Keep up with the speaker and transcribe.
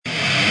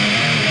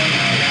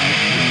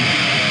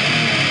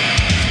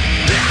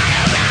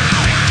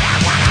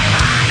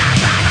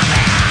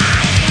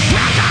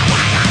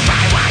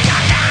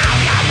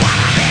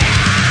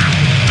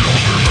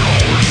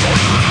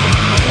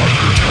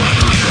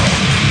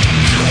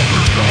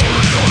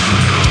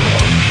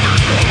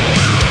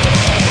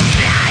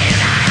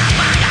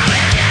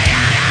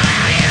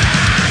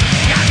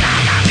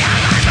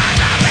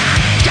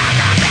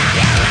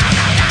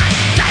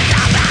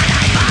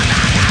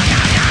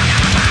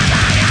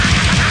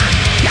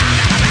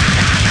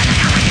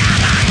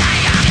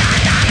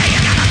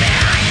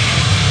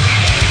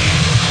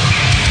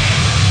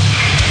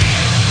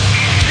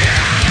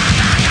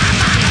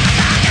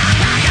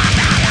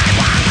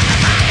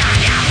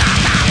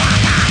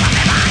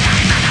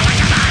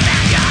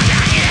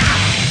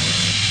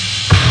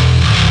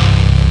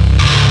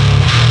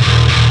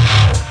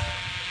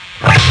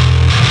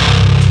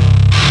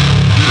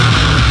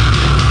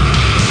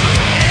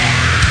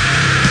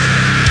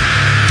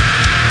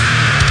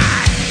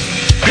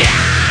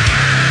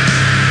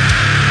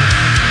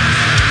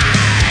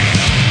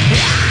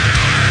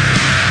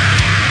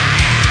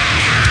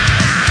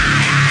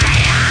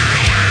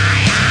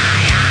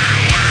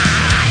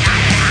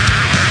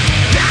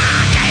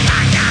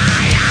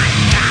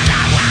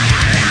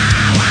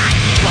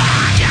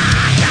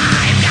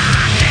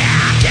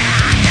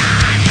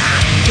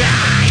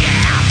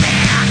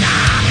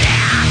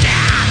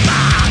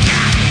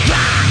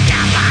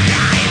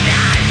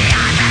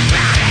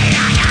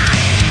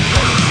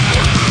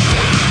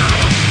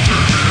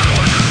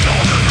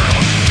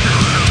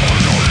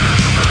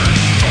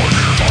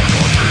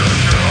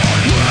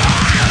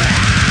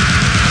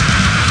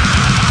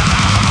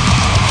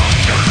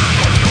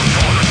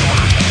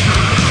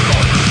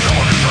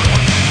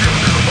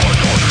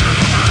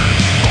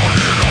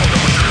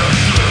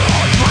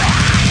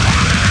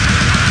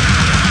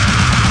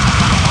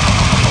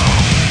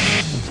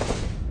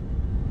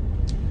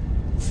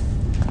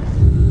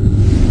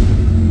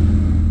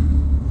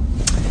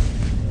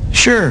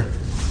Sure.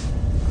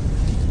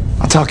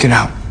 I'll talk it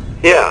out.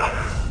 Yeah.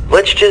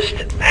 Let's just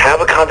have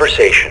a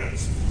conversation.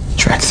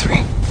 Track 3.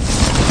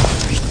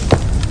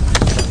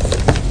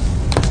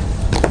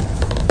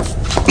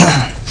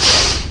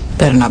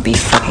 Better not be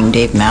fucking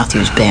Dave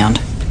Matthews Band.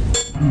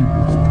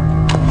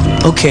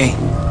 Okay.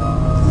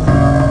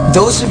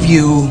 Those of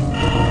you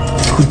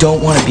who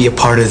don't want to be a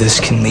part of this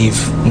can leave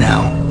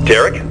now.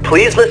 Derek,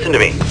 please listen to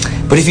me.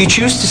 But if you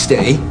choose to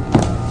stay,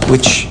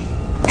 which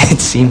it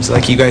seems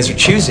like you guys are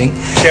choosing...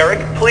 Derek,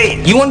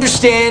 please. You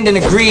understand and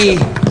agree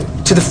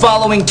to the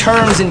following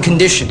terms and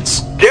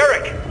conditions.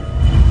 Derek!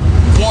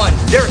 1.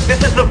 Derek,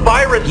 this is the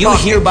virus. You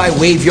hereby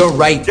waive your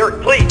right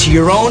Derek, please. to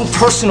your own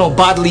personal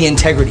bodily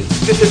integrity.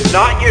 This is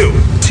not you.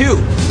 2.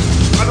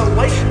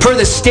 Per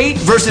the State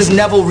versus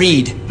Neville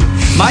Reed,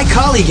 my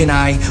colleague and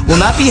I will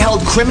not be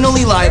held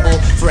criminally liable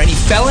for any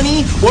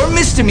felony or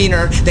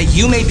misdemeanor that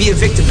you may be a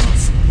victim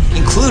of,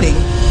 including,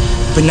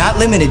 but not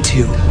limited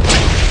to,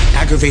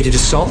 aggravated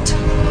assault,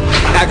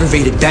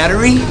 aggravated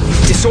battery,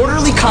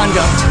 disorderly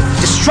conduct,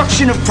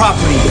 destruction of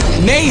property,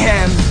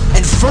 mayhem,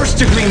 and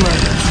first-degree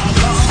murder.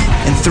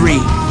 And 3,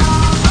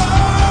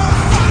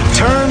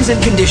 terms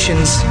and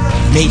conditions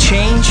may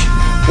change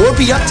or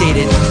be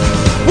updated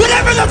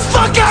whenever the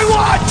fuck I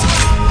want!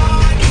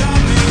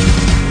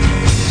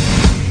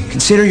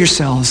 Consider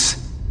yourselves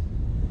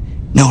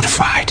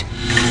notified.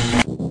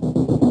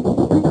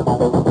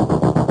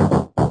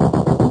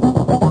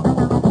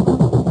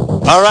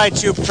 All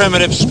right, you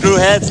primitive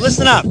screwheads,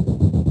 listen up.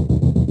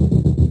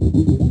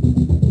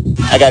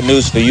 I got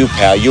news for you,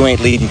 pal. You ain't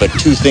leading but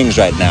 2 things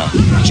right now.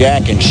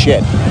 Jack and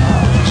shit.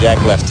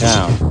 Jack left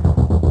town.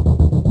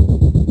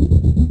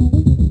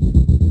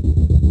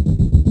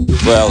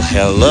 Well,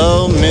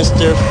 hello,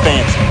 Mr.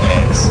 Fancy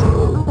Pants.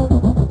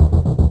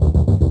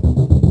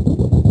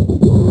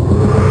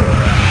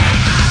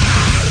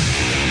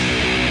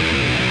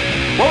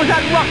 What was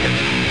that ruckus?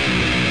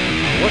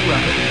 What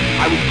ruckus?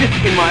 I was just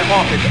in my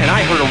office and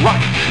I heard a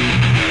ruckus.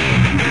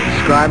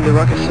 Describe the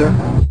ruckus, sir.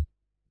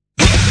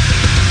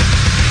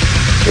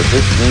 Does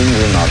this mean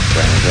we're not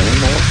friends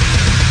anymore?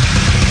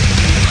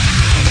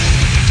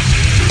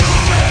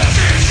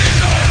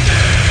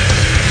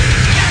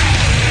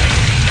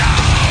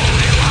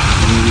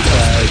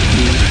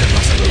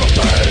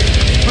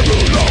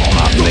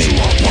 Not me.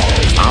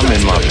 I'm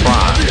in my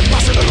prime.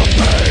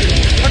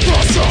 Out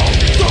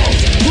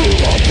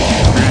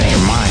of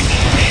your mind.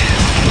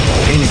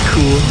 Ain't it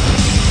cool?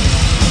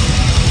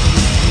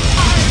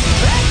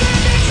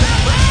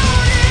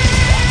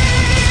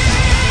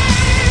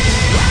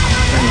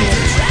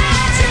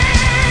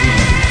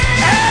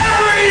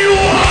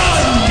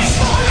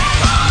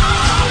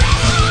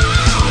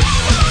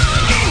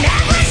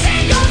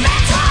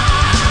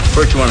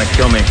 First you want to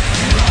kill me,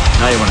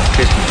 now you want to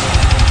kiss me.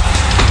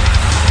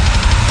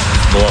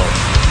 Blow.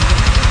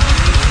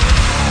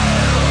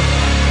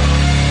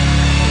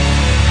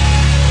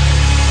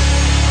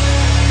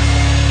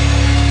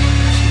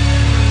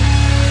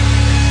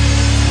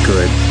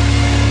 Good.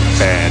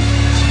 Bad.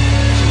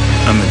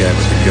 I'm the guy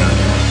with the gun.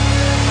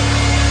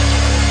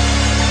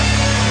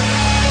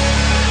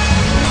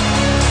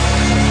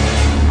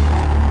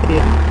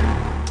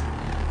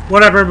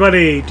 What up,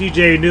 everybody?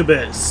 DJ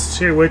Anubis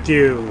here with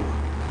you.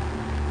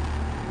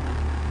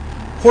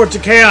 Hordes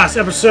of Chaos,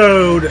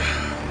 episode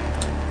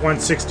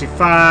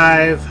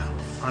 165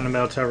 on the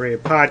Military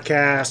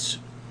Podcast.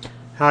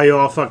 How you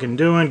all fucking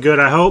doing? Good,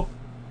 I hope.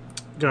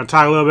 Gonna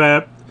talk a little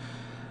bit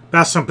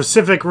about some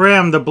Pacific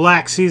Rim, the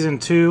Black Season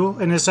 2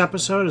 in this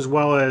episode, as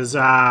well as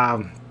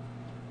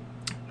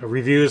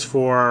reviews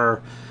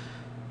for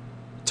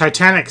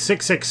Titanic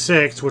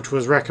 666, which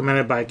was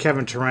recommended by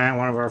Kevin Tarrant,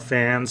 one of our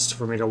fans,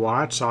 for me to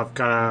watch. So I've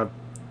got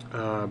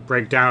a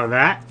breakdown of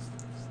that.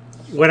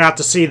 Went out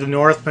to see The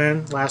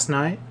Northman last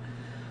night.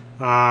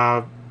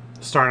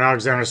 Starring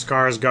Alexander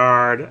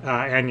Skarsgård,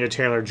 Anya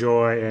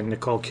Taylor-Joy, and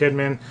Nicole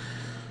Kidman.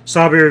 So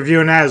I'll be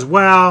reviewing that as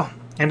well.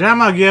 And then I'm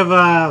going to give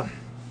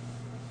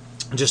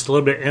just a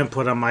little bit of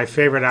input on my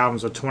favorite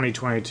albums of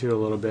 2022 a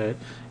little bit.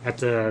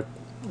 Well,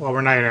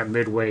 we're not even at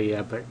midway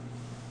yet, but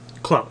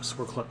close.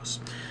 We're close.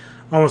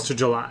 Almost to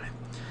July.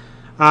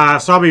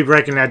 So I'll be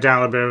breaking that down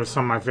a little bit with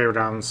some of my favorite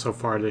albums so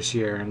far this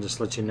year and just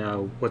let you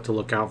know what to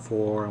look out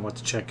for and what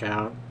to check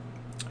out.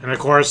 And of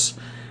course,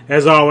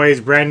 as always,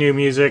 brand new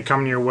music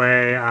coming your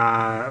way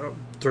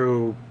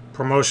through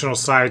promotional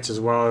sites as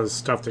well as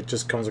stuff that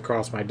just comes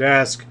across my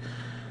desk.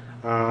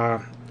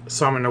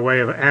 Some in the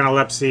way of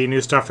Analepsy, new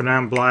stuff from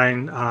them,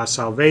 Blind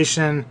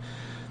Salvation,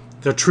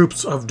 The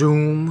Troops of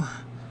Doom,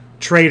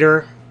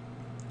 Traitor,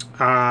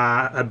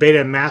 a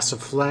Beta Mass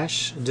of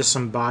Flesh,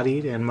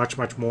 Disembodied, and much,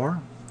 much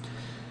more.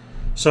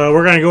 So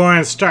we're going to go in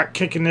and start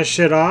kicking this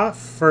shit off.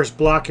 First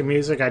block of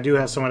music. I do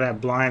have some of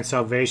that Blind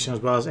Salvation as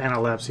well as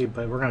Analepsy,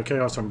 but we're going to kick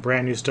off some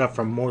brand new stuff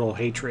from Mortal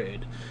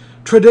Hatred.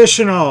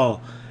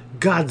 Traditional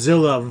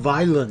Godzilla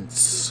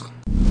Violence.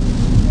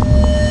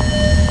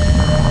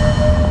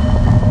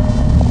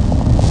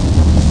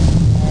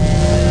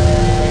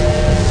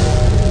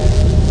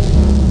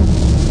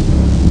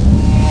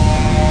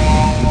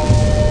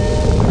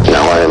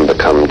 Now I am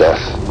become death.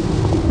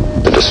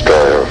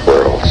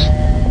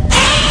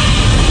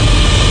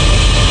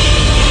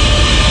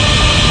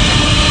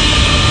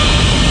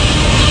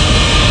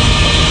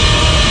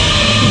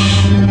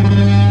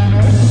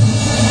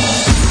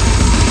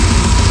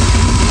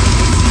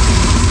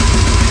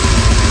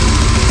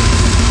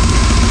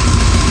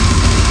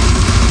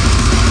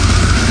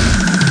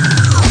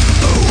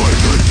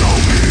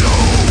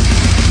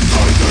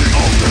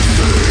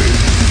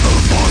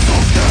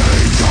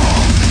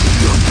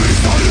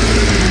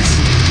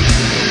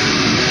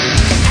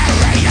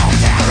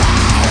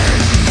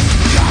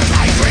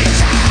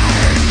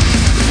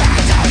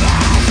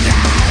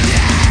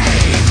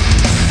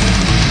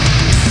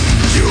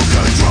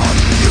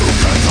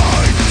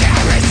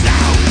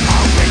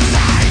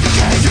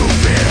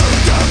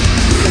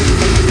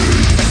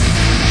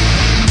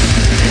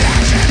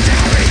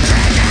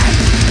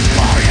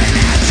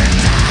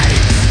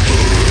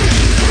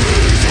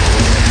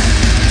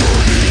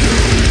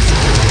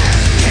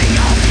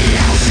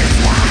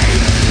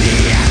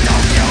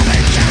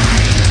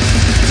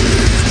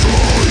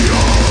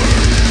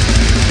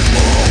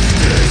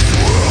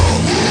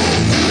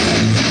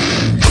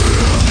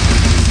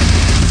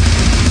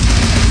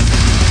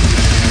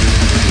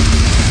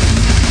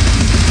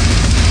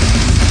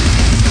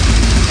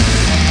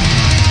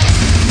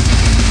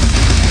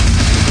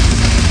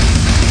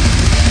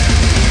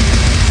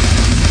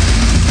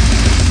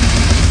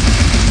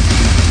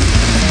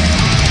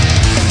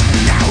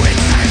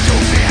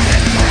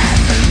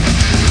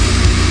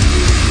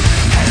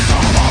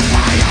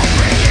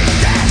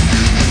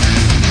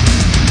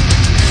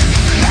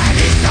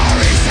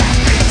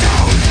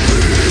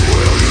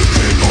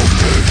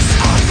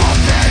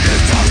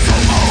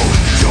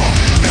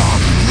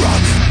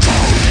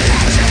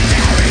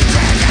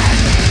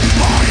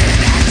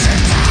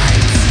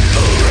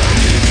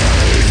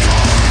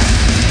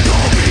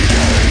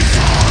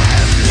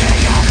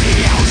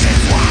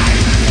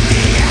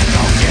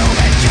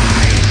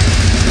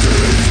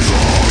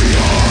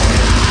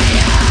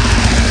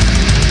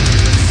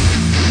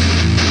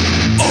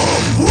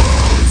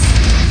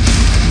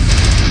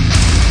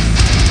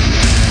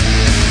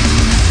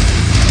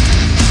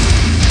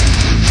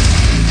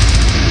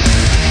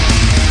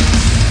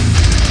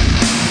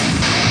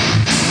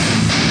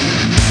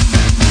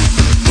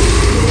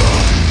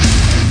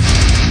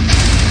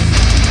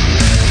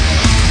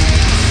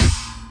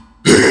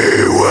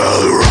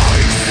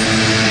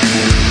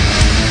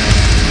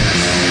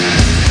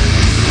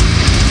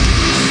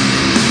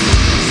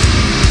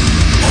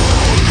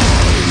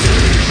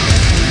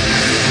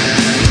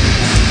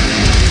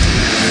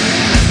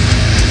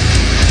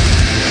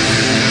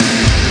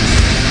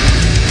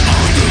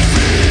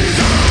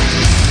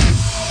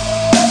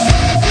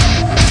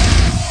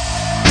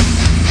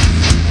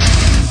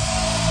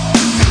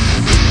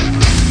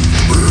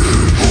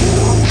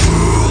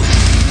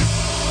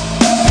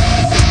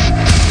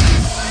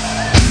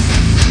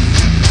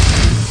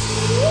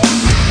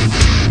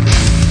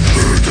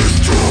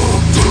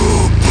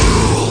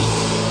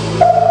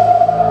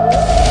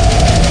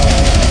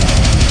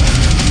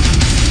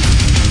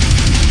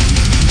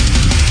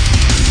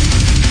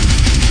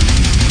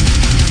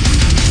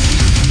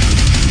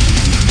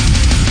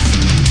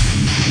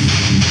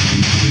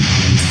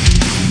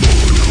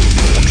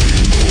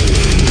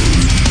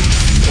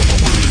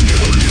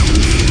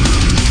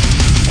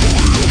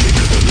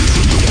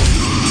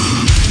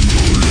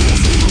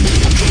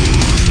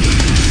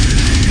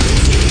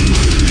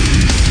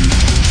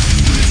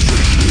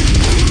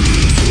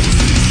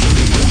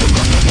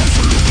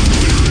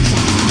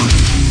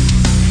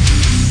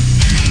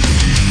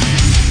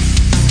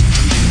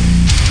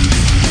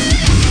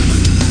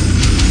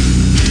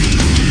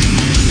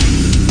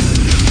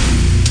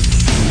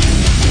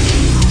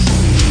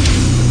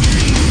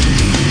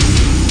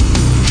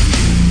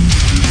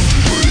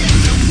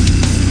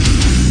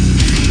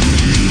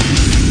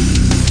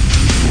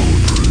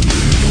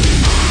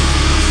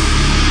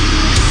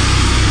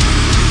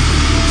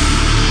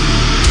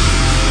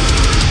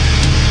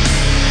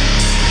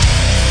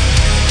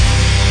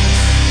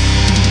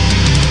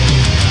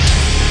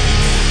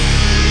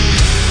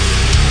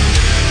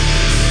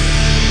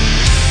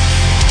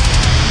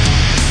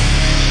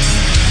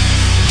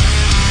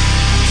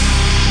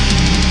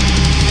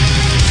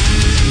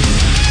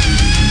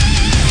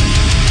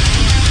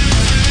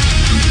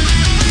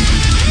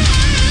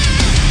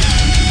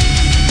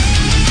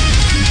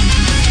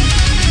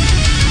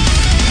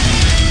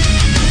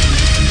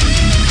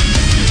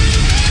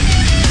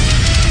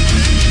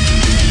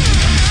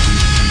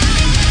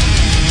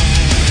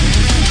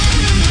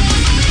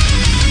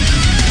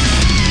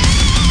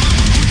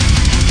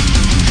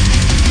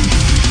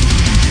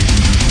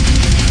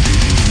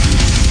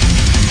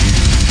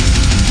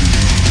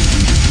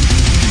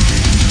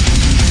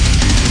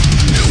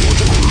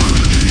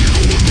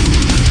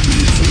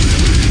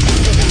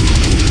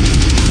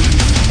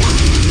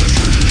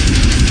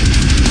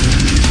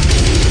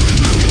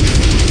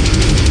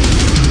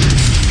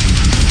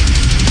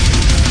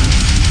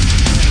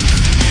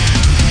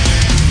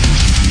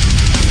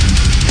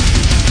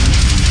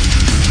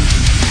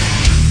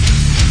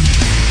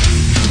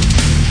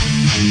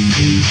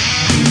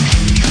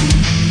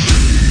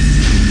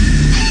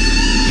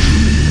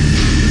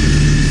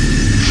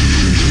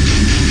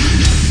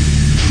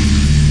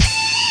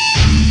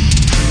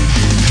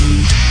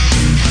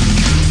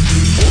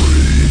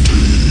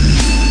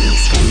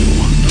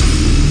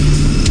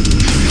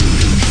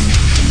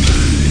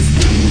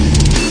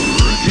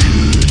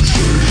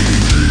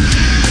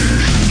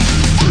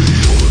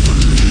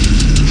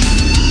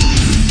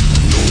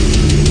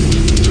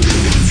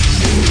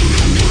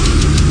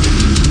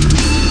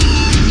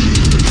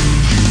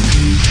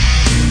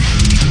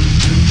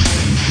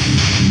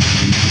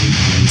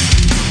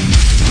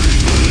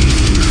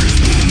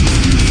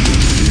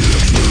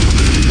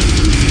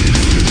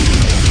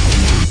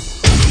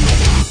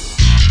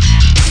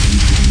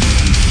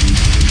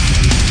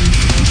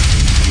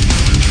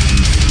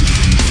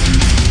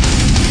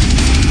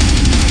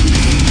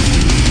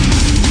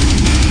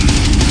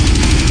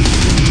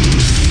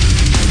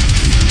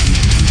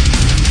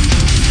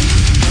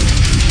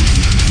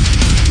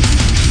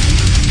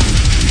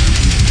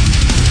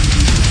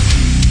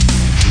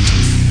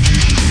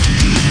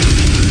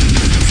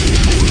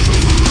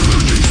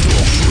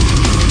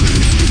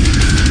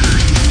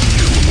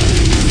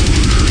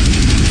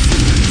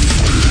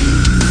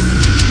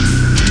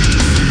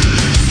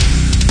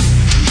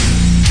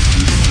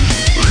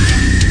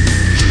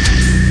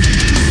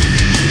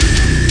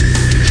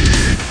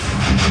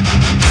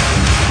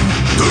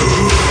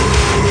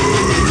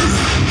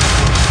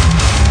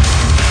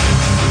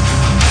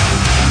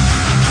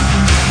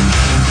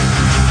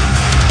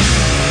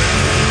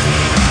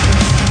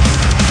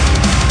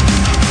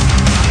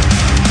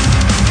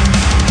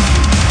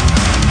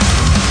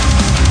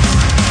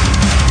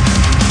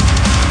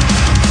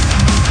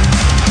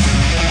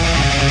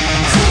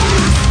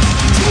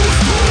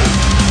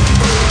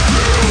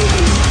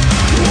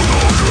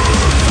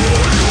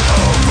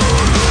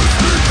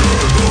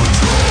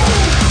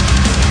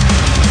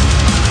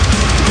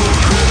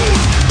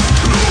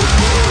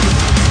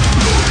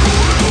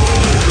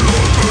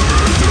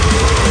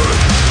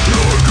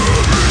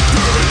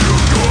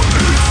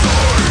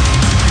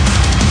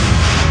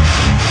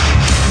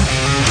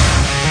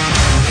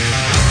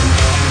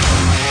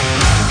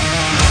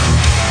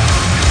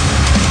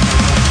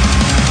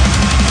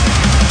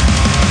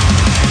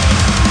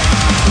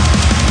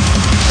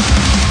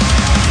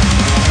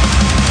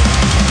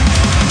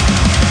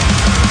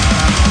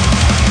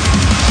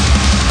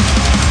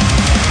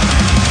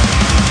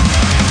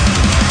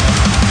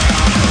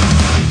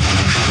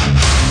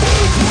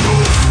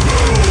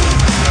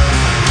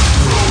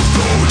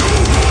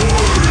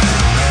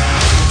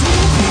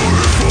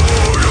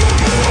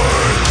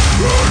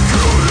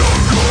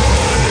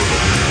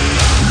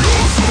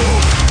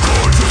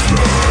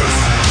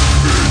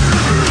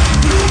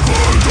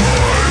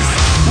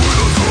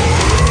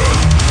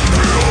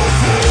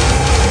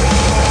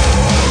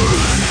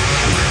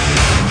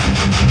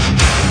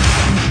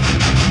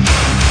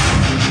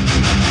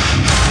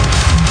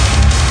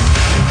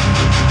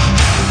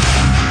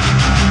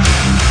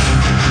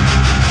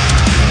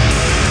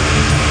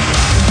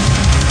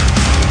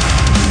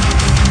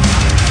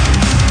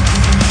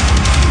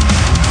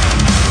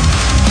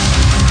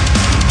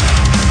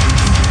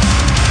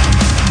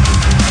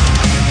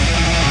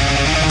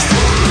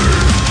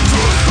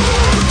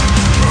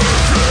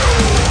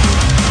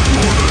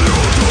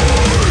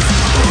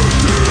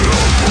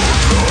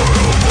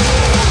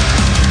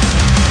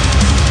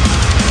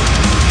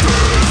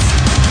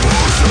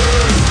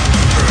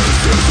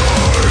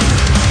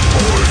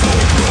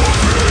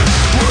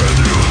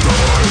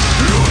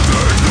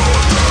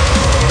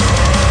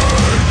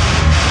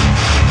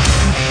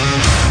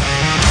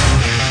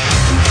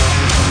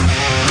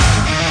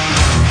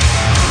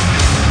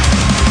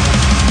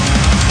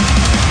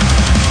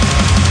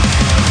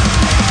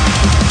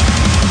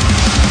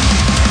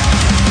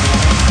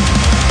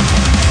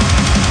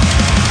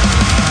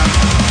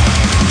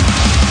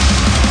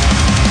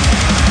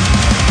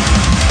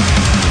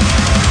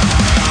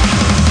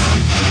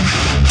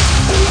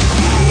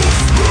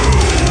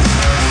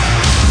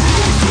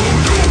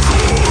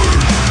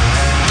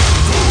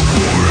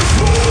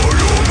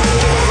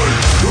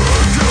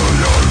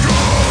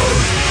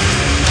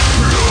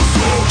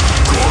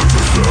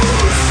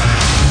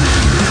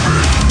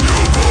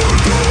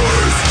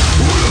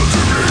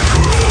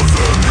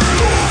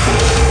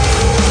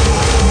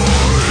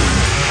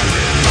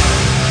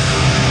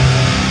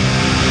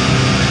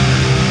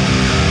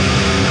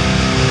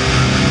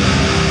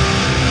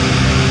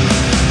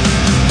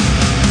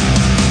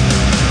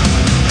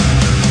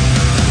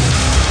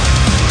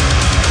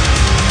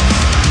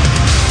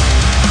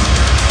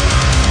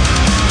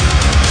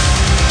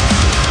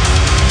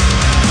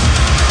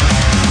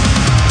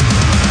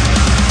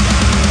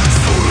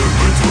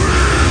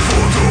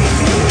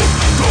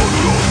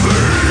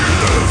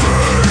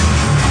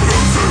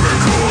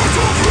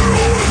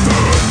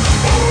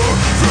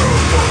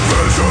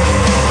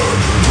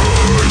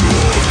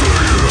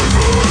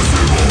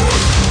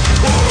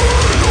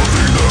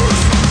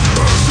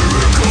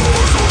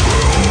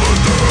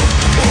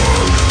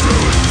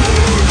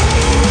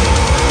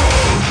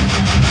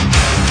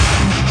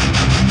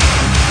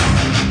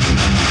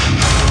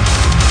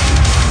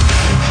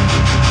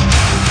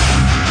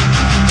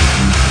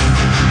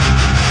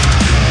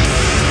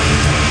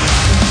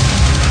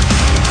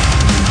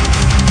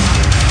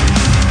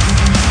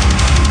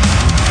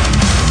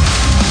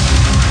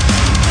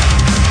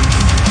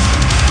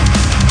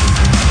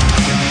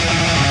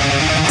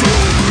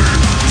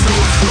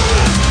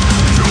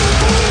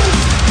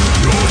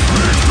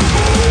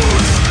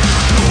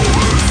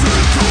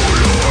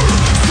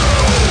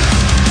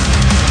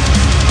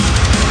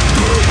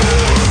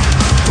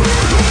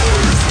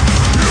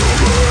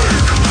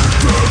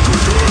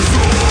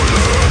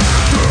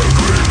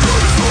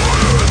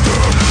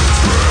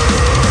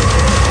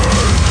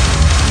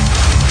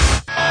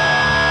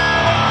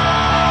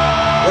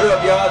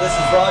 This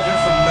is Roger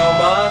from No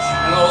Moss.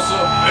 And also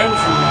Ben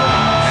from No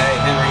Moss. Hey,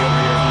 Henry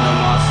over here from No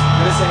Moss.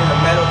 You're listening to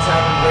Metal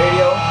Tavern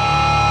Radio.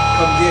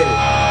 Come get it.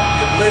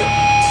 Get lit.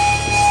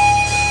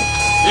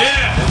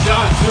 Yeah, and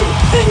John too.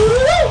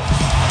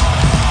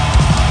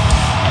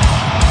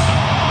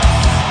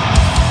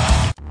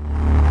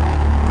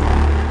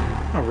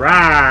 All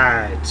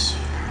right,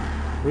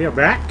 we are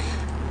back.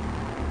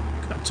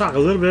 Gonna talk a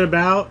little bit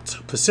about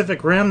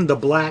Pacific Rim: The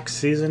Black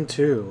Season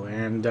 2,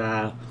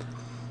 and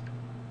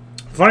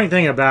funny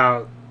thing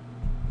about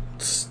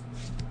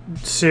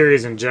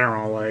series in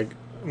general, like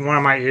one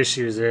of my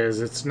issues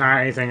is it's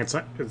not anything it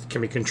can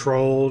be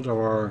controlled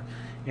or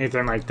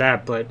anything like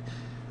that, but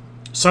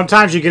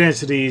sometimes you get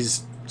into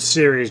these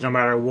series no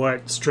matter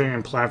what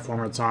streaming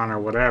platform it's on or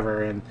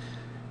whatever, and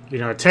you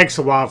know it takes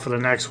a while for the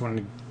next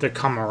one to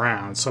come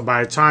around. So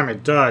by the time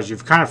it does,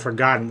 you've kind of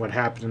forgotten what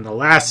happened in the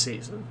last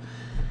season.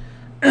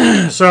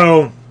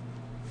 So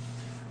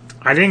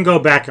I didn't go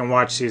back and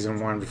watch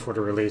season 1 before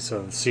the release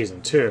of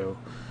season 2,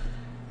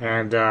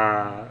 and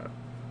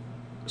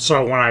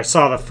so when I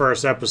saw the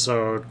first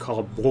episode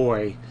called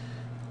Boy,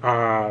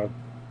 while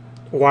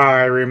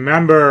I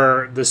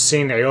remember the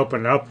scene they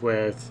opened up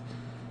with,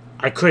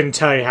 I couldn't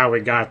tell you how we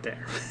got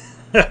there.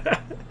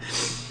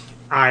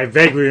 I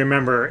vaguely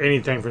remember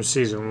anything from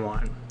season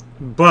 1.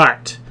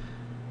 But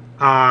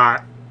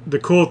the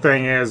cool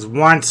thing is,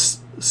 once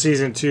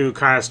season 2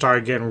 kind of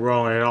started getting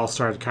rolling, it all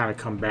started to kind of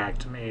come back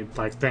to me.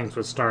 Like things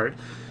would start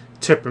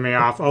tipping me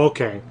off.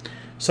 Okay,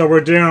 so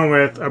we're dealing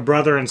with a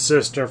brother and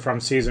sister from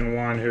season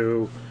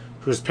 1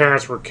 whose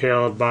parents were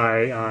killed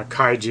by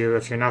kaiju.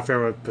 If you're not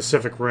familiar with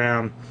Pacific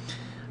Rim,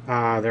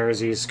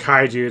 there's these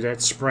kaiju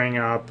that spring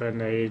up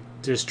and they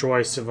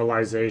destroy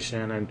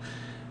civilization, and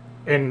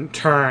in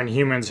turn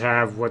humans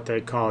have what they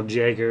call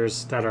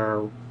Jaegers that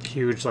are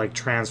huge like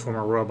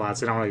transformer robots.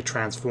 They don't really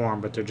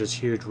transform, but they're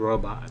just huge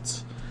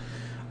robots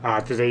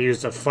that they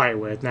use to fight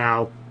with.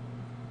 Now,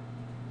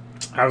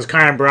 I was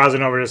kind of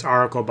browsing over this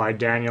article by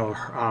Daniel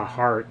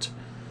Hart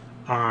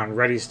on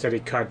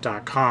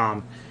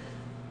ReadySteadyCut.com,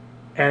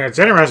 and it's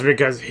interesting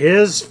because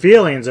his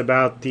feelings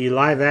about the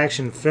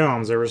live-action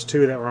films, there was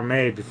 2 that were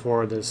made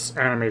before this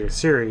animated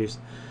series.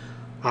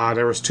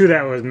 There was 2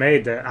 that was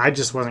made that I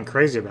just wasn't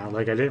crazy about.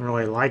 Like, I didn't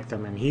really like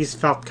them, and he's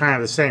felt kind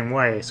of the same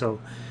way. So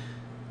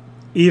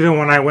even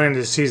when I went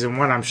into season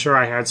 1, I'm sure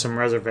I had some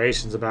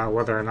reservations about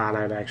whether or not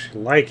I'd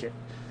actually like it.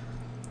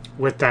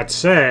 With that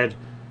said,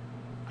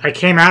 I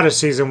came out of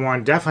season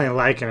 1 definitely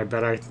liking it,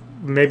 but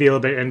maybe a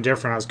little bit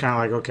indifferent. I was kind of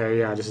like, okay,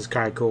 yeah, this is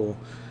kind of cool.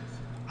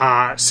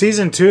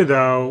 Season 2,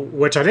 though,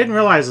 which I didn't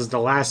realize is the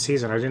last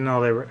season. I didn't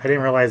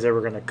realize they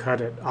were going to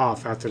cut it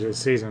off after this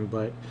season,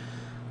 but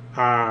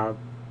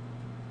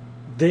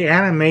the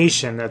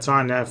animation that's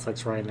on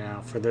Netflix right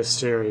now for this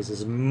series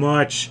is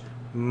much,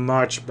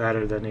 much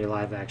better than the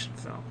live-action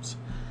films.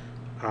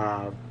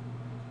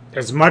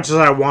 As much as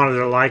I wanted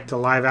to like the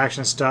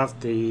live-action stuff,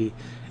 the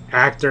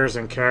actors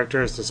and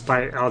characters,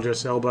 despite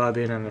Idris Elba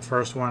being in the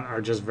first one,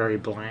 are just very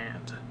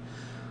bland.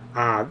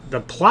 The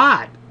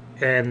plot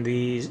and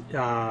the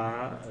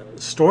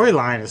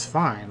storyline is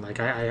fine. Like,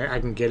 I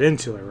can get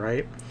into it,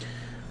 right?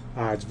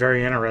 It's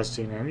very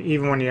interesting. And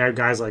even when you have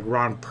guys like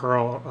Ron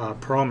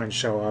Perlman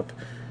show up,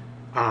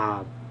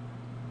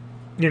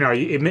 you know,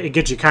 it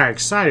gets you kind of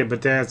excited,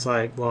 but then it's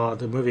like, well,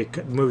 the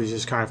movies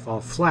just kind of fall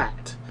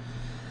flat.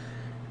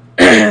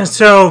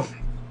 So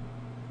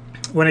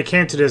when it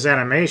came to this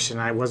animation,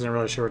 I wasn't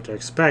really sure what to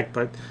expect,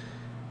 but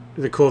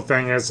the cool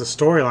thing is the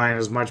storyline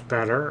is much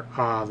better,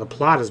 the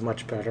plot is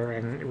much better,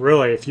 and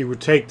really, if you would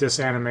take this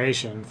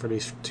animation for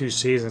these 2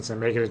 seasons and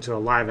make it into a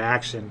live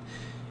action,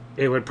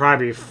 it would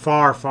probably be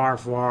far, far,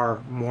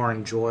 far more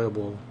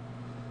enjoyable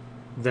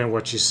than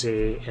what you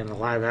see in the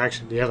live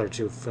action, the other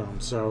 2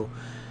 films. So,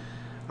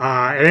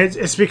 and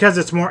it's because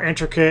it's more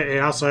intricate. It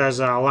also has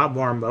a lot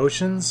more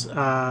emotions.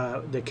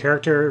 The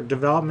character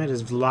development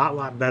is a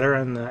lot better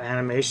in the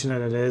animation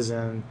than it is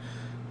in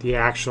the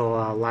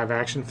actual live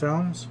action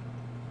films.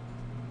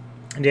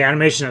 And the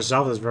animation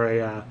itself is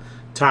very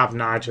top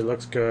notch. It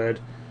looks good.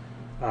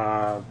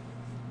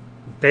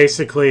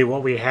 Basically,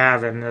 what we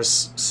have in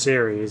this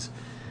series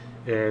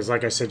is,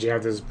 like I said, you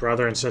have this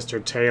brother and sister,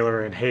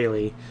 Taylor and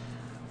Haley,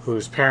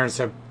 whose parents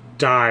have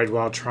died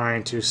while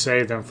trying to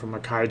save them from a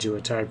kaiju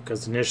attack,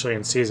 because initially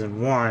in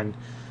season 1,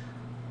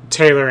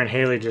 Taylor and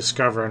Haley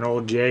discover an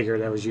old Jaeger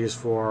that was used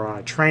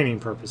for training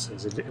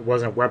purposes. It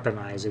wasn't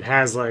weaponized. It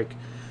has like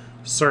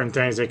certain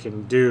things it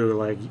can do,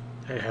 like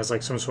it has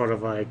like some sort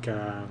of like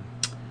I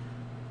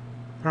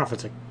don't know if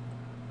it's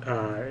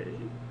like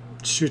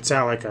shoots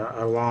out like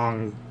a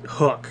long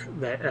hook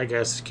that I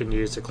guess can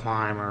use to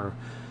climb or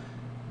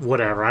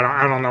whatever.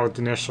 I don't know what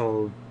the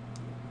initial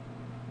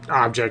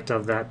object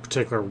of that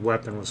particular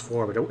weapon was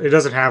for, but it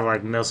doesn't have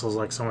like missiles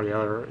like some of the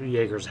other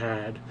Jaegers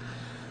had.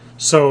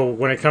 So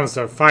when it comes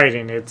to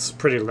fighting, it's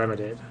pretty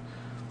limited.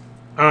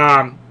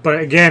 But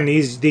again,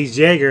 these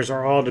Jaegers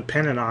are all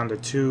dependent on the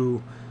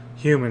 2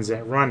 humans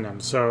that run them.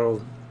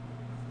 So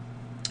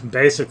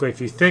basically,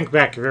 if you think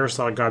back, if you ever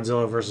saw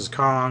Godzilla vs.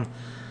 Kong,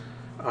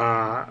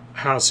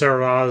 how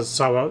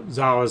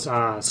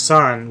Serizawa's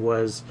son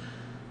was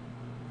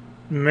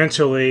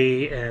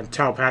mentally and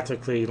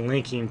telepathically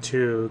linking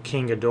to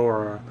King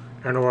Ghidorah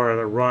in order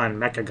to run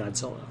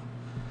Mechagodzilla.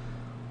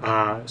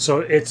 So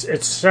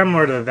it's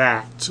similar to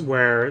that,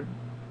 where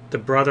the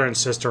brother and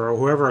sister, or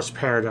whoever is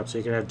paired up, so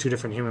you can have two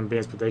different human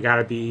beings, but they got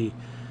to be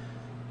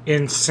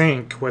in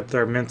sync with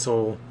their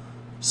mental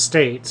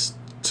states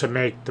to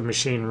make the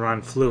machine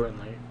run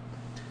fluently,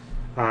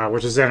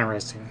 which is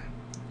interesting.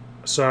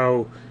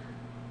 So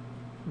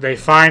they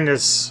find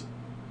this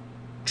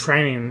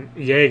training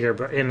Jaeger,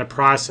 but in the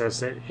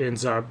process it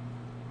ends up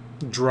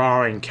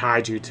drawing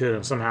kaiju to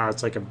them. Somehow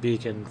it's like a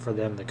beacon for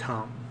them to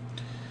come,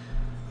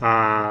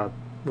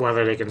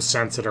 whether they can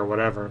sense it or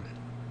whatever.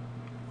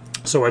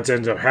 So what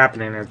ends up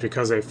happening is,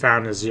 because they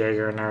found this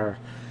Jaeger and are,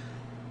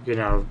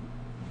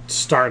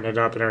 starting it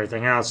up and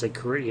everything else, it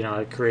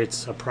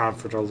creates a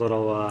problem for the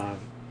little.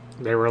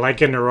 They were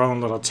like in their own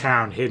little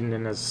town, hidden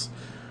in this,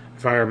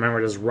 if I remember,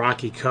 this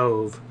rocky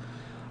cove,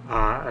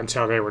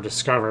 until they were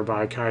discovered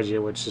by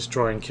kaiju, which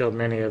destroyed and killed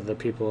many of the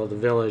people of the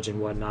village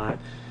and whatnot.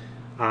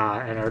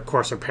 And of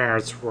course, their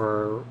parents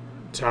were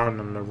telling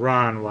them to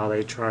run while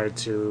they tried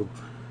to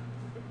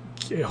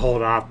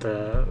hold off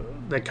the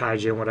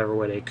kaiju in whatever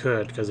way they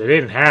could, because they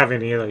didn't have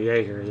any other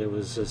Jaegers. It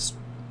was just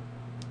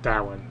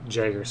that one,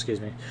 Jaeger,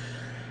 excuse me.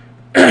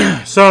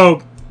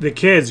 So the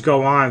kids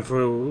go on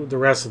through the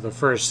rest of the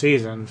first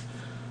season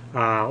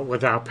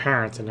without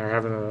parents, and they're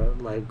having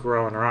to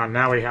grow on their own.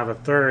 Now we have a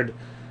third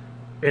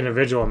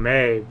individual,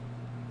 May,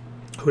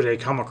 who they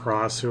come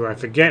across, who I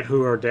forget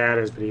who her dad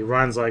is, but he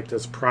runs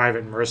this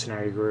private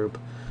mercenary group,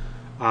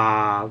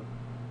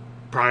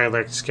 probably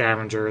like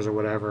scavengers or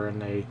whatever,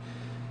 and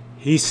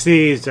he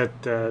sees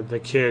that the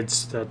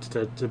kids,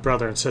 that the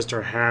brother and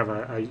sister have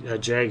a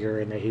Jaeger,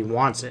 and that he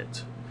wants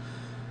it.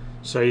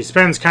 So he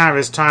spends kind of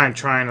his time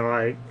trying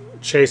to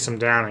chase him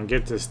down and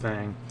get this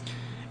thing.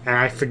 And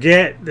I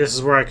forget, this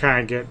is where I kind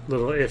of get a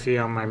little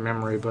iffy on my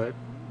memory, but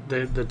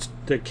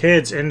the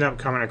kids end up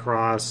coming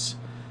across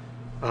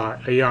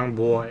a young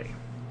boy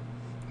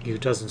who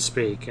doesn't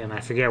speak, and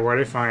I forget where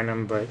they find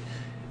him, but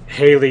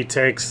Haley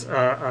takes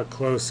a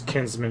close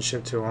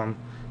kinsmanship to him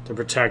to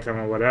protect him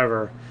or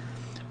whatever.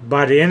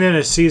 By the end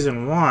of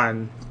season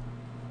 1,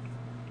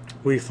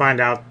 we find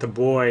out the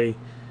boy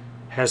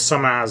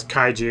somehow has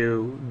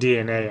kaiju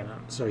DNA in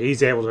him, so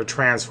he's able to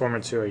transform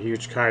into a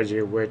huge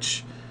kaiju,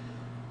 which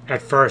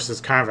at first is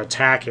kind of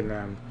attacking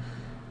them.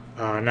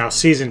 Now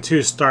season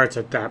 2 starts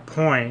at that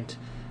point,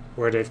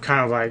 where they've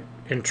kind of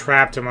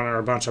entrapped him under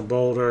a bunch of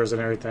boulders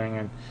and everything,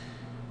 and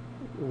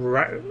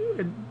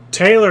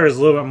Taylor is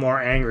a little bit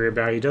more angry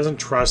about it. He doesn't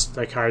trust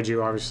the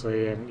kaiju,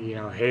 obviously, and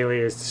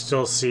Haley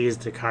still sees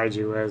the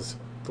kaiju as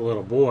the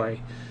little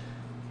boy,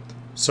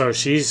 so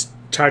she's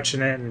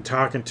touching it and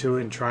talking to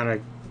it and trying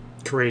to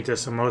create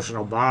this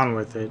emotional bond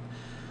with it,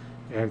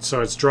 and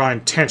so it's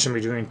drawing tension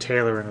between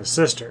Taylor and his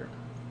sister.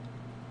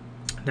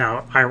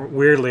 Now,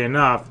 weirdly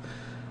enough,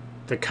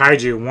 the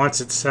kaiju, once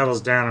it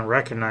settles down and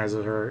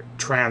recognizes her,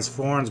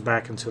 transforms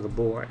back into the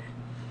boy.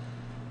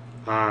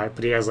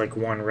 But he has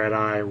one red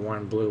eye,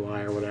 one blue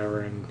eye or whatever,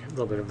 and a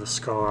little bit of a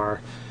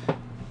scar.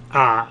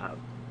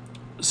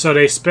 So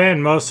they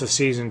spend most of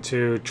season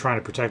 2 trying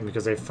to protect him,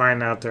 because they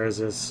find out there's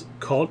this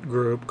cult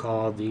group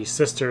called the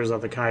Sisters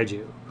of the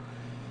Kaiju.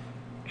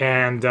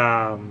 And,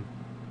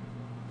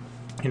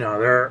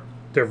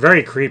 they're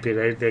very creepy.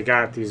 They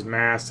got these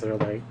masks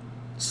that are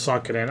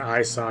sunken in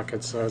eye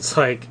sockets, so it's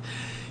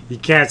you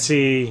can't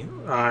see.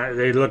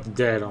 They look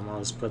dead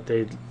almost, but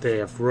they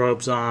have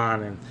robes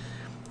on, and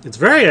it's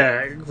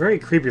very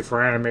creepy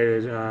for an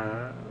animated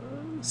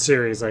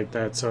series like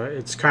that. So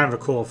it's kind of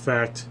a cool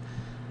effect.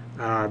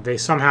 They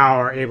somehow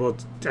are able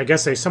to, I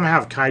guess they somehow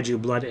have kaiju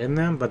blood in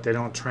them, but they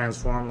don't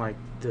transform like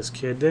this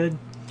kid did.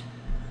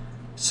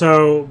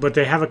 So, but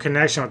they have a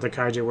connection with the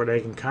kaiju where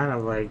they can kind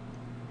of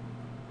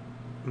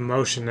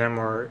motion them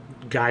or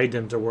guide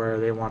them to where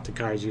they want the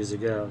kaijus to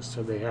go.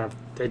 So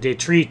they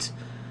treat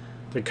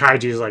the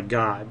kaijus like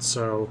gods.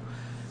 So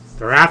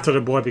they're after the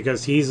boy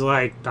because he's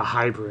like the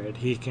hybrid.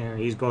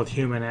 He's both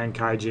human and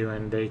kaiju,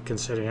 and they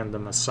consider him the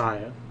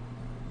Messiah.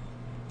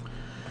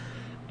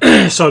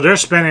 So they're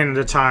spending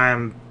the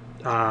time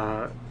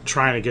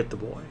trying to get the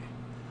boy.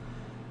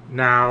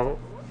 Now,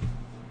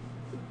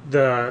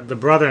 the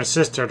brother and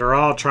sister, they're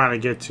all trying to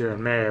get to,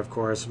 and May, of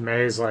course.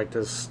 May's like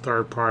this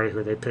third party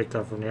who they picked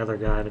up from the other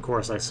guy. And of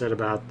course, I said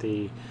about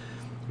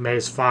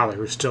May's father,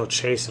 who's still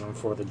chasing him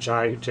for the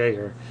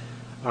Jaeger.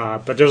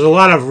 But there's a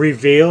lot of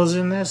reveals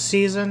in this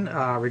season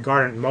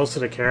regarding most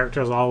of the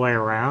characters all the way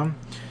around.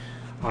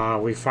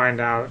 We find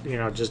out,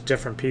 just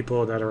different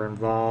people that are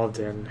involved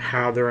and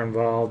how they're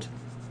involved.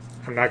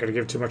 I'm not going to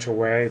give too much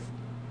away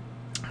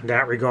in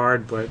that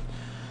regard, but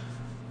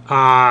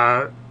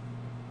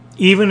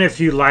even if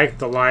you like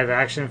the live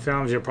action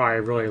films, you'll probably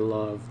really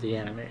love the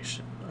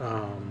animation.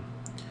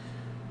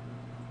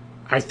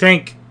 I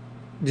think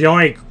the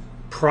only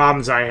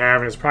problems I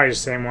have, and it's probably the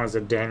same ones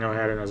that Daniel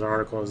had in his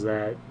article, is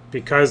that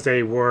because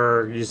they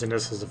were using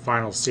this as the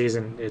final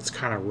season, it's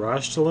kind of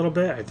rushed a little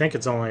bit. I think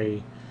it's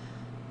only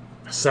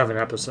 7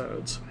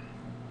 episodes.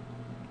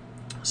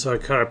 So I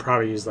could have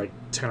probably used like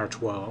 10 or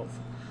 12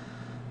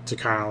 to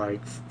kind of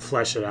like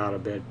flesh it out a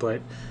bit.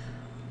 But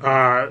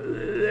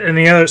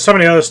and some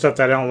of the other stuff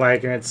that I don't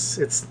like, and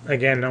it's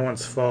again no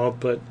one's fault,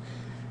 but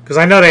because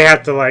I know they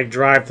have to like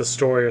drive the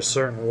story a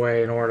certain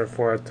way in order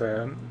for it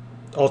to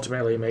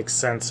ultimately make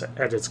sense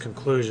at its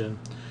conclusion.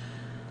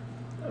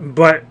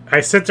 But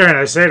I sit there and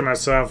I say to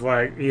myself,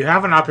 like, you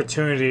have an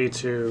opportunity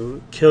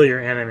to kill your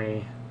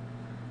enemy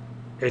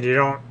and you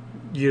don't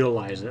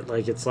utilize it.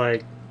 Like, it's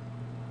like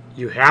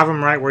you have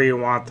them right where you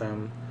want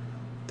them.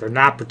 They're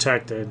not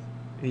protected,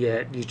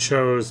 yet you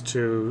chose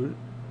to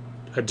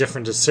a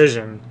different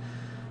decision,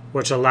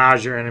 which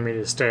allows your enemy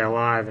to stay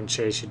alive and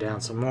chase you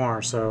down some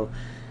more. So,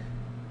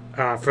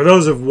 for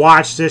those who've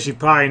watched this, you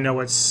probably know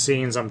what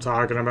scenes I'm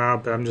talking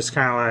about, but I'm just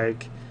kind of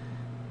like,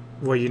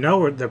 well, you know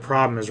what the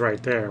problem is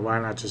right there. Why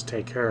not just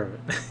take care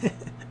of it?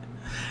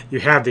 You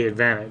have the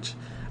advantage.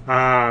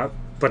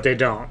 But they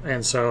don't.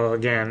 And so,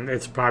 again,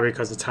 it's probably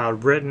because it's how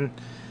it's written,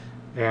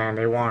 and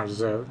they wanted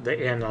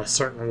to end a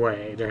certain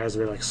way. There has to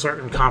be, like,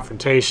 certain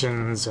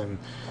confrontations and,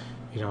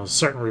 you know,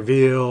 certain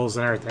reveals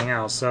and everything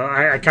else. So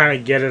I kind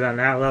of get it on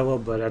that level,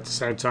 but at the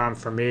same time,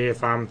 for me,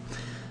 if I'm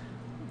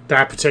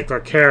that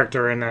particular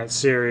character in that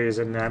series,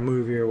 in that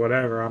movie or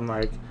whatever, I'm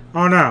like,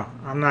 oh no,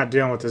 I'm not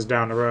dealing with this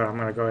down the road. I'm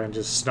going to go ahead and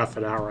just snuff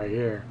it out right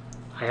here.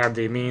 I have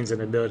the means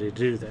and ability to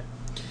do that.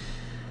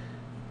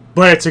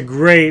 But it's a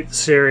great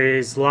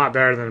series, a lot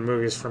better than the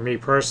movies for me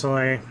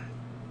personally.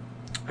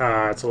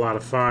 It's a lot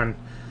of fun.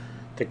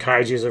 The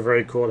kaijus are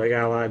very cool. They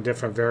got a lot of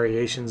different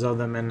variations of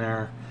them in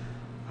there.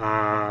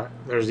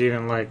 There's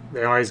even like,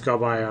 they always go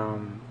by,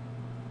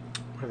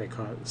 what do they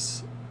call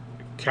it?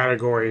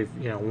 Category,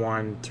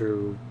 1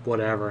 through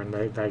whatever, and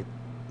they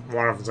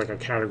one of them's like a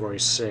category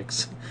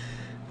 6.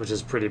 Which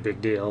is a pretty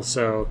big deal.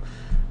 So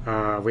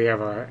we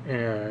have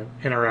a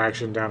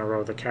interaction down the road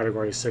with a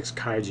Category 6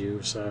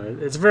 kaiju. So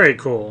it's very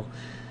cool.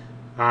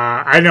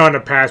 I know in the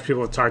past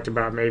people have talked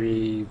about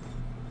maybe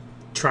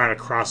trying to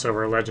cross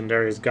over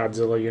Legendary's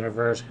Godzilla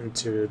universe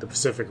into the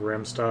Pacific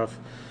Rim stuff.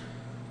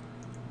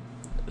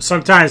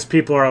 Sometimes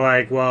people are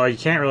like, well, you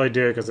can't really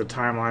do it because the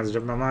timelines are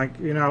different. I'm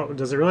like,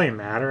 does it really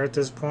matter at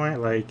this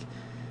point? Like,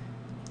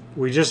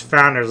 we just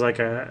found there's like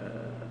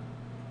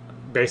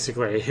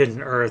basically a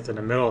hidden Earth in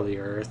the middle of the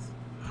Earth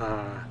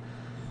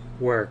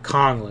where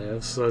Kong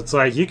lives. So it's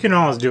like you can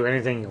almost do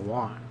anything you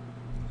want.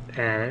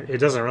 And it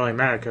doesn't really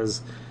matter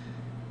because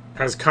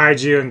as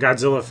kaiju and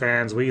Godzilla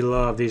fans, we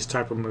love these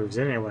type of movies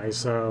anyway.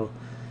 So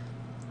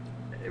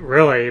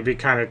really it'd be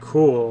kind of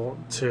cool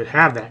to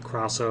have that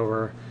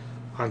crossover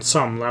on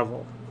some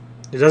level.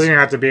 It doesn't even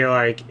have to be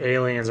like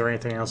aliens or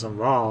anything else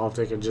involved.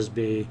 It can just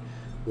be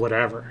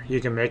whatever.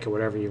 You can make it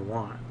whatever you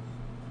want.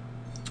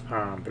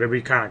 But it'd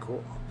be kind of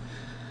cool.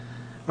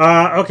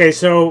 Okay,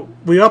 so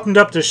we opened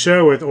up the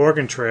show with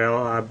Oregon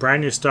Trail,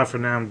 brand new stuff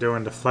from them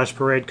doing the Flesh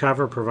Parade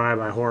cover provided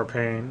by Horror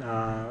Pain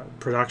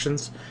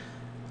Productions.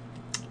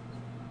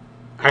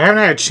 I haven't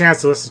had a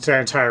chance to listen to that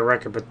entire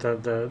record, but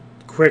the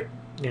quick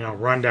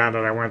rundown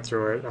that I went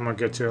through it, I'm going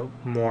to get to it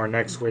more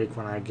next week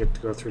when I get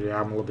to go through the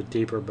album a little bit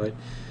deeper, but it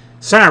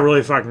sounded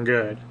really fucking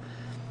good.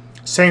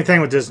 Same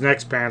thing with this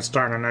next band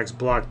starting our next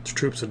block,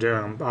 Troops of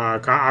Doom.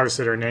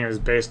 Obviously their name is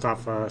based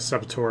off a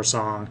Sepultura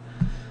song.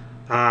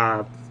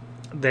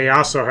 They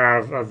also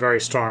have a very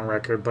strong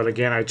record, but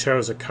again, I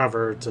chose a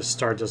cover to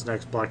start this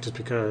next block just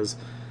because,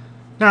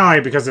 not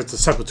only because it's a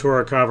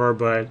Sepultura cover,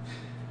 but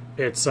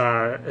it's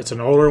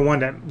an older one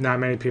that not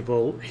many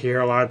people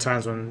hear a lot of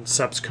times when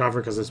Sep's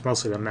cover, because it's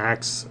mostly the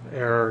Max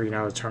era,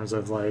 in terms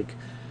of like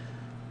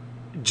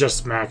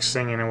just Max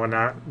singing and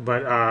whatnot,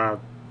 but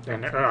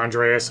and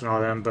Andreas and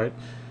all them. But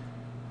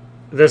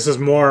this is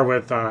more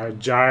with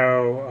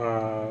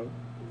Gio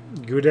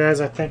Gudez,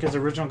 I think, is the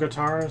original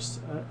guitarist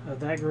of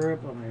that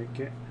group. Let me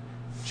get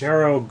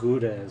Jero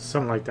Gudez,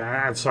 something like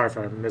that. I'm sorry if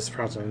I'm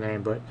mispronouncing the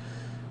name, but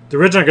the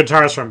original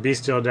guitarist from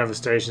Bestial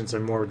Devastations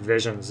and Morbid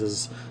Visions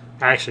is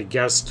actually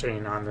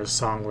guesting on this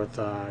song with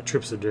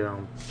Troops of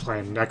Doom,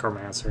 playing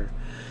Necromancer.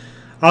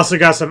 Also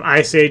got some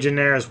Ice Age in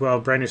there as well,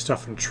 brand new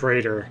stuff from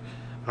Traitor,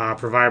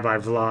 provided by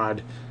Vlad,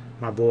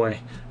 my boy.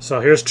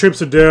 So here's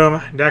Troops of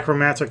Doom,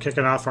 Necromancer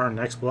kicking off our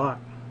next block.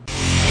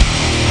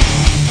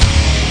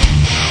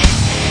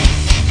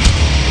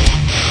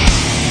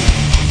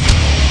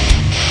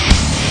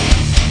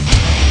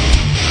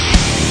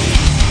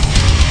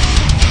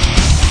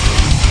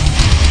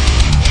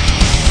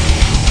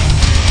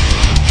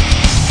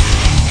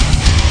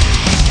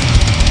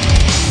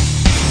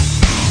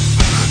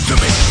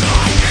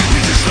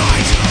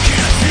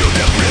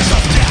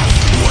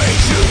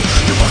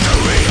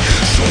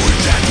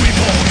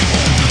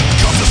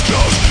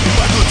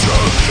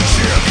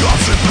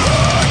 Comes the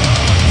blood.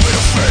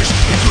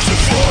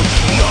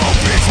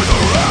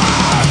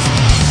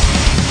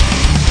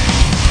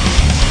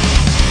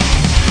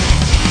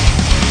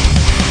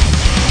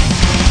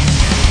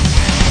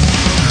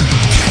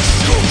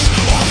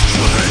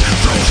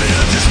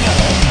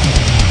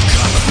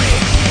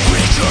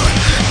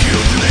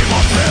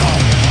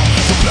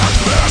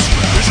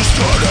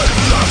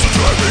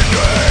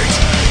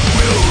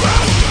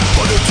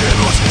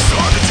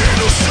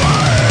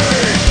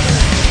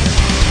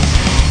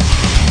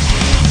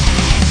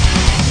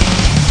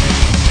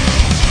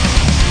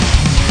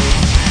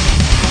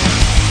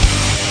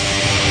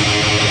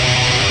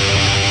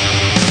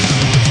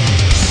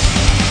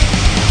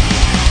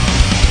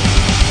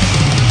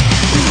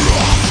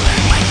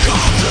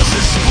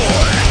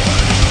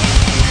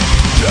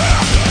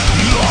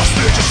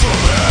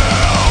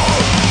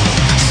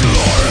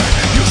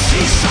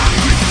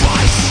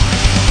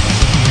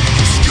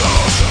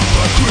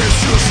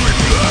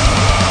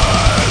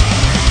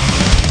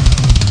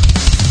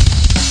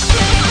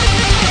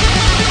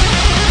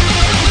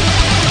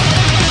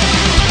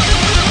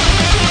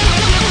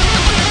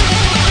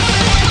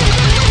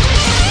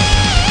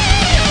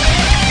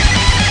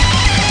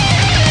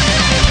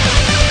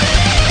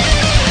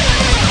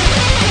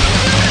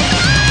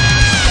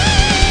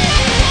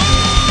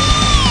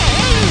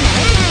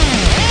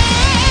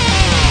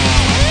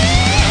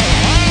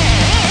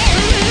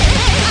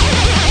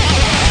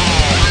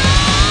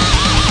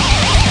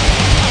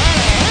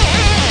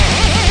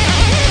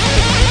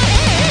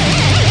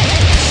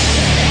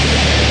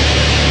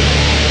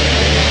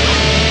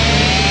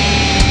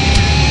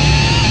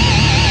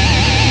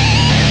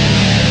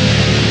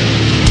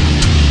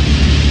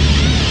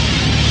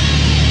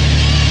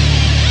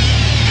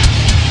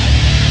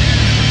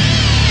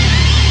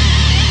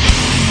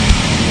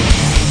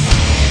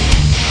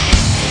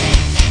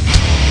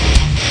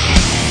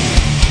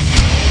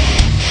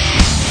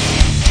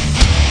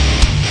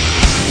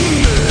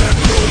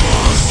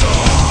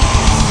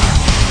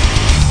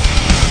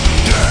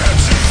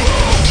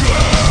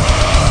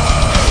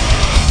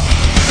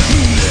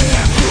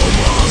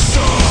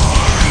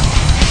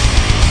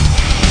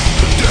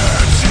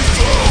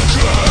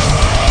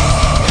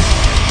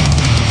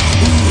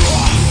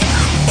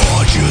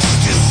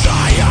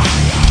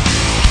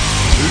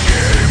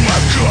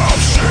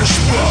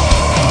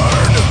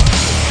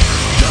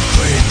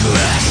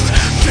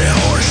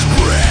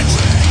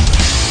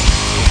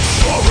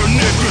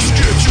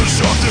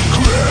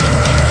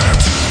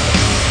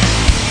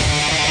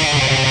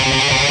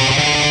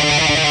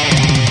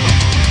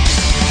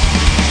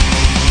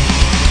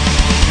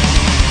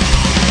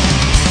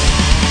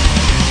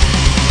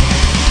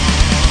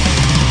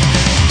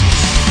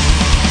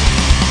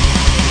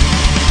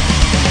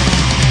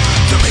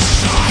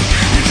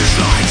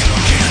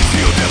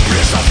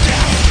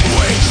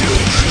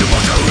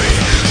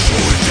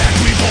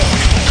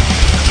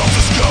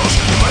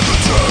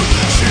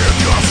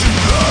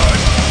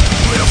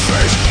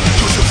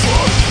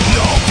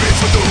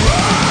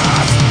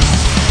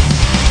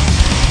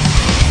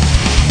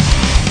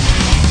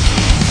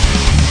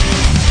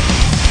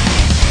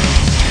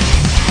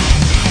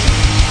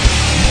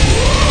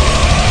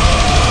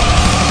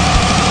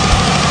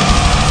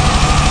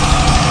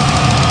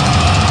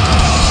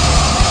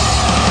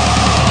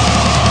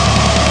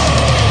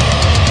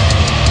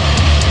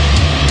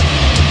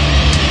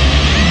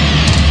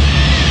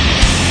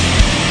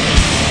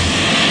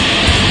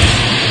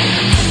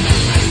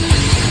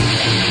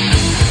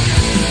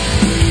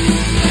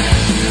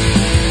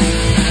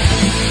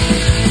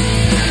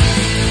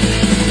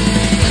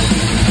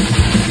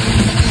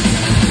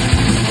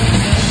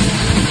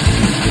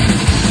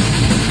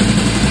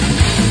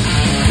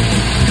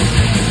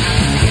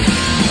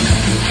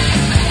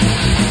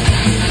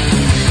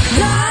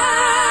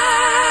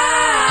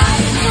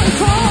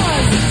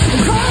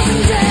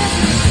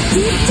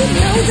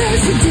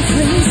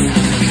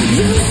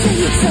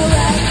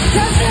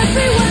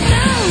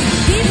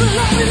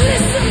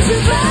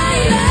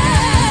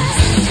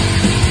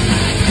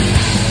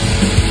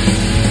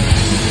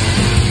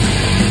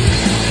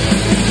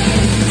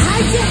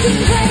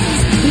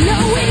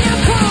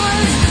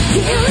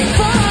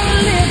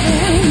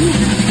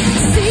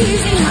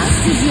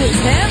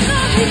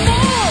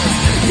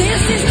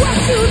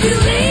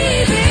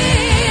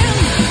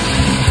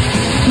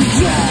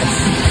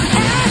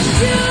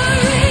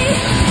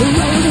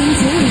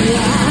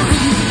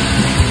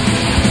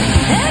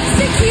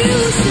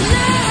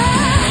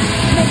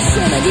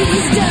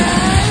 duty's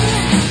done.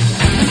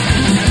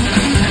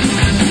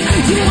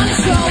 You wanna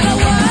show the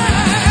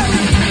world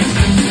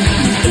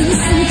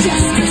instant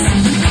justice.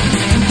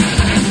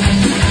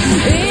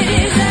 It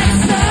is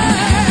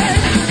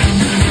absurd,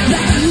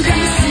 but you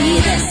don't see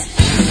this.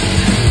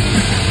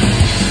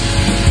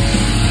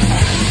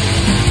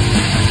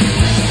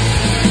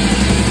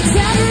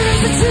 Terror is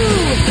the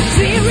tool,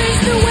 fear is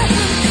the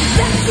weapon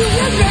that you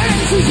will learn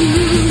to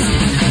use.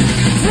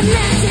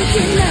 Fanatic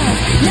enough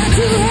not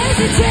to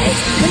hesitate,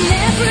 but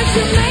never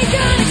to make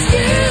an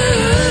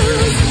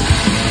excuse.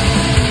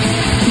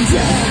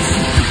 Judge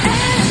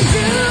and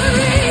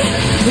jury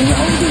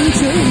rolled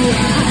into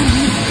one.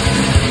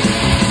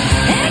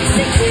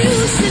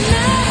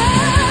 Executioner,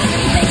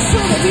 make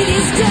sure the deed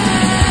is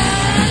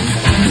done.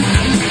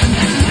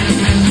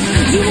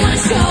 You wanna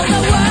show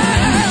the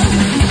world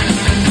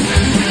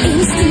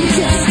instant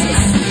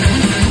justice.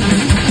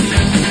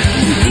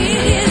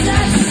 It is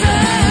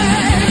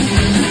absurd,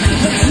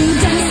 but you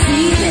don't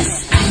see this.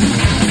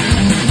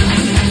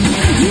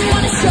 You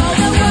wanna show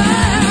the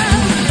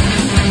world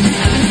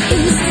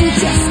instant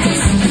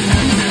justice.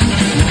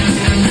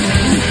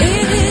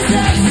 It is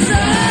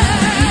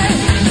absurd,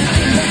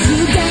 but you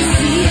don't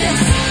see this.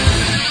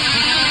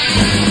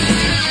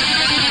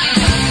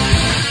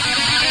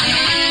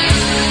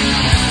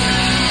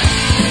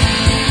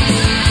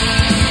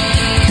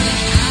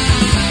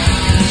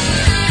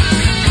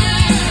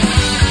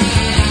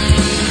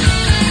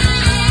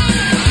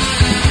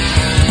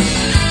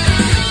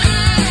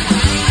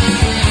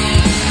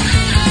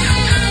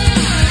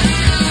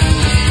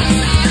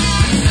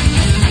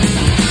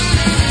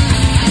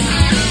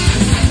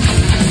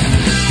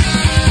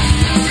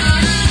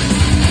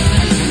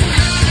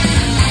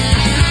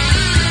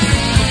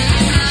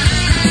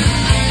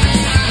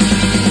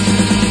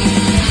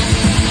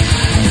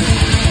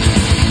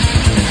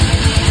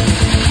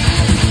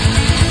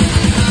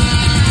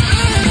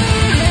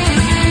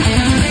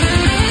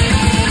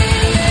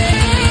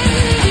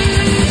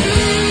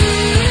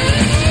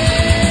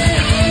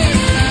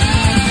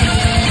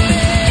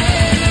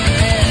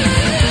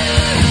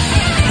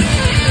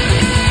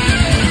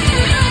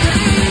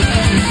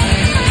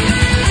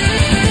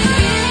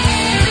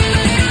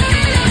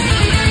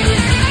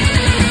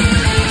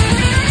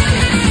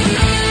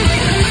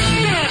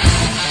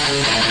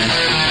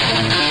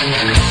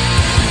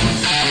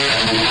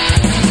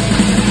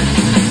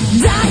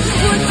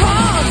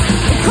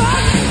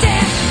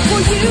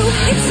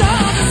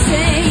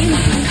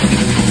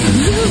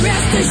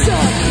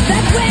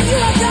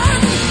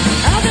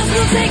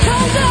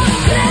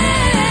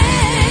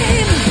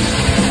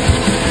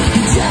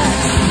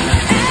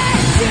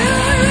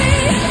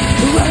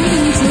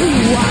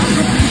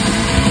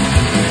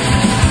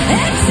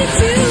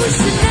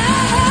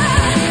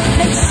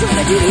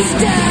 Duty's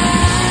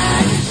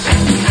done.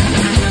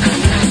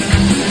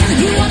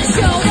 You wanna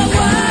show the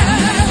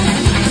world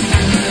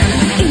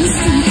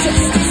instant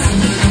justice.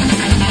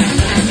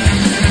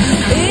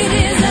 It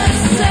is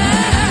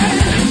absurd,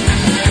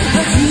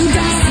 but you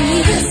don't see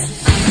this.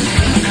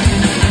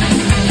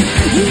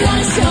 You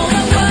wanna show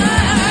the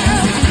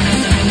world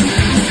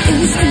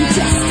instant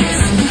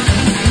justice.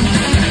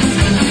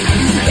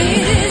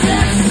 It is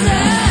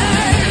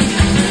absurd,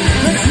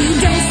 but you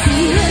don't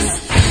see this.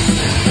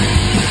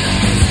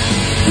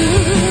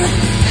 Ooh.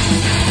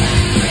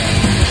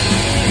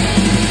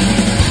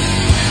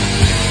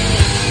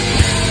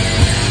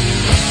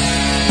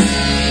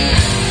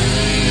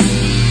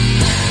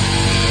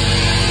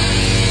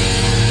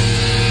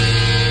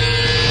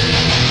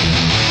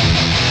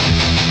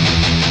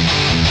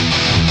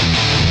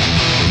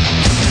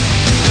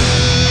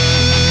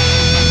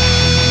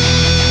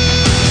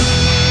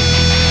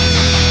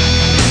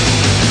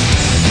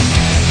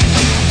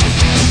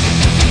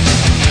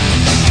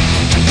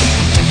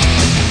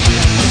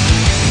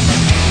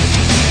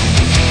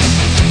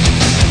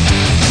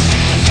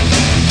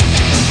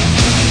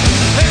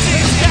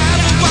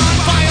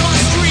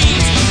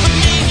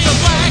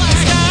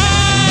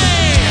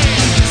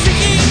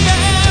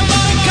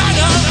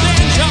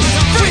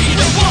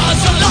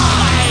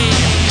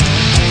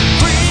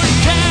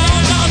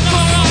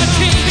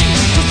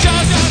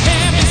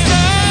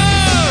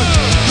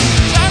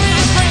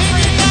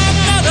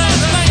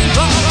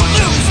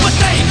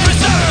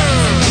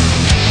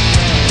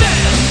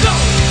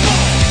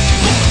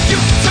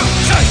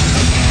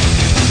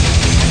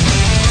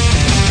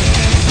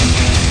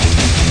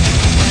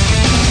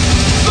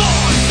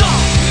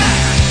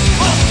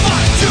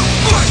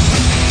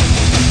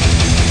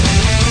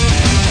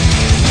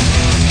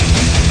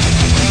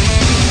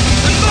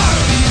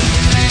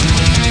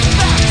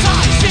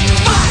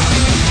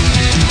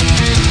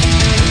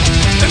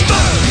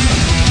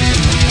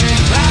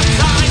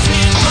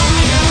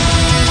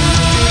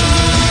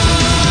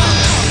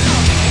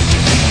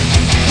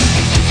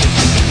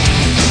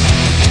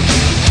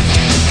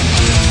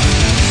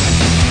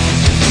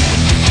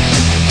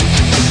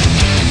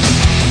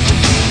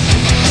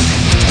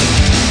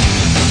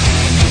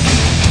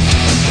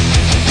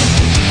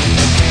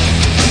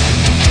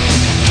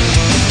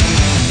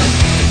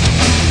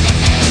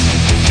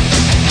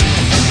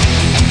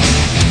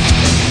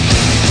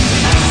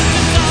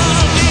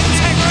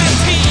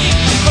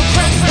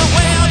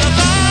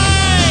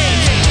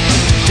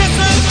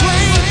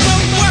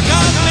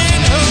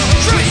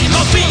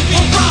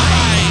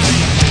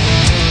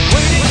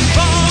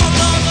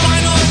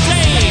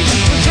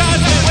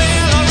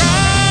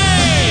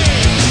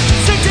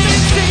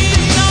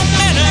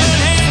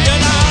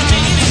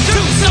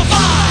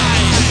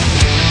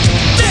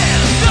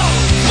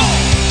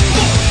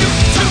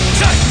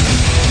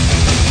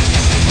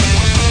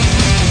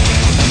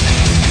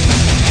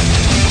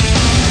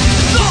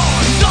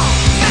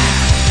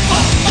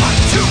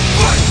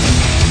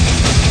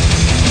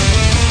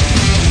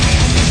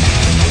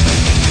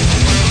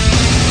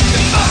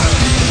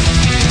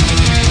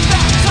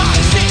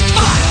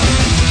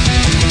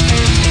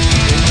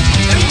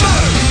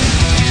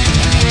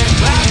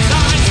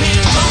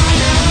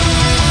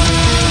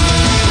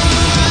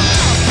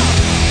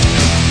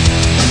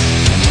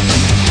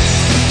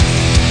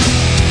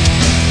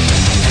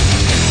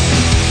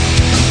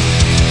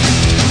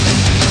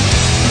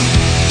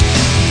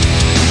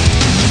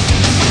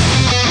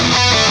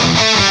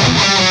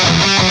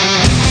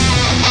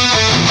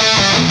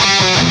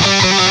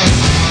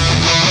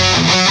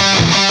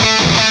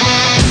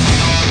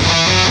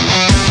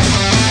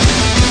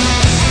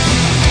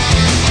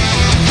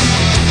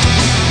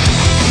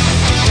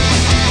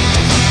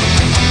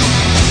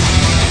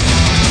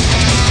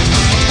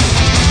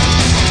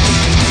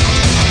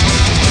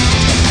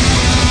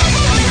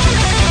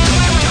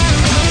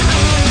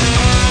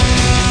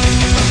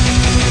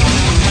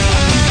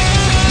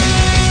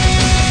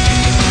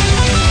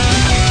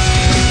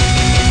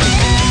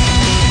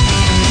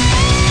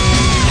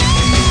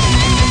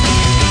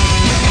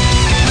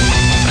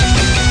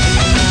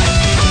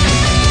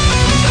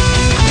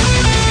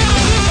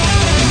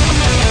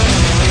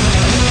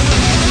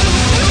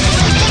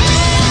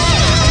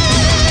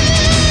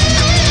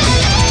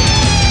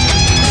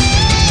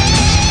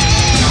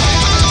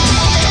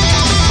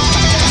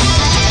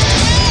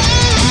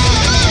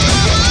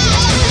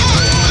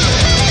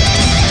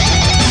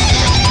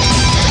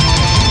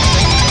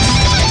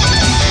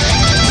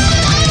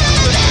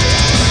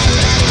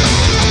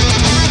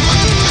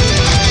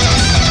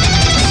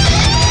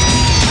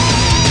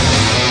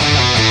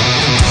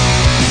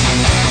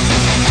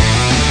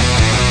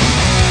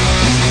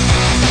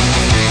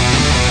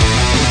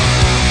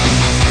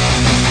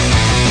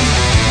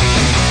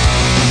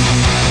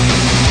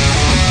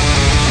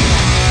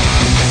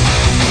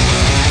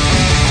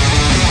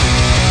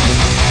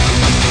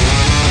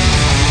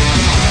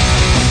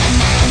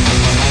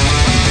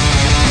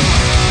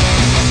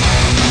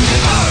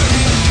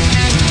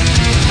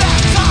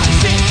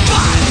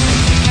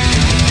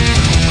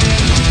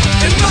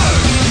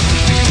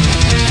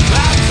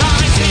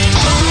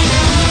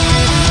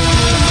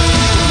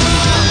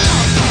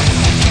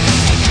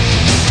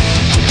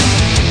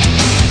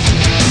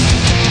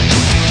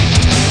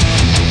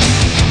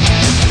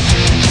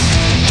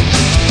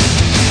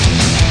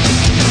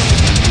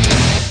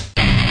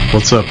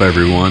 What's up,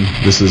 everyone?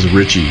 This is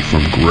Richie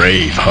from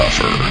Grave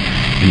Huffer,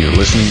 and you're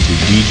listening to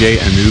DJ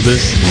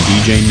Anubis and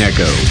DJ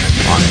Neko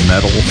on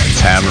Metal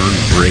Tavern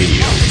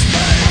Radio.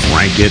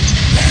 Crank it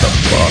the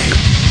fuck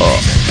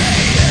up.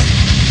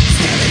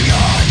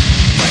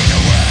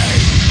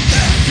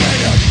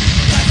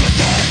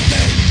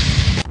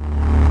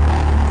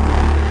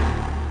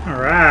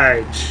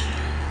 Alright.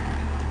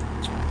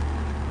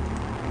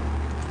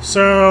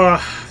 So, a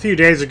few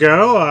days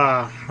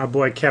ago, my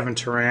boy Kevin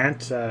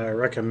Tarrant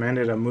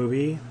recommended a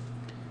movie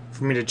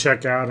for me to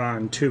check out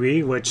on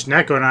Tubi, which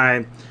Neko and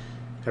I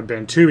have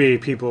been Tubi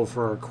people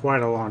for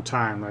quite a long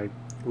time. Like,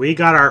 we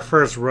got our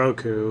first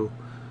Roku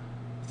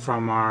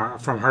from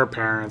her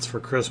parents for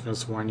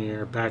Christmas one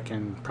year back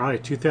in probably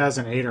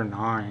 2008 or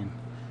 9,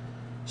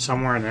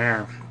 somewhere in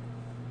there.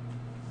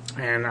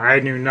 And I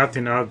knew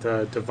nothing of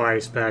the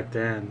device back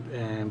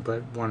then,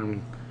 but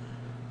when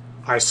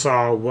I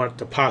saw what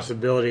the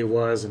possibility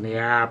was in the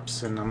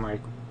apps, and I'm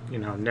like, you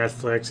know,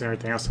 Netflix and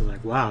everything else, I was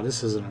like, wow,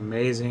 this is an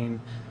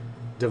amazing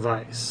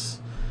device.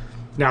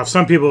 Now,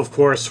 some people, of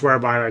course, swear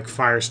by like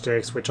Fire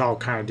Sticks, which all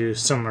kind of do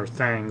similar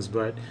things,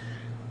 but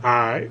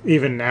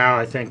even now,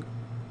 I think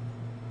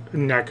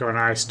Neko and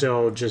I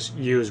still just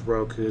use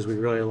Rokus. We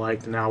really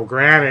like them. Now,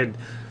 granted,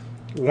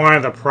 one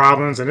of the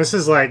problems, and this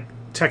is like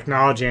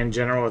technology in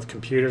general with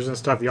computers and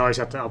stuff, you always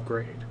have to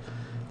upgrade.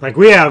 Like,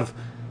 we have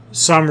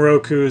some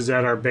Rokus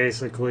that are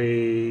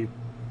basically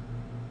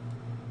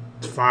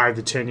 5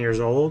 to 10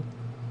 years old,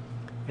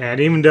 and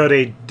even though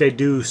they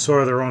do sort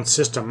of their own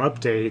system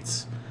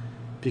updates,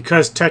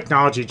 because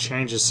technology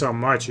changes so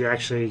much, you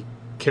actually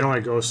can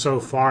only go so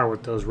far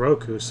with those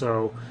Roku.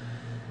 So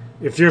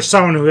if you're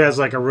someone who has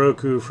like a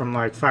Roku from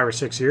like 5 or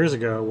 6 years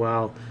ago,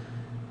 well,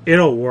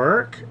 it'll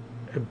work,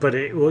 but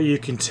you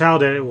can tell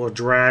that it will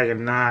drag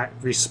and not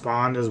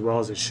respond as well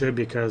as it should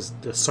because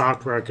the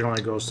software can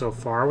only go so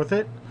far with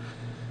it.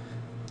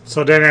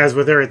 So then, as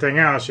with everything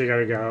else, you got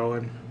to go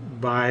and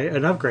buy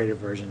an upgraded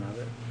version of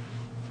it.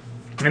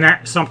 And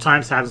that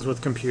sometimes happens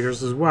with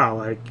computers as well.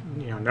 Like,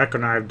 you know, Neko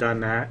and I have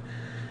done that.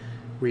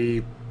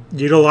 We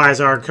utilize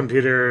our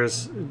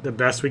computers the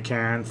best we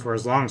can for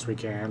as long as we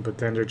can, but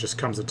then there just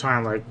comes a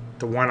time, like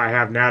the one I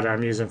have now that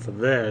I'm using for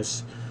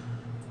this,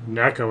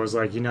 Neko was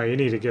like, you know, you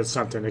need to get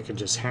something that can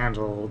just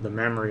handle the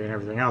memory and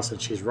everything else.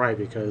 And she's right,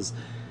 because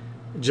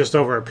just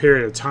over a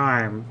period of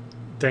time,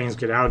 things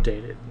get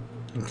outdated.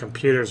 And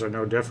computers are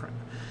no different.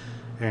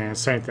 And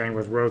same thing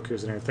with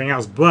Rokus and everything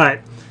else. But,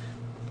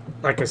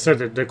 like I said,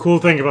 the cool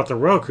thing about the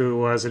Roku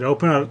was it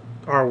opened up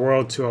our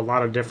world to a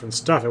lot of different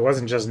stuff. It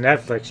wasn't just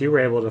Netflix. You were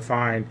able to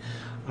find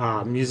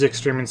music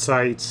streaming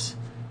sites,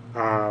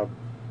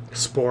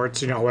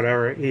 sports, you know,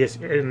 whatever.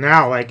 And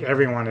now, like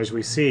everyone, as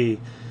we see,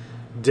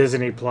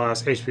 Disney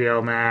Plus,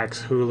 HBO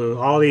Max,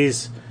 Hulu, all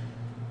these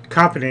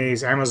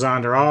companies,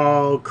 Amazon, they're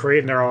all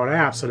creating their own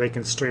apps so they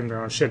can stream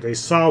their own shit. They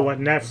saw what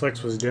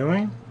Netflix was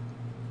doing.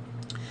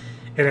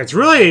 And it's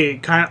really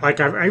kind of like,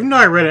 even though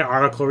I read an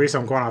article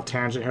recently, I'm going off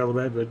tangent here a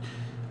little bit, but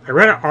I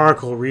read an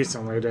article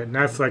recently that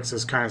Netflix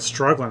is kind of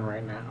struggling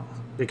right now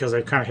because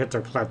they've kind of hit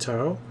their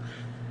plateau.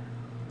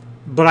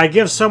 But I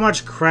give so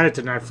much credit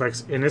to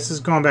Netflix, and this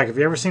is going back, if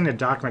you ever seen the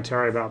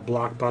documentary about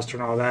Blockbuster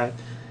and all that,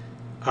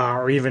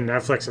 or even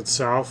Netflix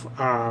itself,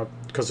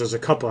 because there's a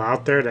couple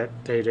out there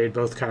that they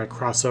both kind of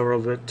cross over a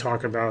little bit,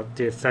 talk about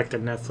the effect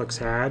that Netflix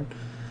had.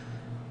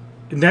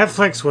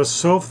 Netflix was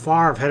so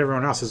far ahead of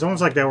everyone else. It's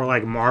almost like they were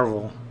like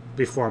Marvel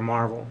before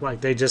Marvel. Like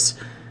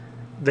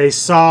they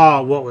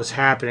saw what was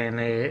happening and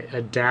they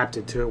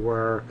adapted to it,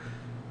 where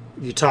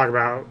you talk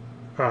about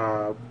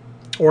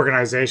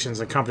organizations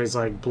and companies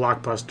like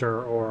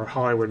Blockbuster or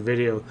Hollywood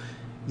Video.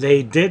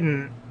 They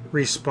didn't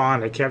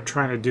respond. They kept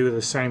trying to do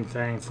the same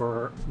thing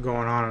for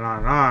going on and on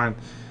and on,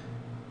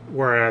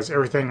 whereas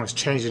everything was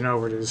changing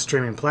over to the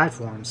streaming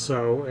platforms.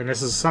 So, and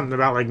this is something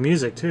about like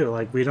music too.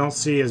 Like, we don't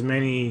see as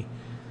many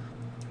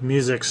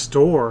music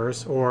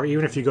stores, or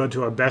even if you go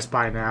to a Best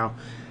Buy now,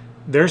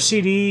 their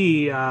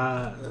CD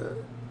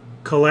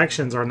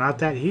collections are not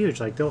that huge.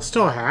 Like, they'll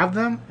still have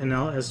them, and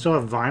they'll still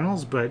have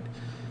vinyls, but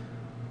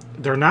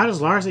they're not as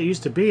large as they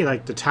used to be.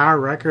 Like, the Tower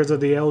Records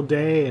of the old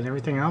day and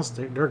everything else,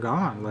 they're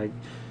gone. Like,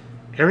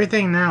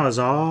 everything now is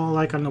all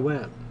like on the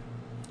web,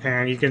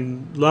 and you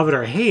can love it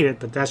or hate it,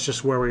 but that's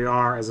just where we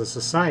are as a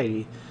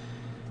society.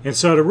 And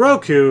so the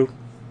Roku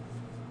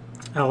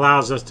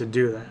allows us to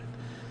do that.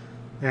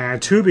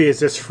 And Tubi is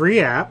this free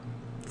app.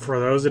 For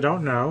those that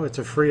don't know, it's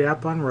a free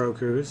app on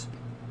Rokus,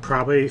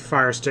 probably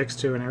Fire Sticks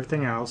too, and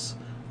everything else.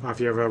 If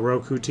you have a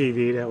Roku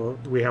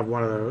TV, we have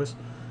one of those.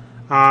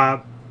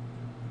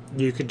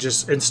 You could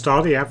just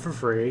install the app for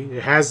free.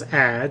 It has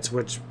ads,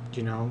 which,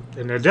 you know,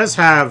 and it does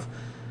have,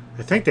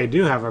 I think they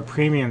do have a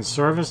premium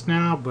service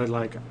now, but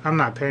like, I'm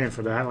not paying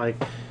for that. Like,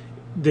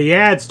 the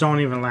ads don't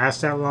even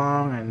last that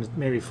long, and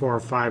maybe 4 or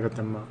 5 at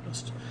the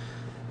most.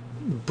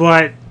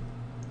 But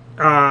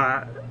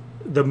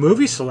the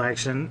movie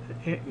selection,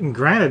 and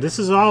granted, this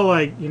is all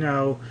like, you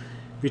know,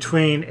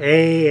 between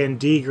A and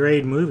D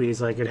grade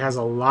movies. Like, it has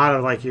a lot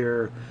of like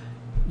your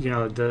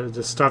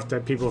the stuff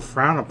that people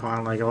frown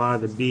upon, like a lot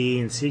of the B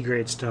and C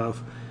grade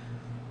stuff.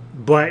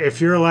 But if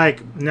you're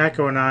like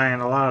Neko and I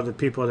and a lot of the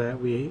people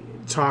that we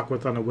talk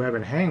with on the web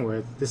and hang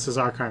with, this is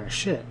our kind of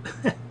shit.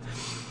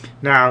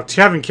 Now,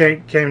 Kevin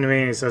came to me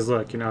and he says,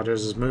 look,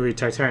 there's this movie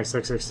Titanic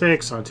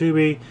 666 on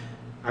Tubi.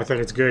 I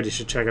think it's good. You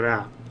should check it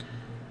out.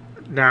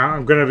 Now,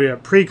 I'm going to be a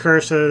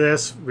precursor to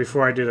this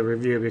before I do the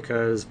review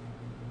because,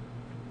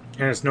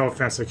 and it's no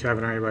offense to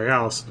Kevin or anybody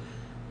else,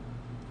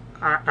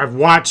 I've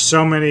watched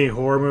so many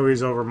horror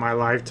movies over my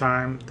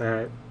lifetime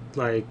that,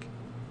 like,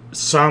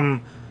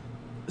 some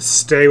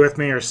stay with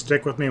me or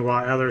stick with me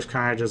while others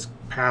kind of just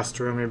pass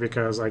through me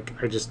because, like,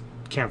 I just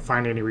can't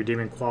find any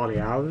redeeming quality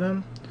out of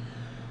them.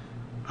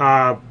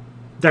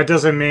 That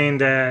doesn't mean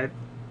that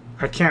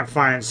I can't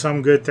find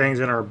some good things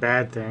and or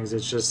bad things. It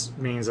just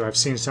means that I've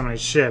seen so many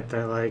shit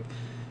that, like,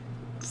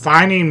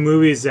 finding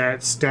movies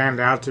that stand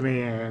out to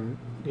me and,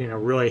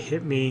 really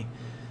hit me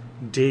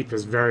deep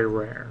is very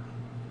rare.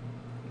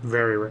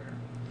 Very rare.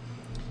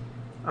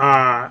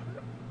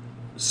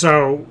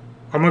 So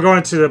I'm going to go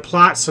into the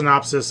plot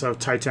synopsis of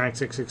Titanic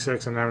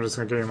 666 and then I'm just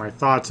going to give you my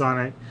thoughts on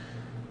it.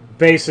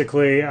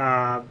 Basically,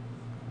 I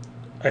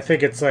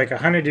think it's like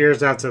 100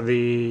 years after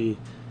the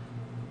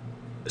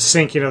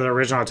sinking of the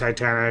original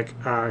Titanic,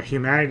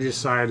 humanity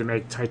decided to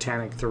make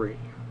Titanic 3,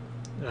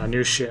 a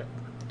new ship.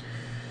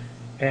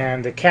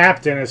 And the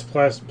captain is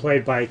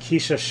played by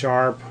Keisha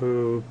Sharp,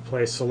 who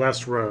plays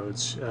Celeste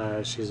Rhodes.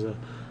 She's a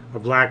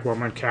black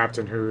woman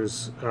captain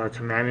who's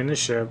commanding the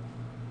ship.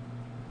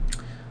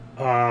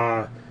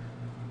 Of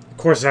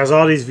course, it has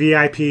all these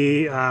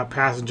VIP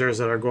passengers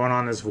that are going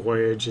on this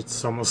voyage.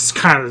 It's almost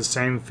kind of the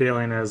same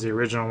feeling as the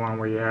original one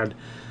where you had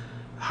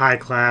high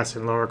class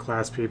and lower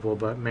class people,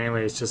 but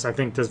mainly it's just, I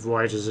think this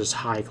voyage is just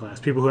high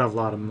class, people who have a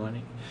lot of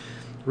money.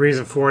 The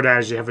reason for that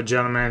is you have a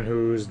gentleman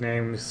whose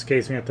name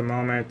escapes me at the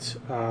moment.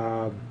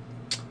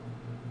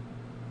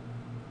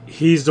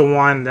 He's the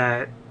one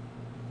that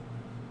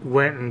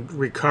went and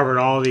recovered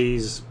all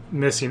these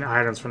missing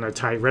items from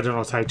the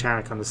original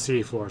Titanic on the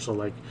seafloor. So,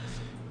 like,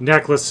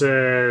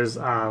 necklaces,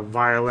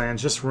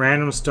 violins, just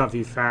random stuff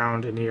he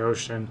found in the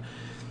ocean.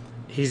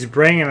 He's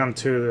bringing them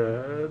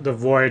to the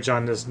voyage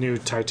on this new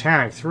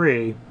Titanic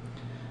 3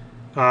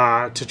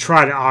 to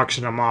try to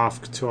auction them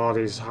off to all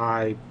these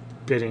high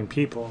bidding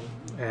people.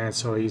 And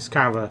so he's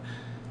kind of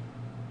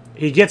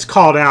he gets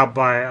called out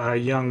by a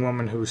young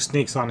woman who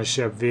sneaks on the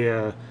ship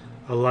via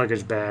a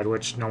luggage bag,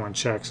 which no one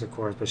checks, of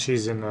course, but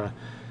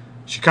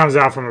she comes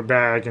out from a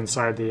bag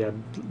inside the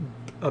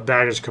a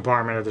baggage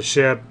compartment of the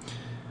ship,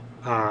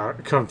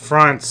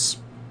 confronts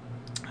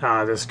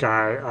this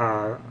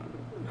guy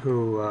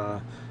who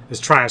is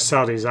trying to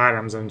sell these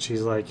items, and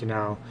she's like,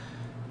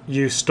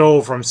 you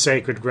stole from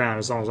sacred ground.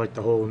 It's almost like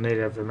the whole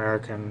Native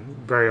American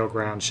burial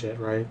ground shit,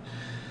 right?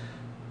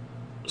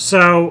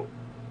 So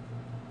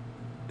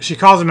she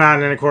calls him out,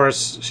 and then, of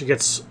course, she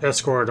gets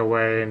escorted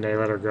away, and they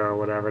let her go,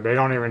 whatever. They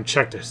don't even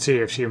check to see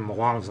if she even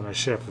belongs on the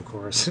ship, of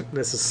course.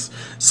 This is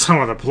some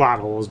of the plot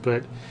holes,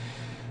 but...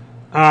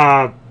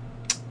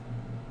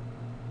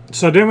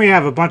 So then we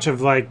have a bunch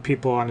of, like,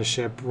 people on the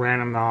ship,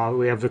 random.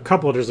 We have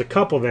there's a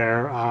couple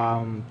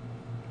there.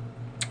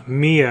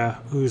 Mia,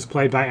 who's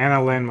played by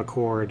Anna Lynn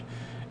McCord,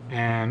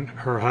 and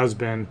her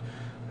husband,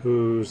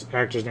 whose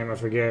actor's name I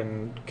forget,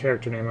 and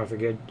character name I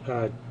forget,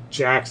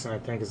 Jackson, I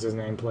think is his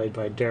name, played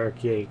by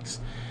Derek Yates.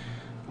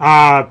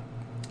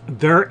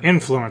 They're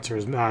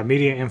influencers,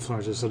 media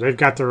influencers, so they've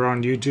got their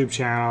own YouTube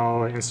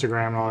channel,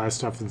 Instagram, and all that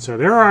stuff, and so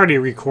they're already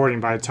recording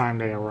by the time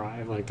they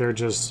arrive. Like, they're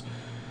just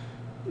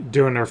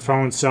doing their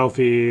phone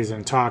selfies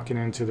and talking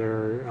into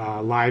their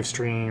live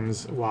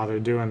streams while they're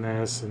doing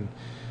this. And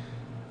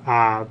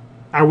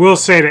I will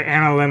say that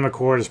Anna Lynn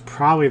McCord is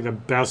probably the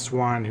best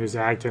one who's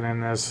acting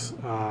in this,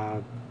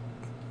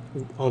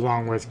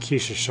 along with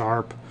Keisha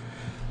Sharp.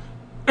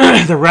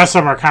 The rest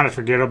of them are kind of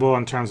forgettable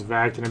in terms of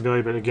acting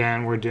ability, but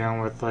again, we're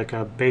dealing with like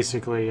a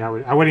basically, I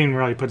wouldn't even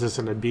really put this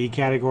in the B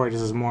category.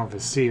 This is more of a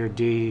C or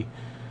D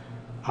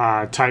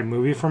type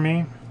movie for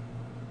me.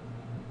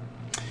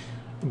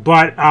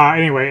 But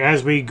anyway,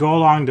 as we go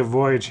along the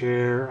voyage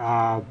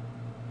here,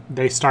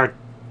 they start,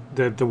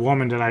 the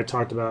woman that I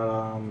talked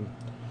about,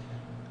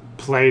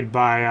 played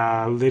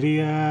by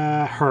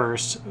Lydia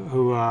Hurst,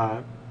 who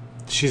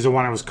she's the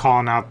one that was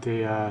calling out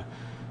the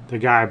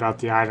guy about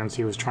the items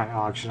he was trying to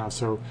auction off.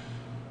 So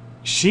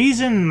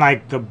she's in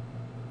like the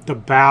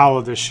bow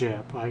of the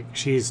ship. Like,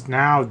 she's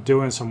now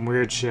doing some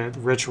weird shit,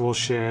 ritual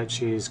shit.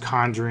 She's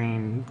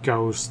conjuring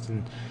ghosts,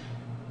 and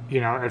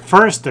at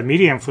first the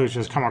media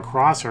influencers come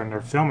across her and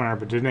they're filming her,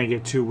 but then they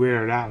get too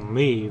weirded out and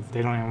leave.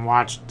 They don't even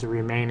watch the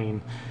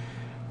remaining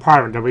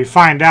part of it. But we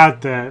find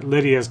out that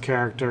Lydia's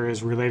character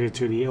is related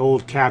to the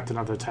old captain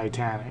of the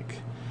Titanic.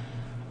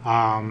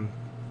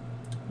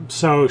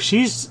 So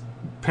she's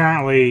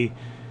apparently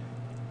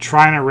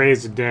trying to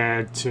raise the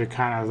dead to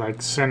kind of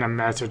like send a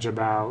message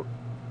about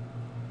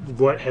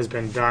what has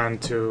been done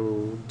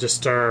to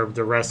disturb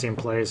the resting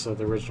place of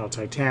the original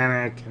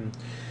Titanic. And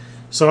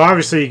so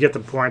obviously you get the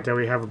point that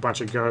we have a bunch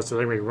of ghosts that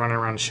are going to be running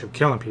around the ship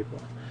killing people.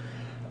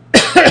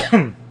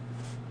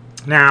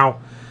 Now,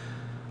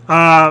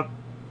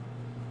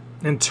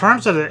 in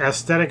terms of the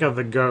aesthetic of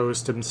the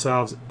ghosts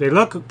themselves, they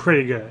look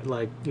pretty good.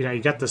 Like, you know,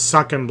 you got the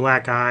sunken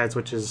black eyes,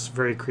 which is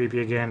very creepy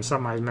again.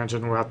 Something I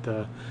mentioned about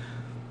the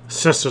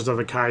Sisters of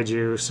the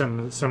Kaiju,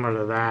 similar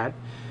to that.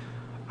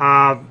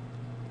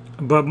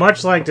 But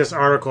much like this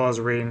article I was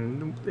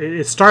reading,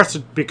 it starts to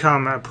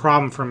become a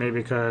problem for me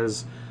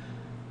because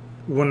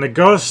when the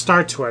ghosts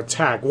start to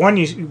attack, one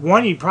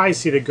you probably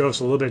see the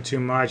ghosts a little bit too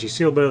much. You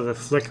see a little bit of the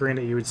flickering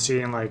that you would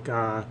see in like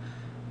the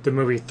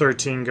movie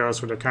 13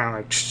 Ghosts, where they kind of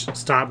like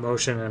stop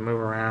motion and move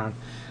around.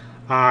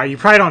 You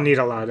probably don't need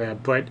a lot of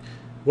that, but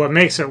what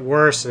makes it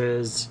worse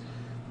is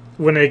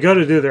when they go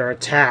to do their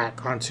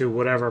attack onto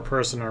whatever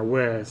person they're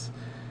with,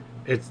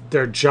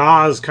 their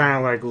jaws kind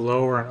of like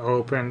lower and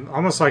open,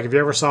 almost like if you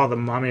ever saw The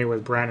Mummy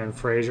with Brandon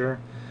Fraser,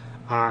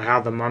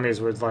 how the mummies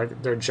would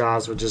like their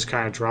jaws would just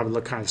kind of drop and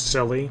look kind of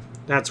silly.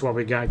 That's what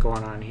we got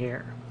going on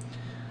here.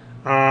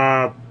 In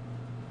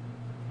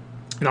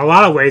a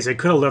lot of ways, they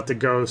could have left the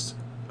ghosts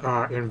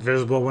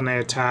invisible when they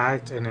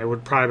attacked, and it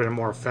would probably have been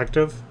more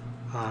effective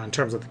in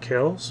terms of the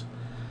kills.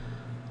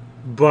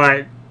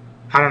 But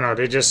I don't know,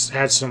 they just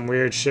had some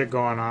weird shit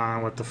going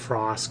on with the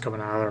frost coming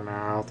out of their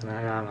mouth, and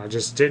I don't know, it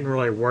just didn't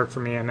really work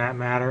for me in that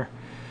matter.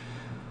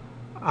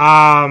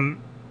 I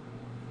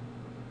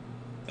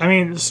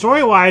mean,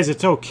 story-wise,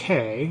 it's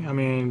okay. I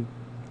mean,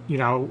 you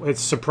know,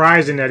 it's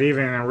surprising that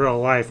even in real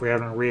life we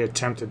haven't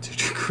reattempted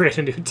to create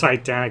a new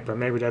Titanic, but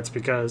maybe that's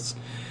because,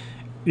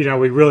 you know,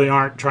 we really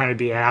aren't trying to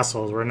be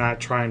assholes. We're not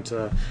trying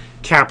to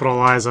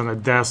capitalize on the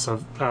deaths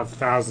of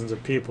thousands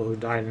of people who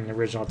died in the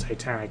original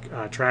Titanic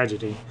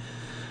tragedy.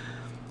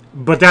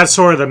 But that's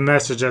sort of the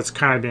message that's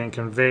kind of being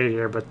conveyed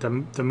here. But the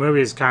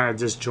movie is kind of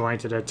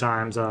disjointed at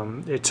times.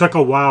 It took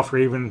a while for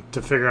even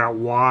to figure out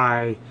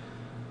why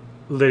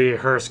Lydia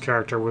Hurst's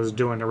character was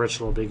doing the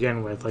ritual to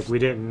begin with. Like, we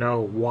didn't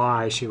know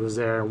why she was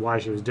there and why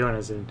she was doing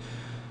this. And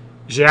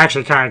she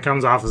actually kind of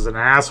comes off as an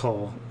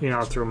asshole, you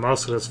know, through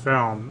most of this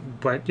film.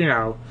 But, you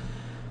know,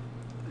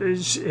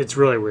 it's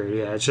really weird.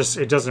 Yeah, it's just,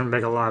 it doesn't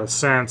make a lot of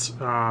sense.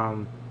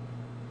 And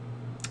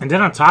then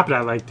on top of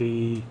that, like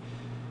the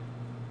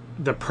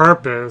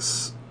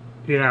purpose,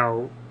 you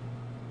know,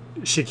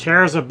 she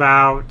cares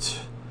about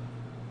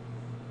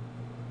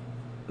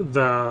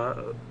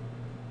the,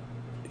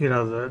 you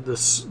know,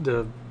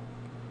 the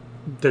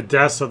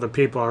deaths of the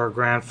people, her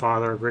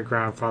grandfather, great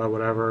grandfather,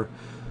 whatever,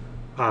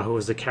 who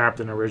was the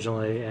captain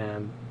originally,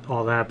 and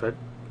all that. But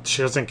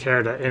she doesn't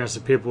care that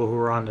innocent people who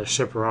are on the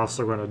ship are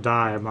also going to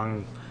die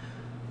among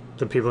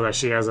the people that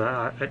she has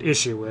an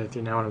issue with.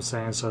 You know what I'm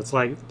saying? So it's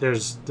like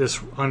there's this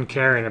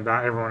uncaring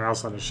about everyone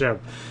else on the ship,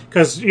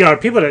 because, you know,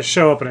 people that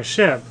show up in a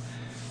ship,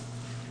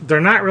 they're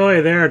not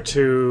really there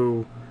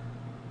to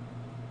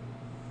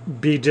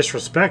be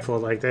disrespectful.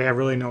 Like, they have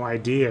really no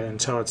idea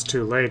until it's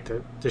too late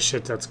that the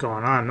shit that's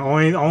going on.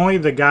 Only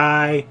the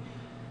guy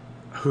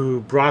who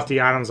brought the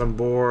items on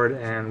board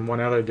and one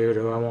other dude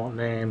who I won't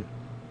name,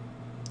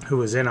 who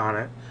was in on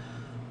it,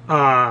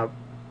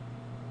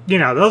 you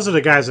know, those are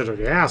the guys that are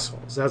the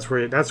assholes. That's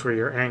where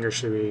your anger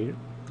should be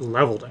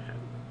leveled at.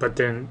 But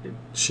then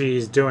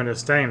she's doing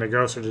this thing. The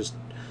ghosts are just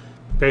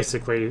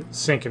basically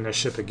sinking the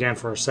ship again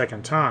for a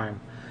second time.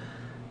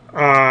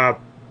 Now,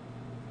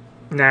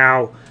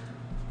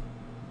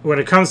 when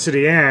it comes to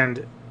the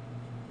end,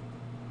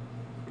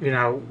 you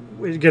know,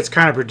 it gets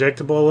kind of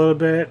predictable a little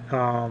bit.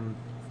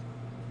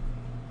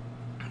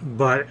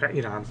 But,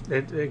 you know,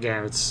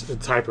 it's the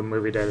type of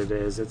movie that it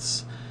is.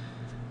 It's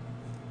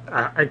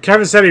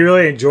Kevin said he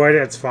really enjoyed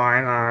it. It's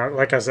fine.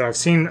 Like I said, I've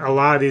seen a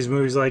lot of these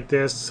movies like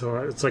this, so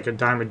it's like a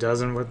dime a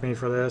dozen with me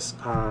for this.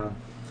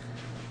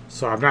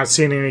 So I've not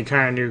seen any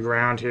kind of new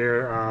ground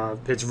here.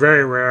 It's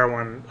very rare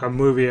when a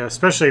movie,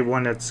 especially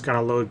one that's got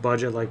a low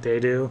budget like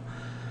they do,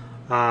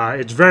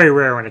 it's very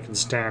rare when it can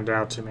stand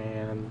out to me.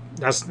 And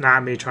that's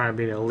not me trying to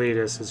be an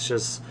elitist. It's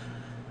just,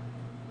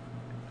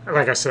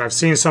 like I said, I've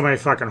seen so many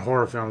fucking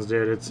horror films,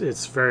 dude.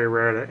 It's very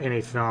rare that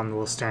any film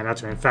will stand out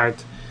to me. In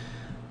fact,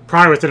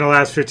 probably within the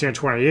last 15 or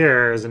 20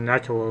 years, and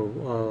Neko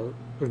will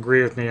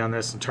agree with me on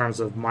this in terms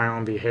of my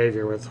own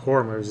behavior with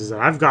horror movies, is that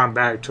I've gone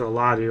back to a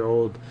lot of the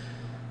old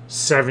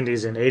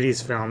 70s and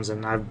 80s films,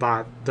 and I've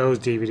bought those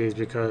DVDs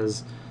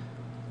because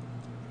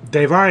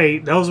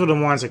those were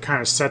the ones that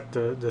kind of set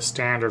the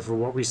standard for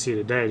what we see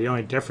today. The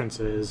only difference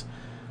is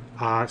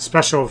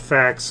special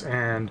effects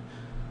and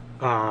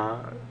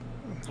I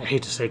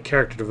hate to say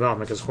character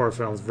development, because horror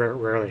films very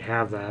rarely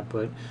have that,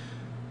 but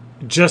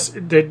just for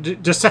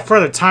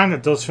the time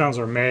that those films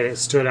were made, it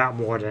stood out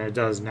more than it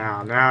does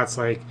now. Now it's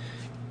like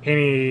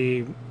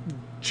any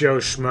Joe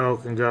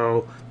Schmo can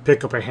go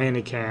pick up a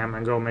Handycam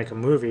and go make a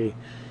movie,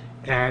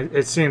 and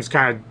it seems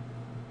kind of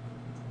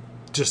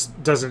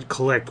just doesn't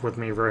click with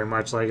me very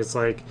much. Like, it's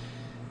like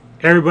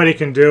everybody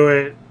can do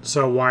it,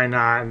 so why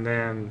not? And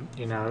then,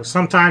 you know,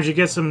 sometimes you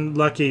get some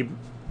lucky.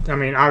 I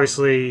mean,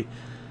 obviously,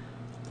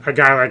 a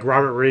guy like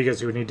Robert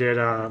Rodriguez, when he did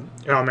El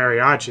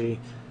Mariachi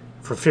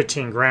for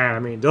 $15,000. I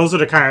mean, those are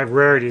the kind of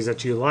rarities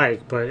that you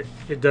like, but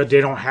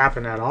they don't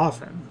happen that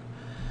often.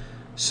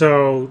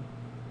 So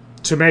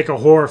to make a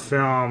horror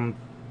film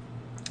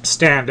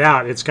stand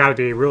out, it's got to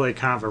be really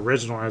kind of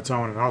original on its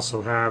own and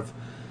also have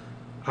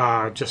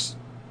just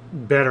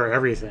better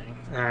everything.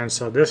 And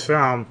so this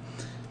film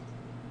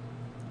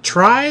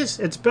tries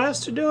its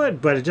best to do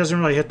it, but it doesn't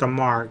really hit the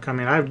mark. I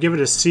mean, I would give it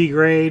a C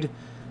grade,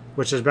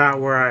 which is about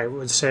where I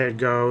would say it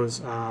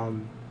goes.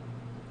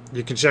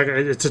 You can check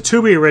it. It's a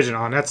Tubi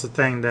original, and that's the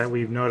thing that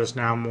we've noticed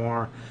now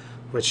more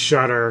with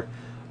Shudder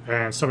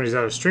and some of these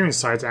other streaming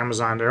sites,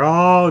 Amazon. They're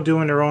all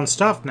doing their own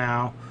stuff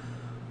now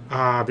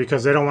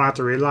because they don't want to have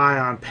to rely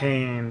on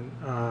paying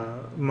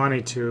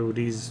money to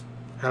these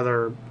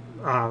other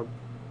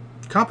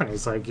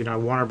companies. Like, you know,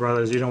 Warner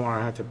Brothers, you don't want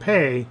to have to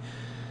pay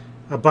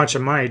a bunch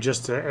of money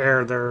just to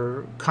air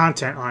their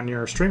content on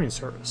your streaming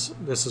service.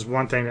 This is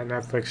one thing that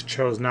Netflix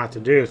chose not to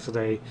do, so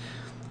they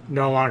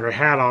no longer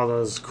had all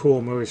those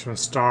cool movies from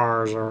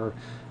Stars or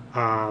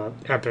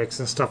Epics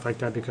and stuff like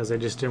that because they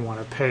just didn't want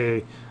to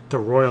pay the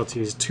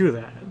royalties to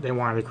that. They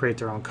wanted to create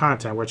their own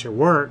content, which it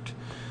worked.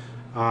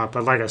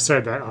 But like I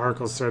said, that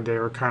article said they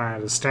were kind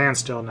of at a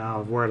standstill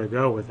now of where to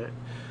go with it.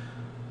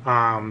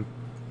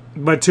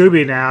 But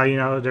Tubi now, you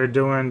know, they're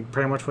doing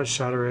pretty much what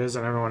Shudder is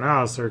and everyone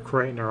else. They're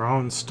creating their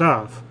own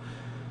stuff.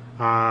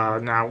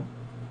 Now,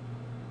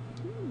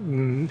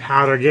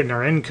 how they're getting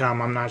their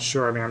income, I'm not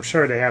sure. I mean, I'm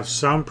sure they have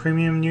some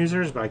premium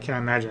users, but I can't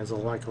imagine it's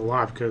like a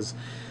lot because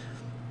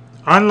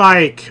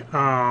unlike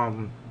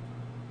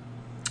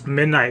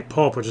Midnight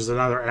Pulp, which is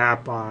another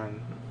app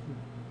on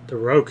the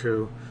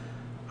Roku,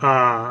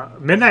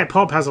 Midnight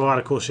Pulp has a lot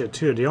of cool shit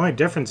too. The only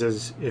difference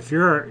is if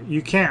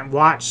you can't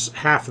watch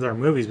half of their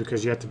movies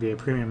because you have to be a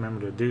premium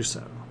member to do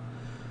so.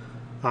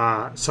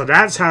 So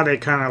that's how they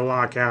kind of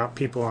lock out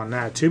people on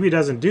that. Tubi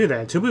doesn't do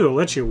that. Tubi will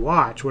let you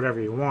watch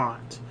whatever you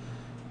want.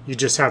 You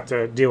just have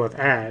to deal with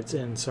ads,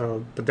 and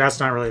so, but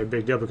that's not really a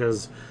big deal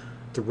because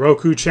the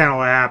Roku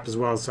channel app, as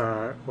well as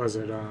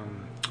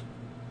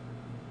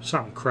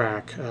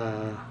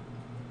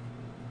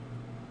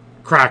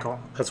Crackle.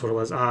 That's what it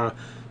was.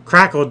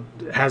 Crackle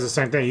has the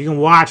same thing. You can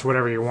watch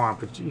whatever you want,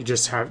 but you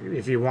just have,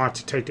 if you want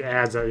to take the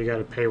ads out, you got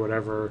to pay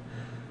whatever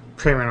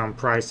premium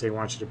price they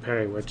want you to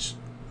pay, which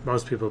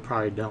most people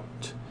probably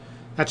don't.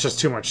 That's just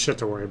too much shit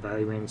to worry about.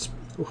 I mean,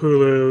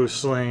 Hulu,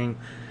 Sling,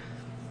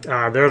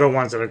 they're the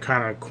ones that are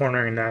kind of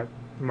cornering that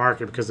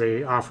market because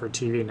they offer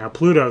TV. Now,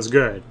 Pluto's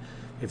good.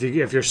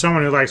 If you're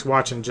someone who likes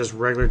watching just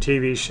regular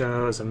TV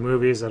shows and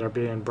movies that are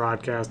being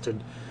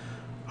broadcasted,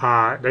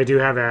 they do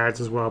have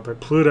ads as well, but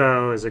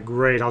Pluto is a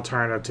great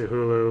alternative to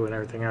Hulu and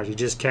everything else. You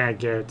just can't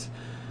get,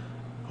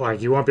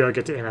 like, you won't be able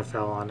to get the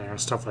NFL on there and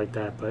stuff like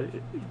that, but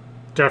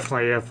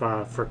definitely if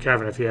for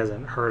Kevin, if he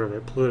hasn't heard of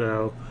it,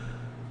 Pluto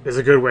is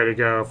a good way to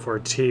go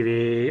for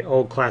TV,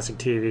 old classic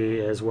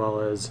TV, as well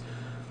as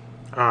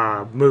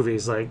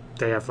movies. Like,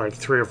 they have like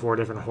 3 or 4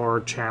 different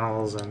horror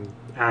channels and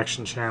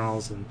action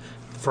channels, and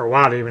for a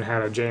while they even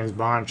had a James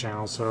Bond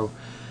channel, so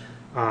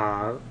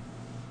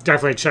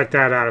definitely check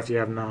that out if you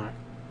have not.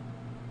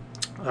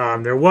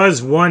 There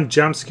was one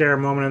jump scare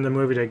moment in the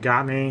movie that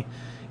got me,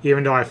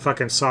 even though I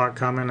fucking saw it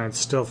coming, it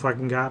still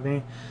fucking got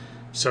me.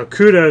 So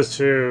kudos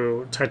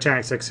to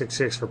Titanic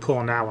 666 for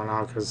pulling that one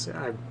off, because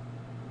I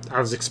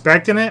was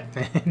expecting it,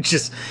 and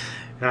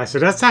I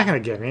said, that's not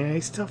going to get me, and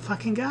he still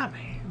fucking got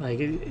me. Like,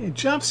 it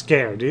jump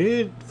scare,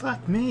 dude.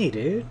 Fuck me,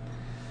 dude.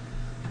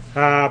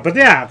 But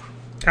yeah,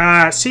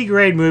 C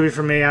grade movie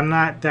for me. I'm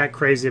not that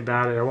crazy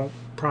about it. I won't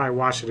probably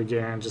watch it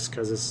again just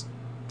because it's,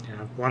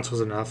 once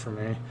was enough for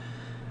me.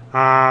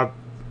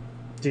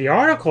 The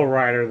article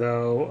writer,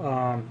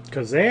 though,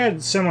 because they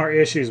had similar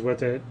issues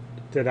with it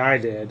that I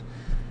did,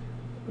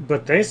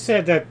 but they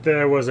said that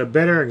there was a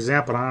better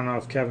example. I don't know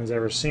if Kevin's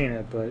ever seen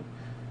it, but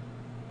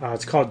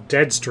it's called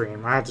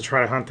Deadstream. I have to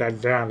try to hunt that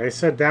down. They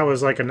said that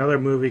was like another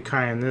movie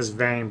kind of in this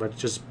vein, but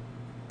just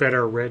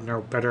better written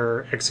or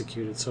better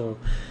executed. So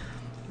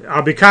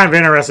I'll be kind of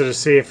interested to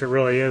see if it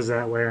really is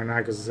that way or not,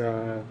 because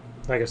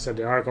like I said,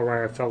 the article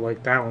writer felt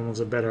like that one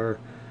was a better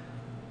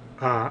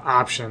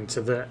option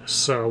to this.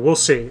 So we'll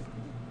see.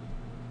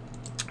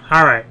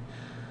 Alright.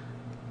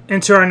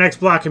 Into our next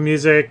block of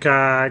music.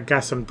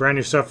 Got some brand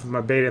new stuff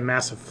from Beta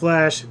Massive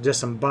Flesh,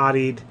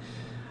 Disembodied.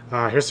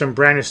 Here's some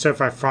brand new stuff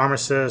by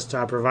Pharmacist,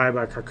 provided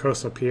by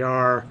Carcosa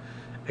PR.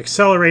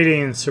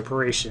 Accelerating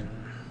Suppuration.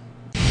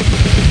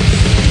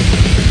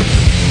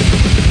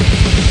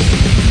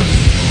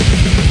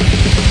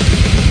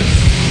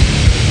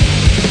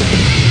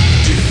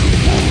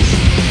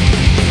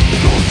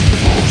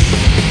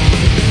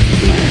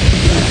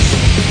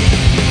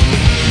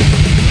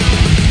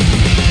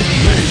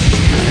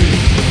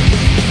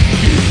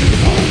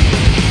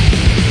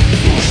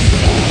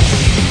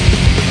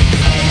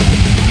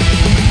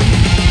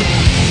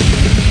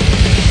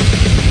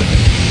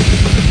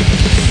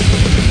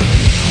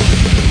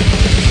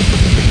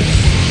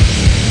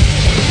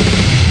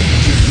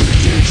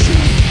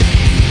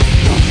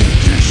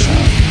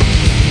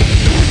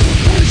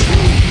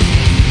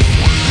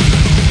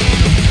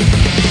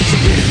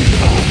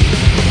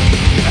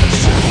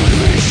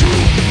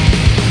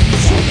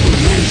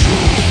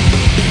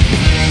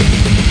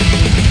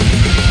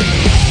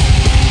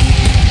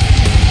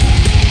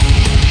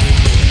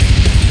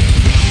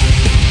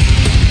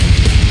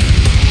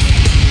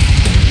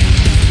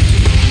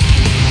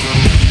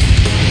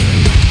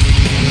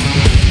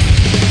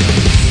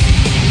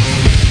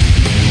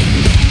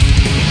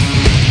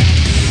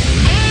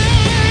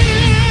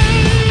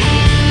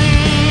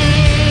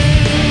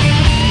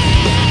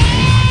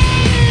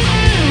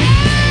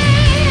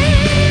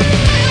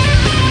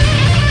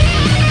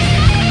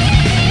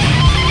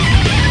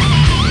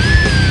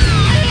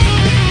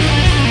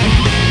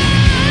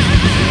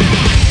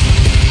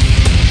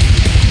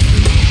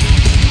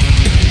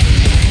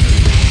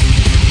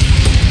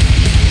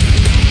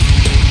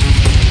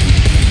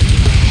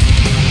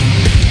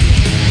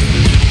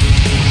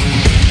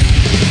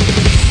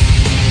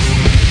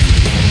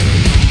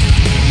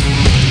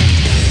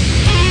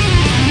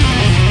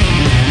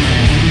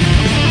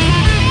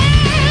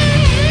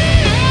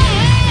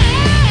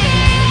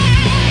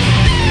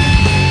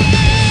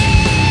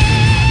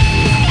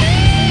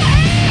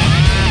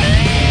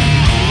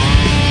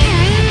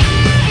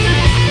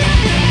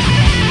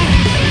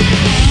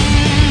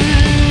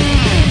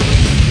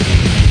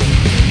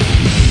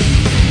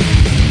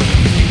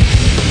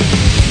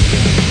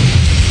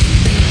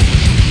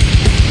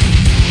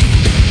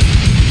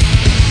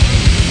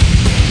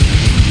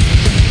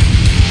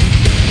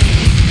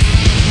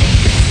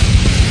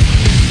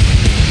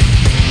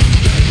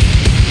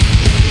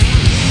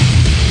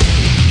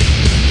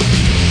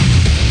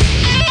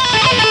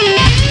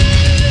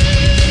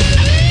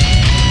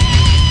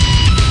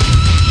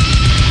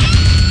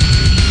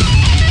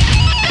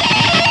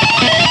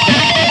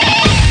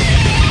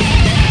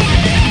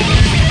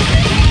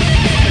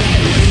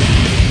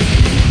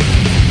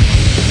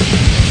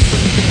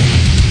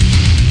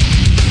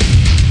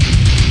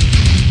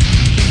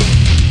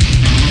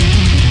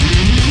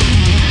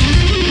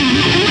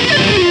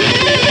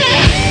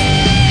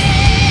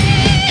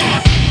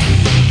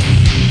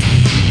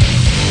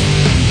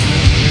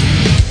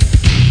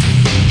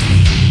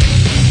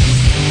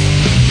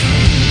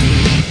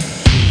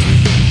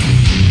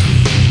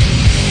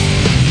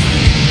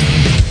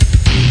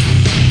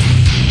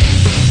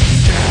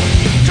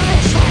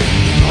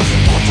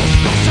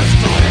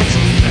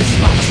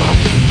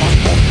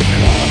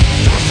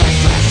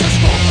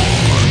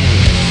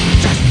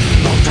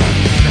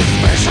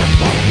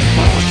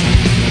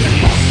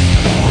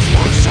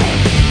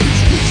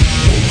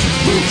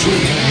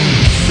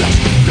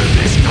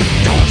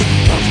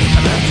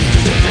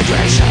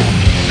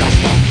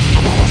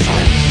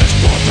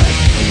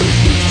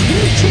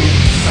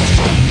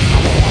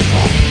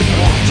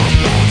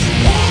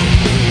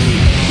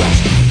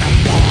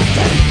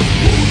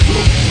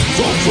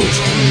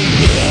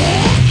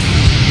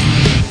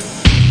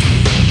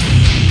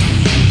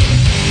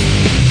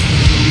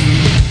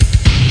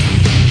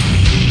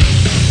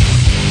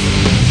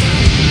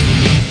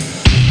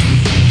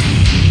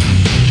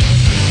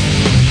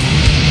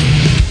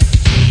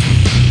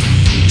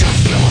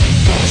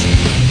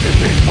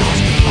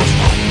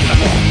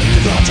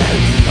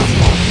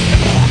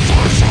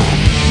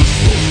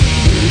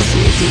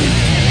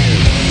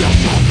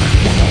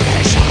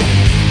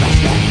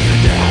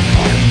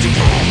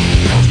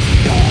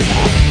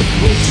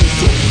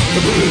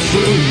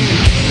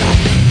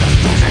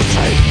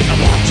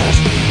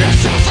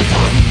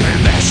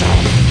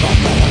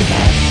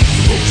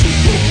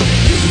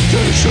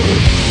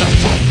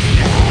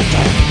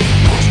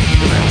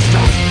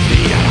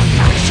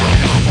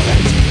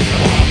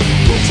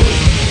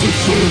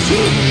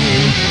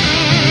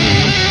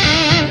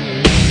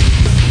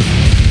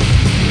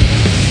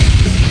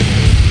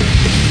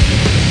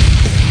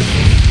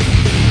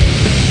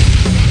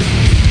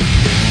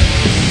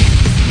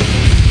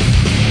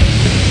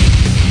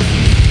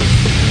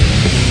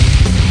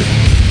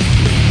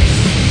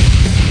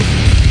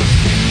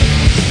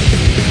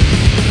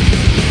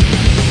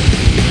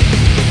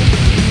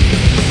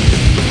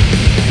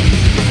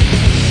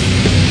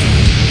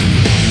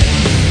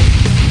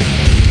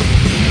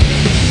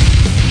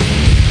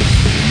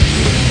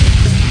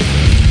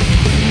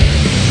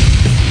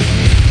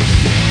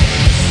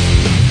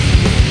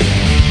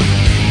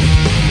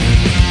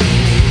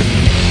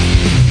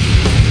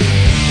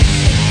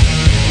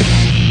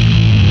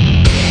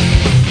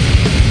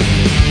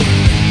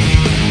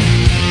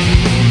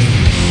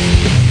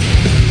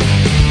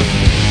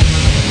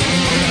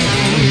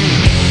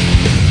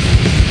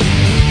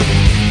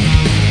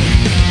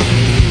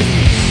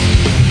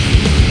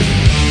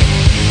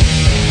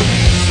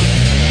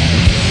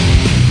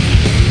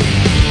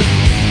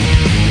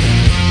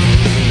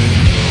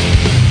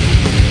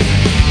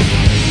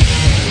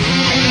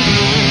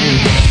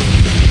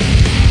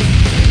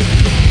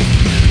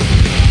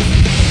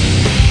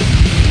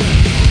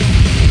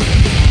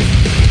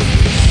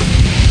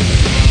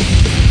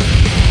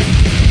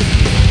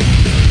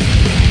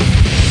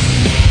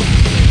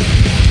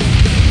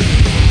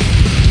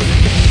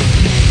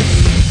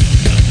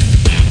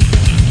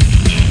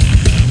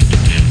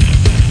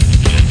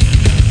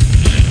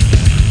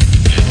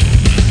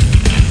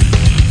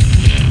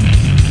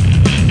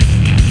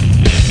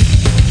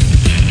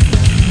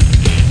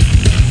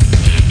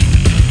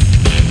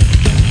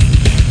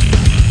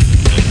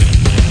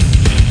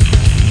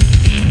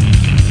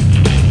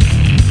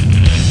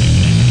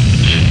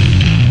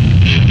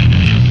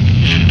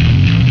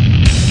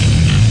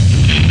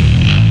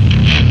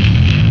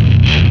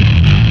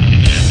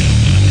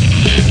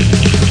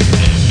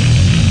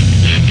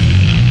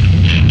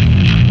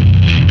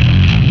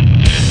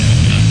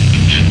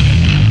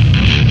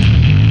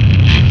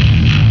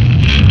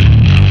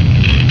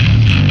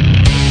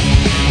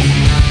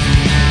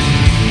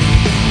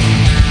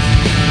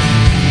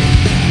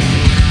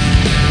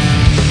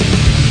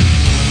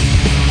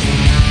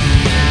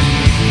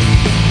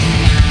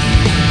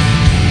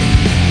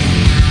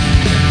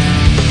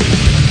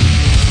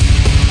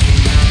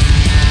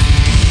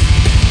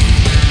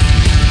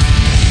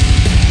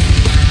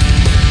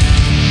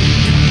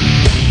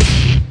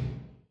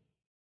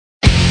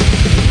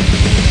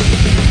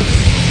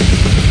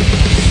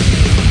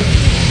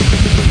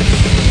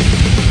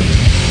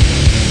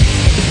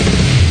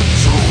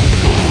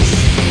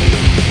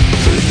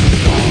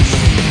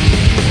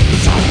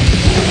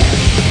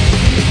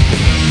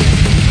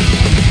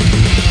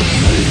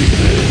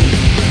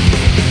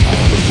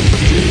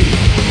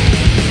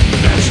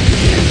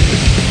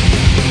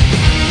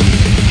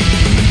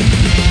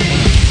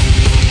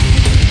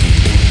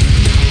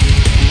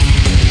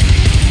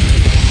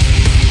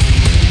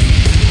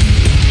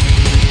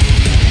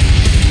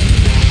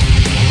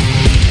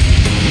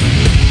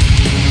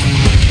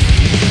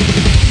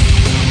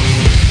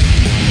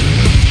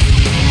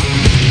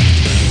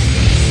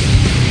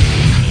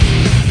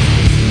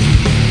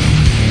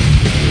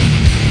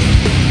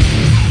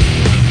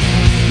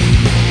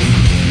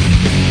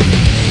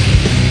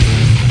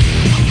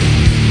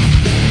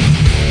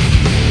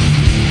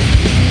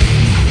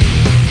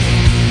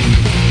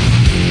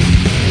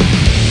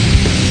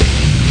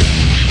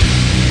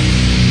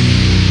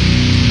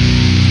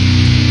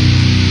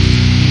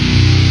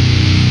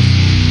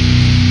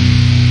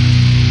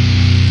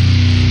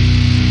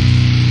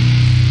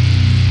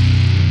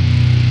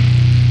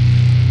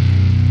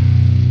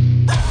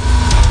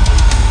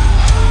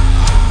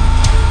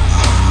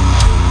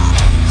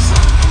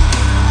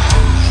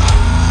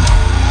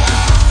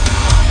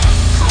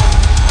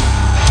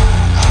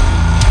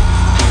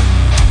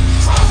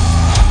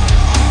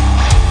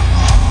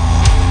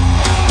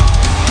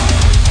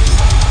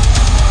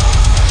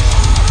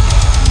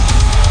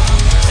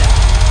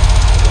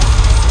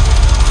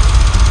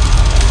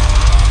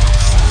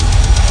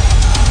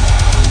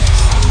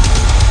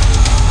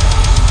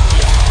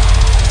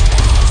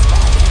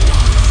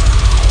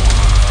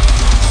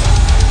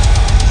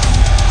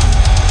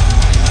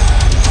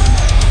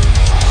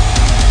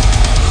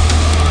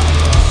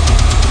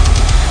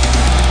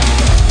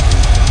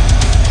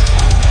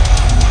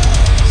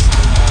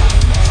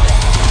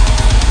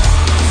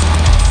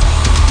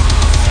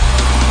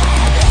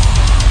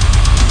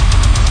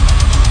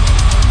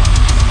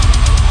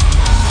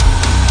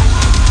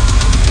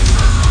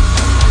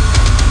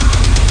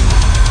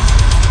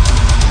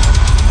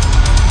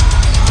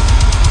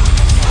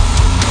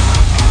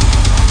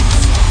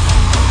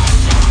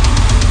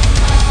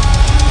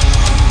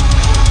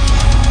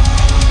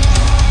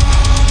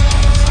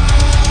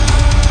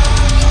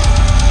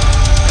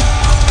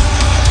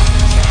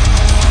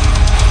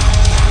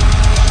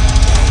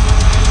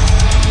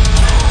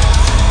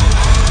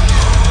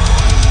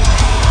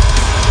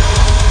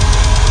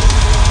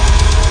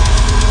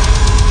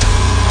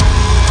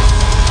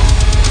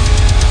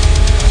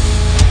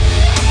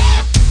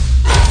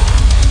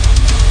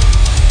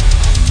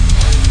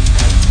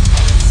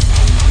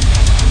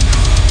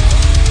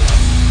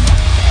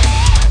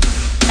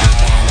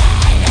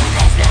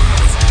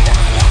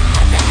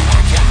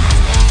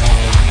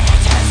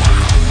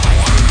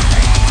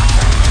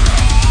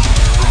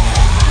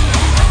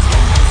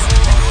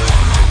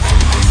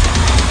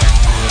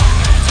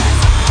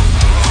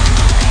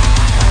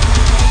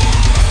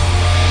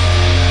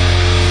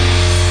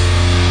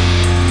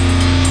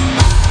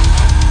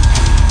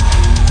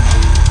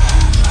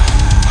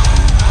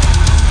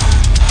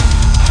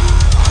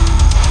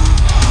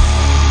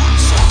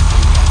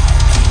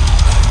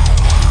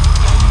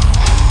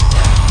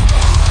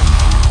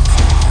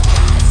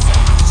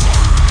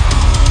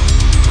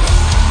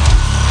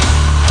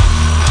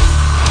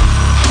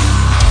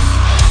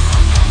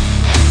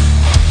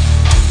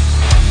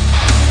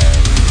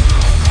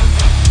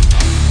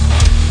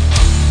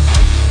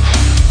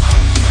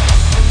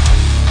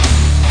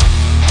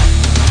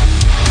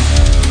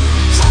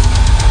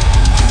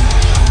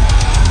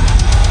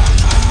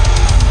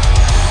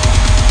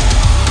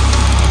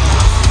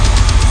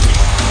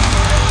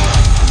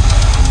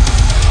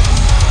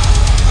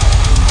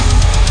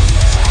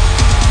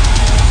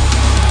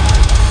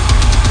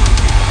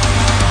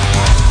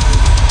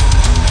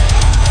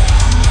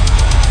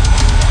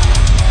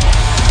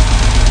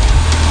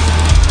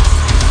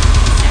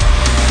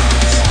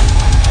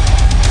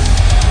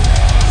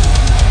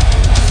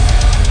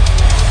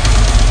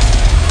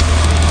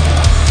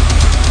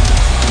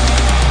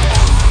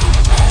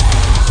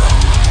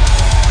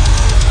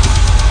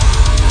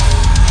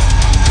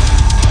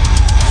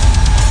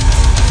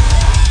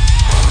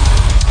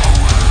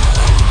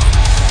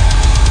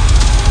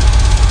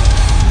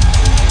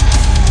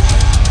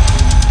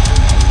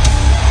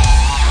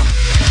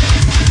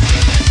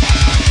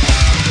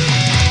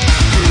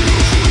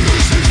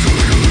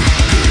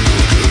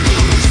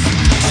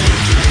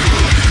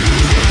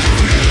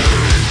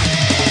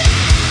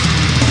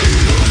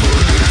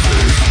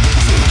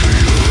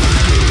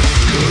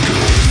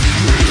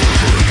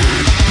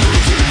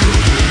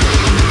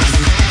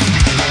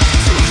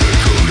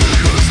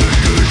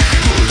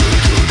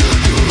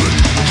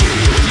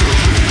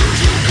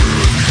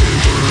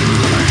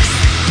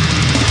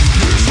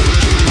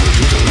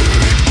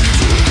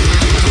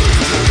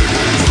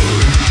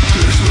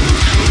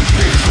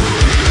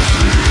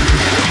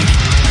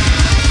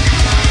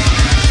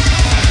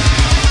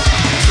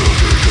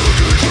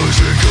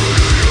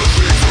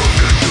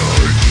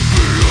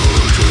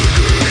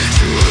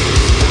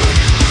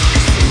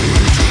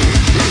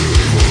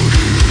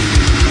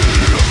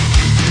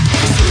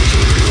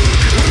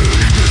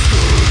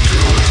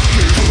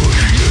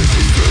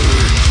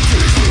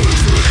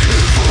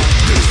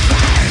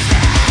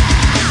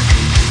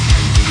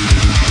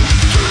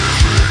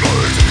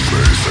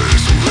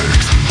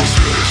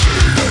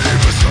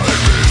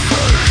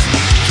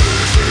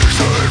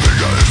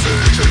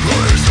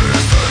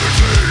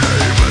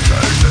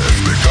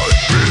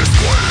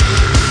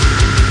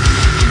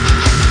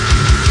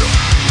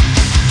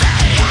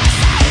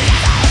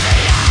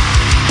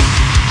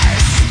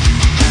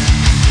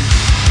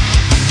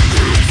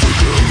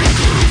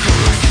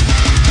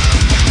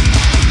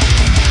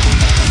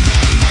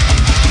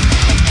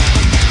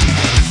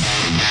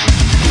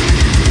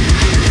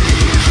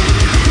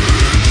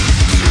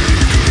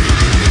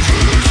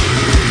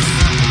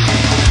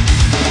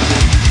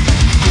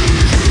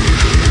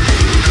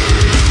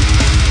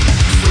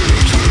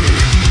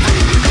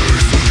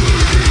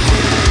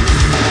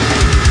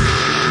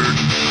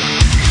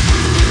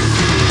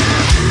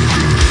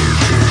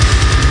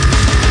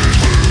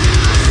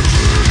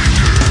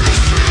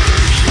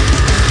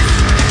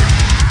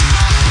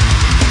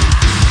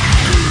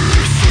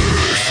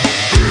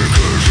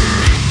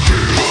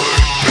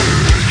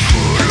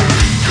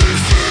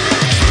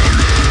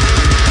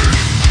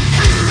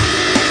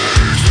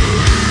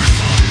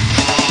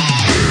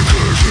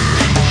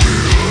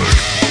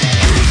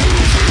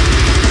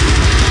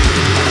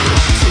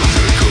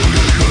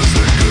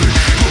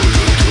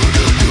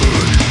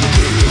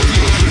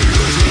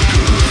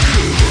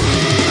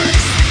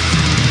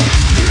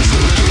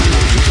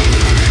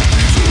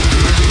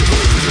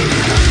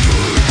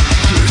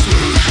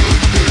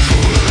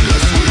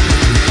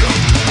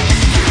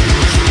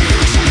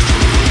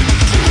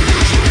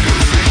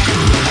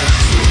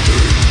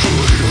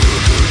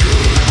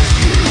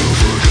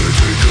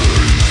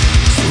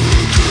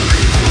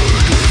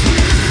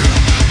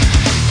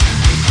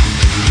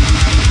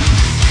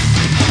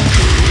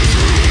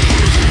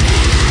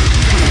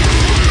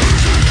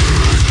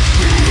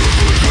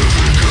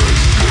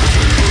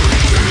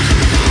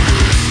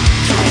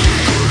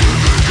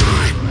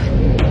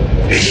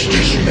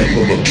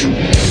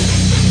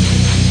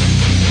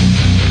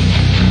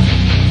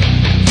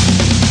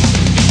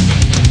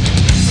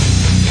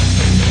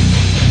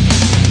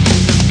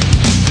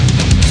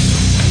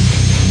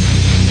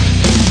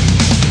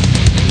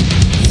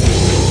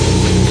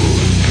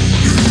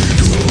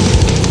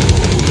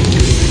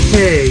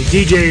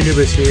 DJ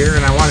Anubis here,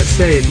 and I want to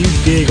say if you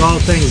dig all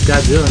things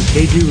Godzilla and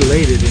Kaiju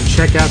related, then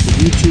check out the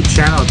YouTube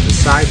channel of the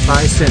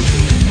Sci-Fi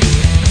Century.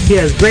 He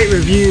has great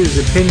reviews,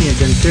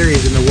 opinions, and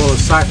theories in the world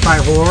of sci-fi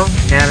horror,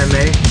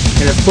 anime,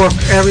 and of course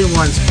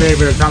everyone's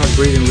favorite atomic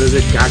breathing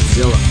lizard,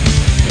 Godzilla.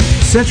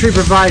 Century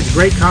provides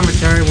great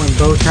commentary when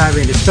both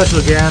having a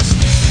special guest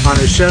on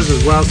his shows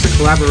as well as the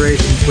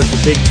collaborations with the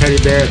big teddy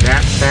bear,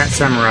 That Fat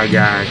Samurai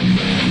Guy.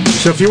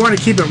 So if you want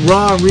to keep it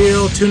raw,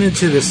 real, tune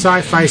into the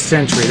Sci-Fi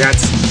Century.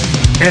 That's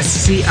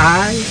SCIFISENTRY.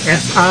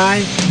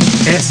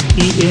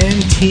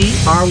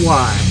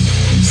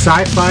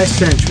 Sci-Fi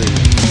Century.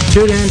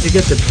 Tune in to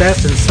get the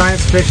best in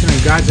science fiction and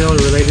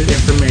Godzilla-related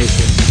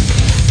information.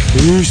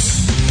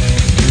 Peace.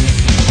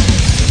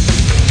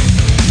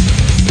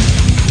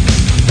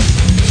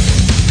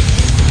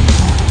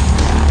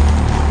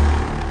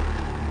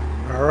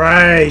 All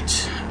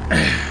right.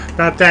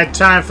 About that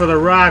time for the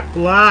Rock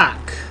Block.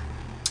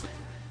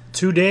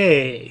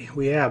 Today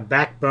we have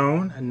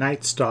Backbone, a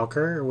Night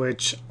Stalker,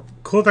 which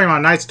cool thing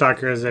about Night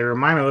Stalker is they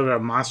remind me a little bit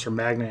of Monster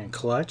Magnet and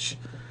Clutch.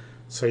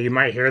 So you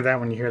might hear that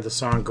when you hear the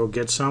song Go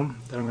Get Some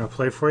that I'm going to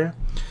play for you.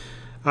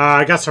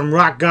 I got some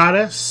Rock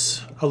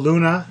Goddess,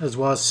 Aluna, as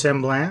well as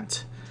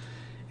Semblant.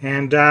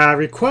 And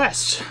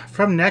request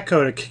from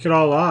Neko to kick it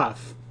all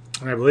off.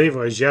 And I believe it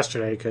was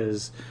yesterday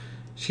because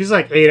she's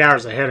like 8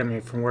 hours ahead of me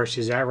from where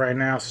she's at right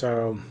now.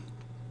 So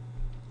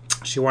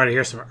she wanted to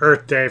hear some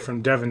Earth Day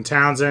from Devin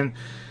Townsend.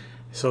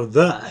 So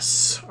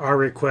thus, our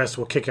request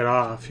will kick it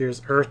off.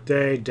 Here's Earth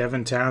Day,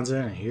 Devin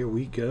Townsend, and here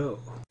we go.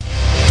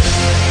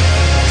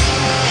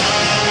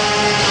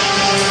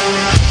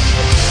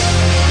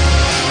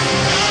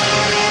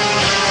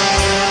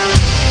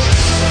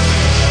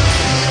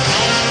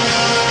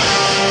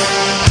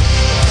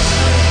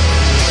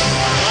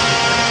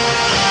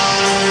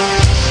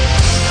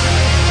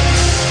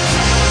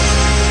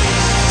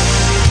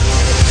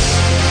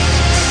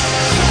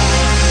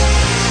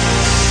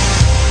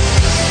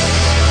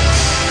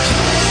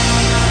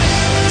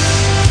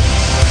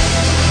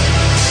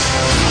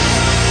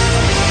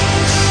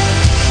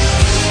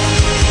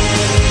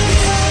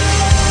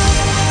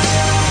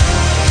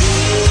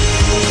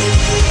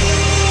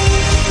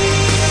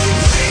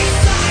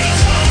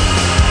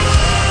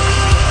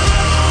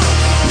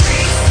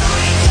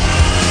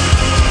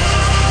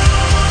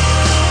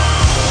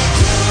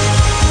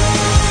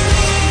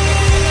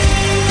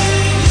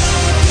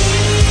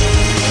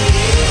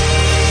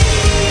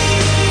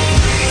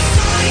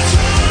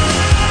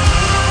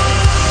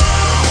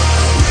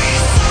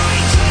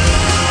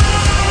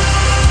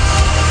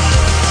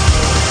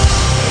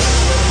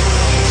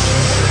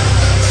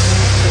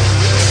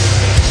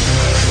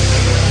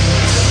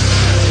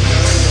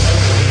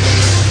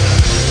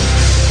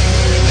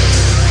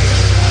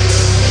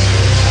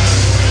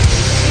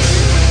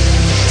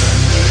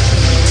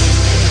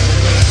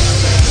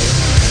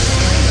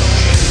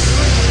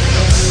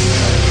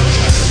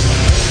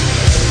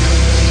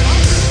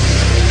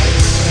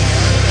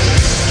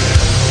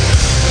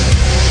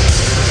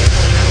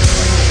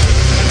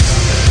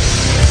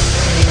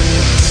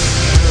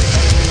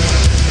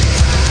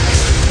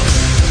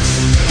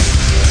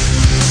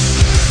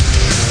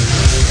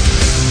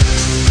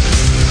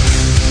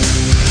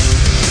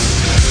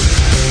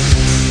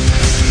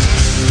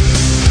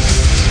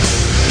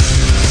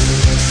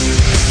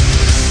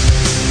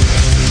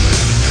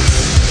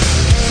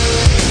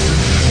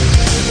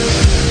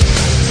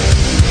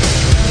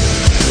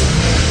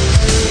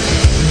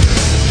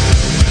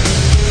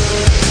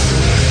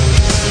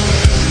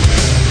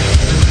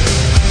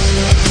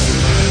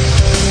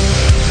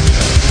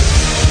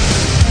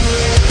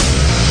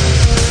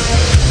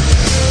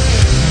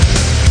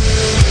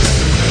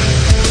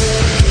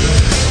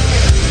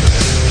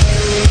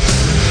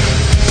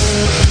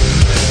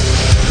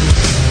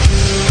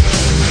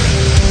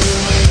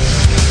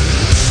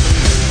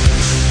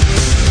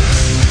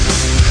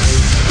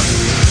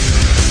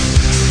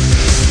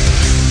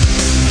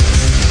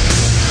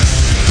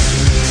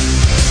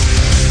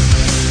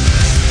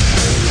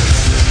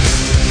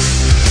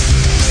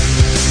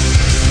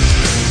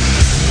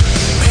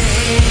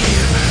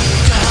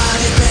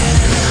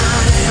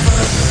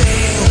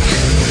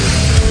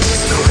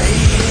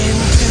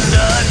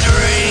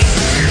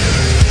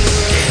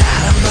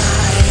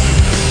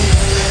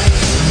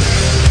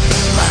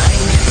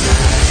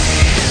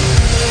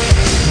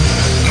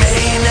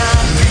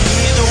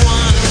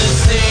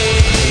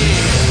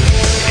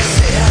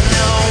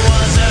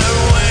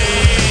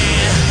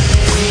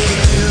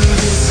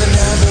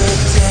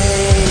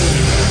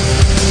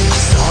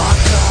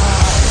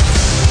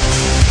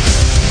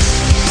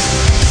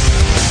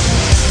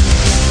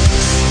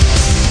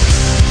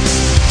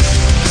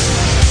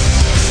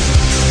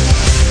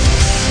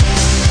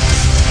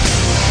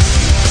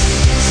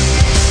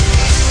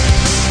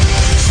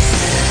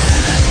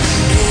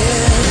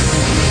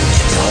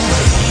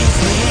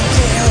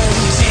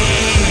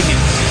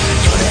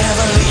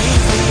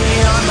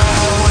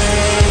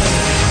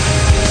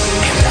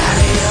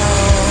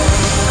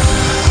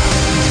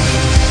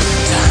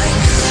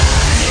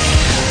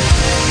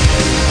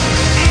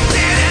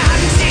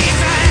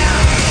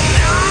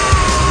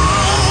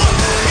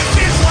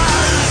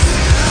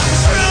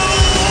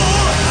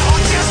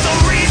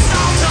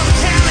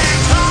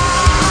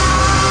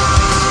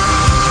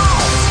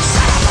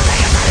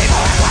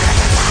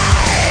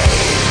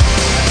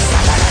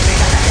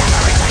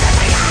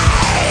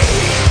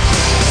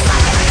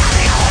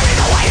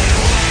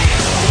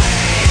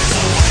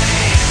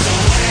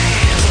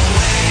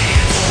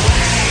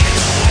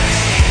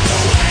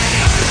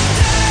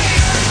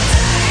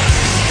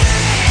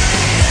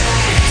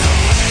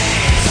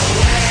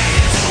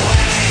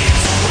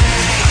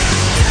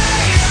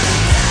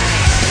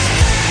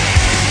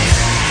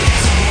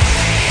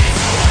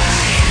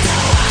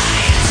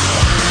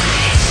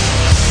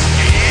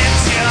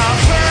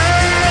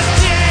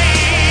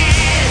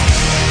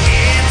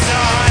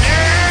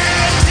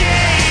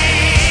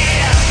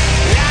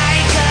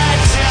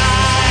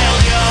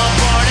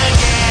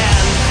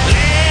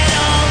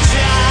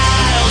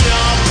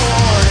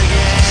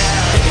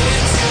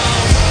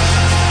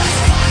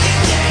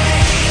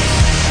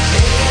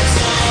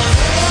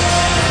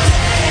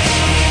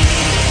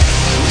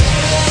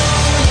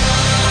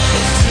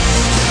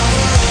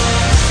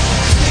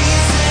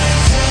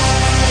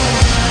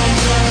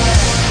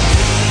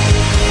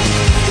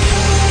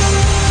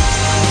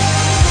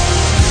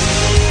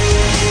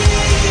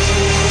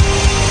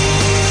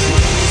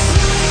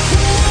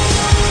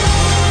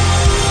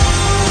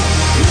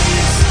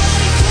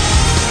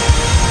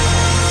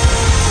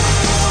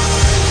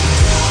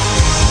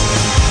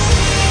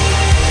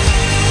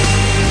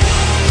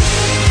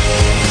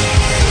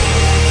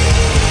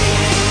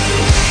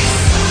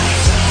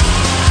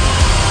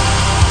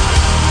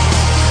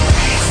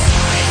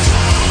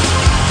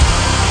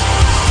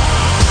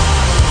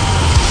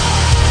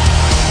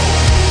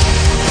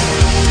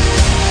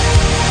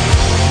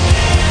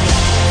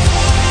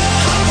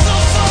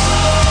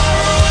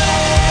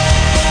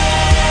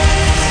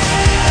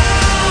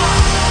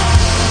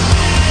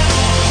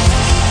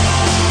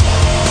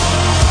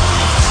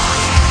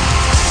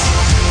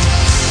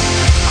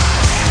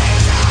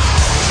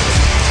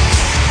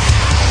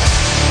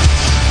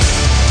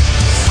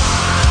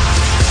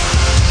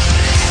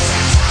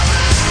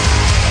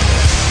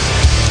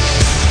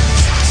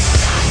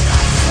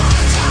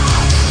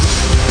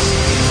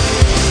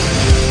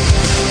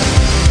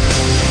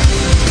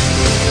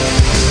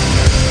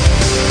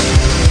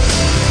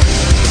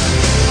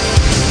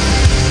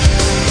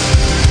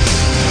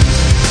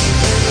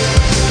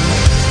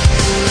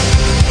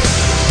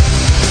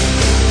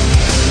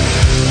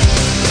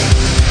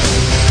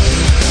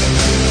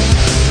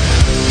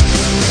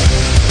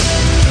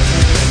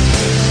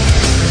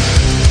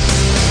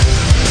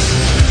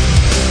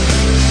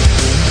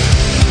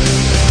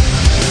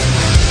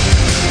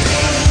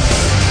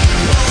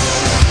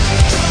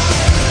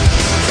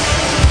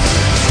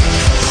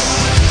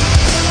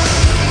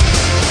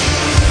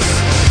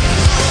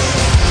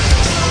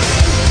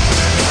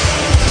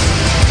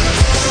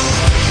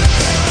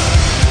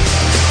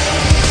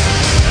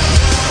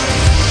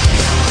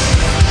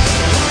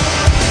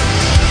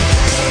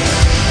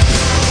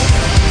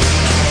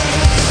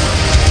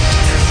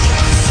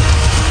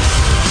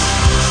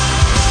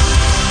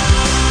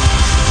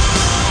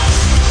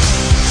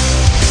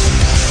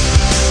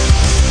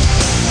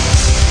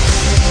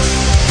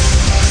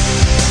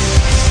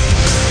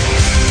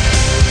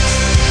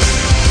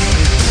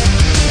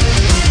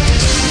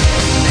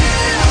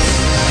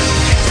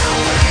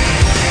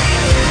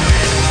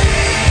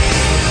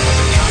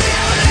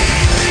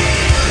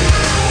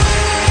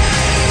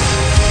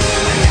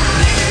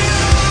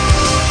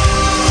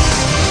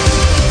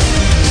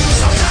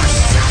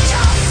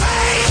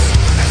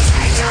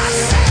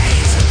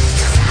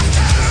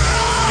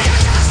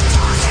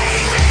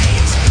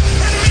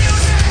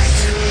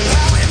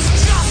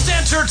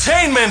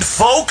 coming,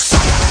 folks!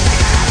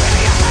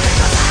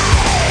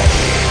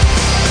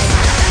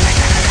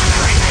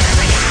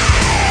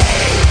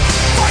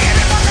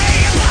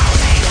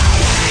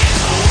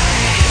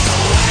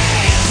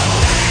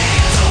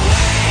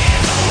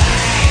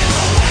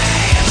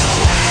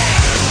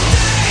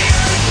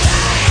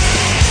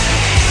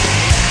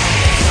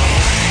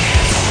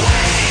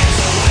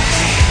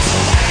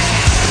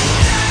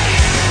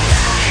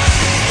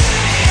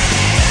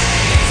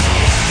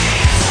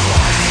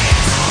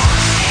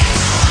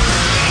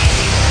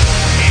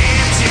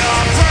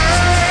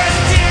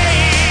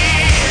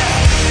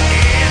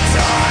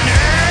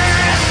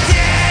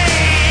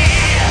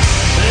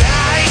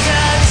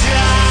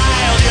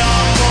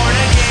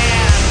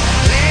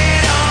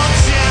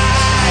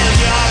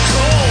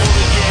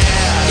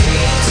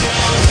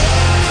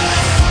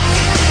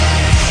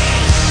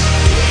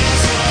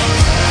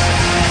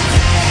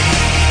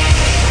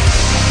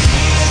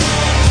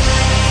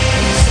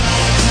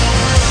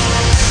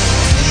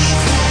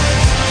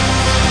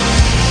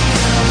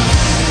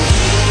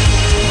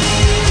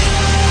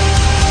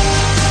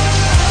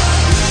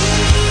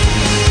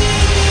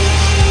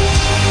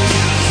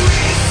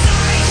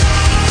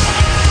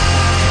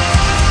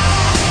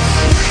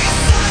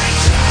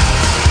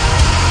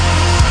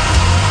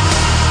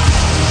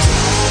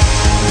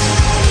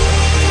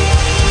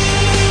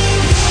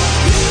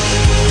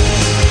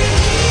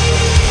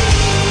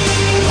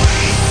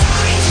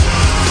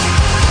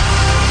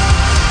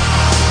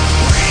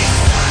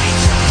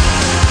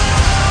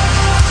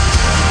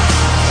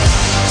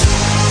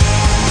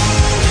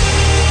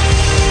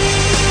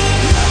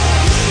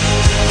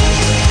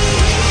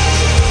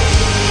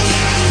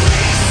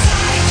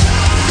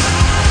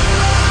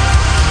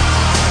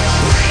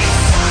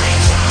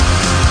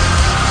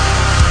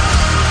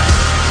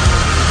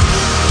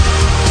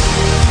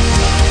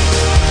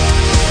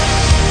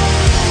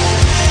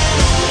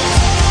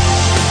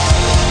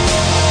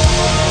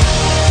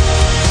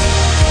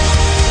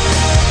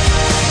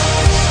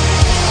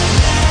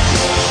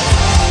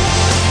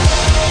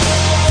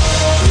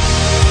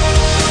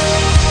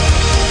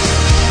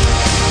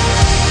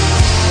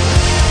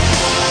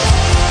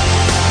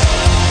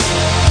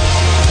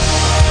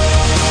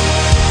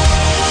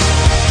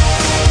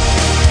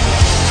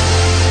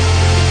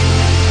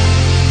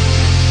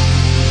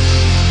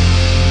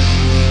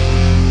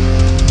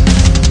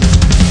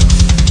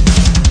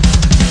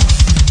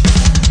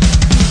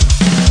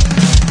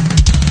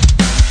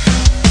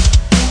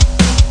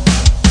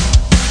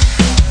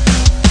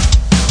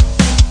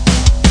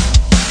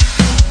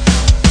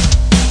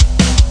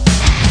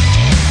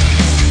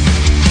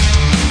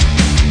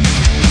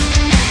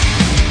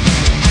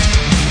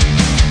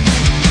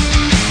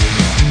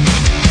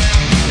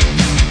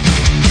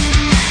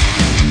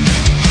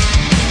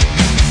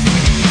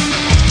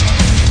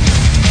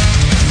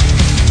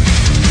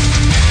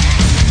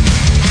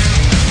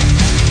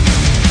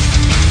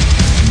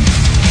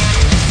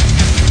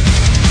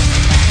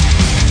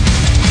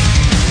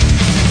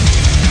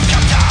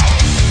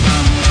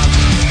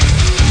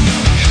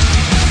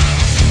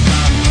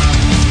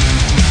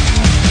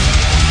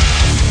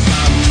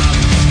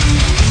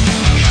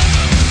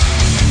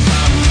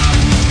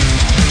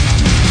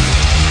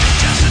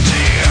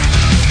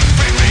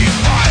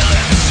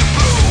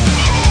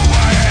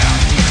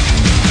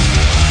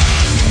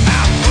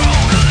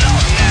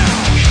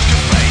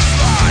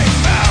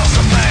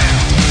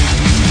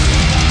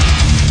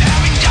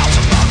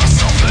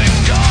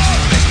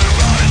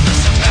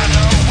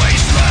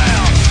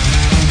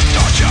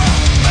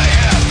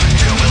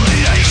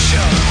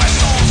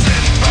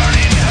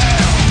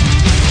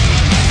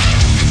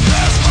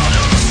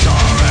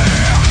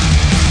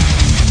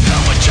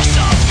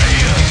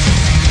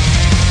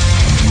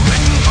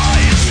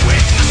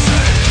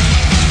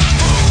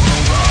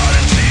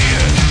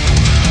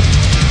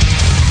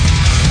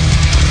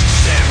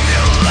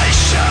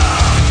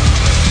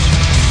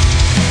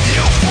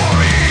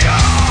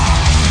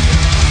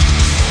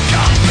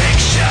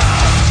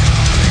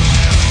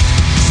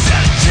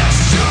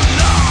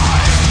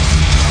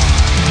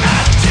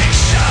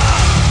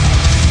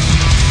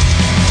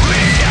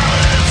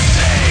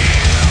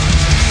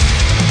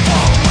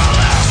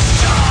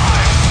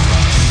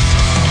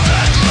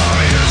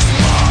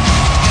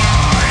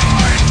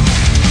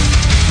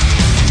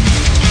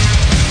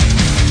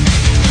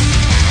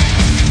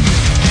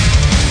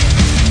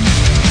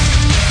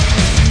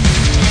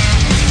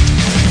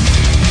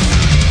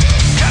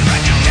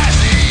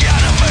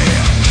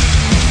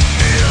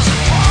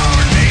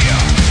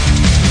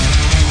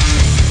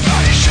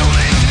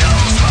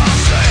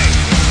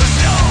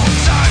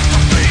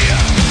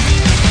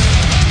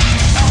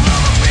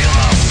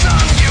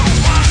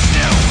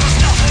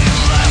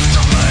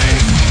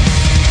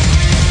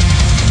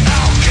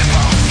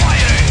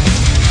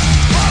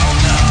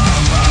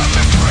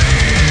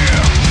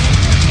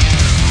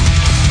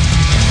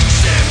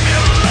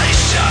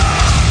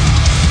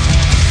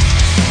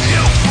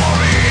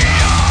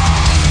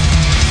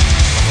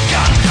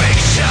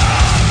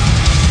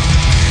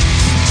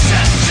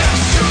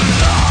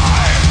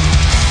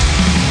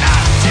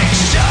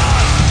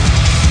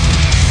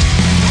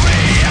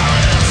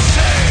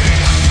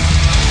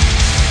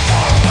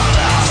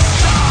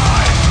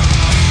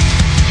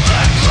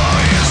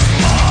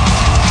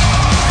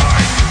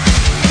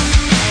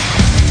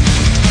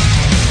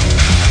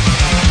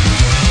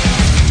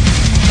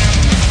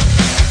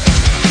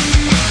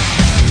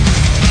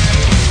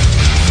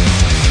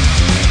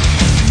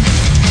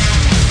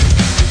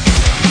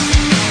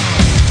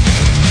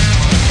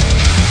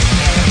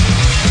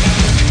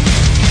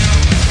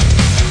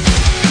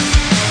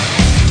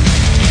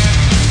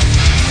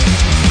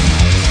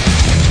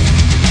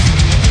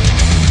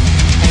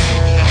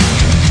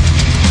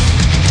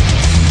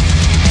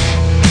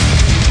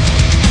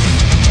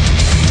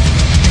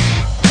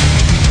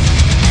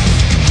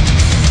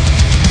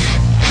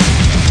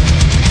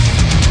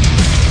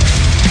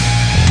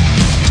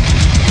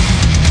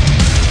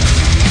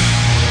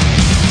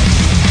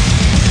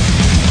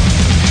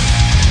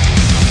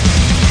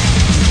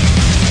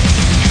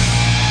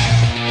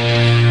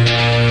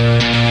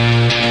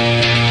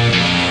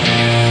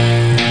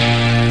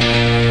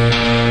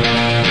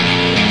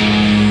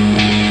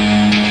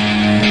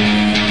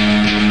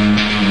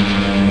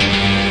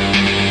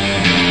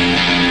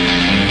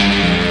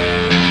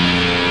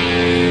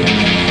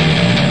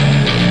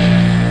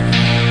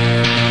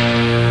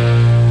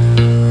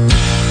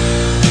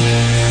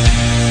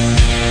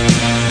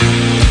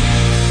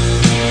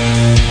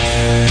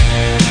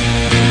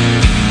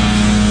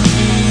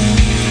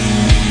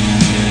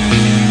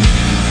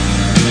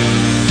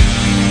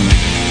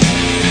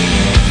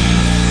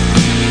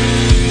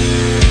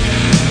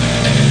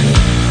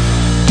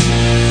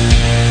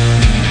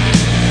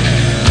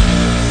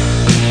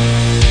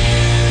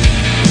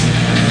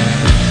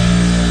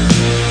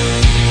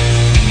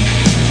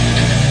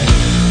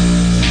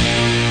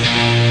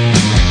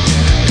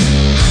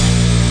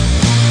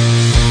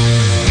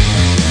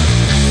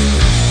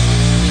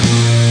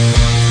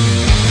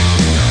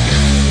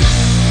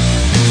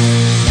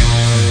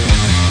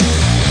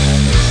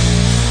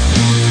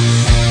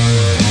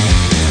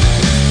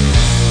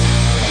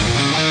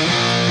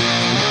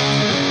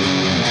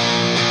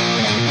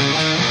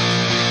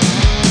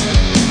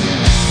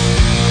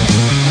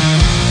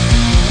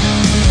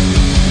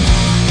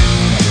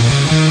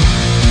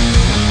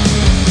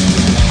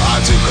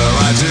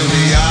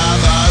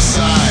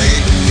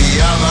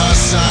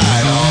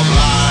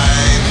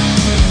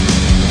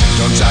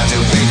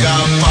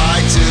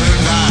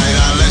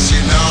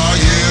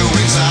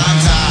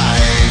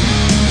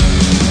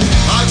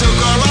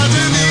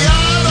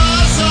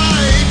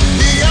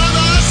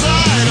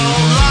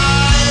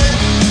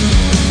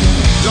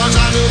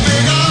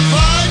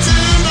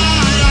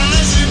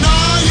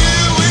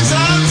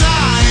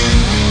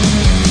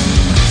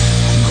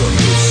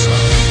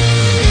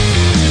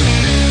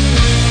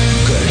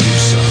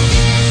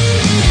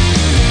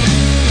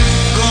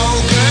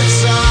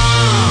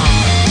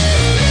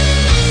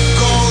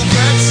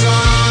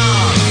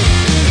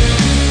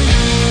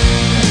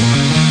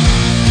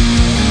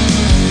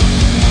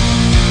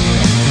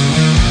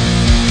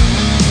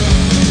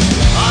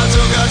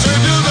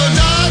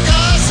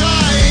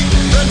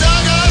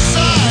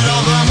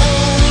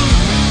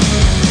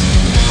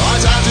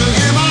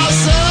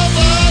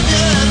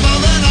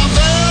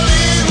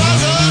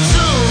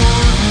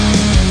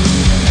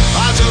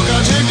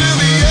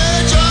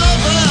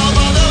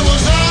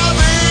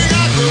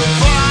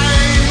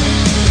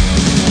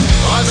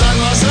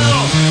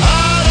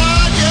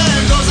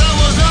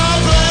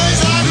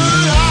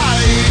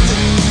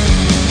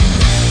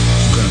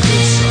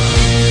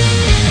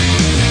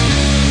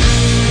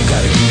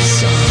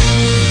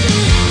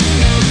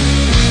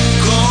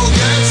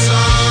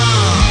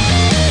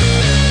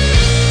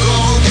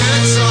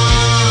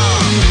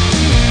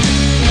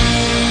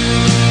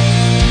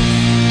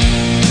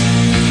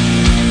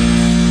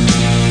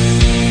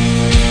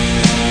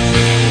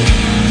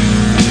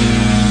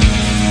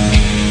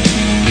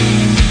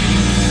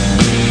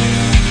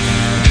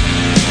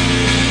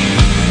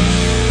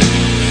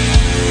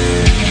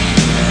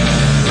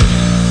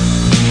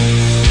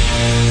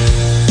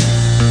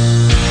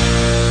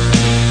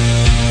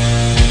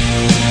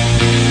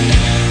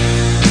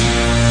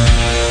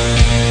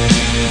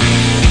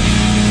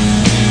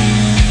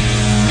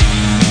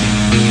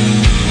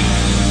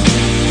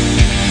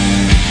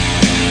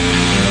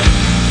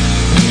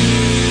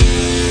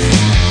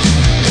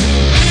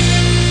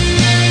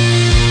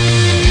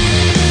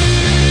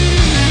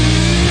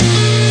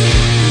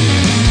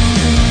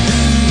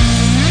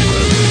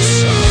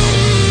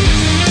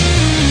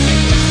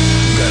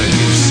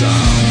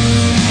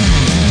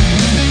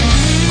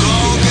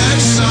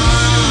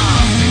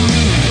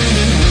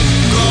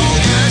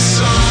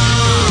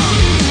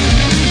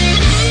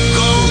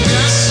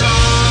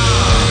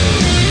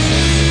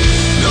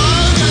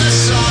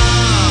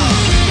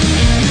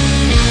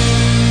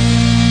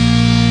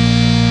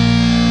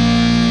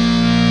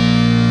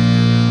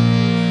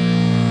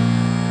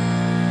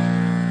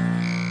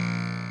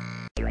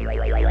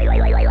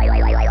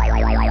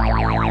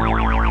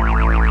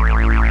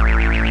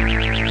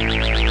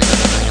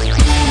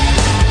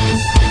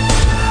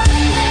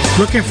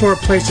 Looking for a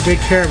place to take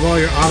care of all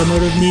your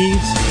automotive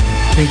needs?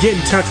 Then get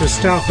in touch with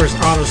Stouffer's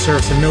Auto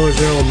Service in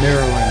Millersville,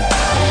 Maryland.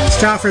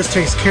 Stouffer's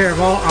takes care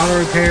of all auto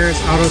repairs,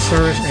 auto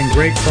service, and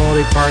great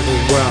quality parts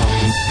as well.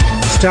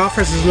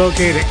 Stouffer's is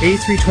located at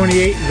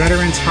A328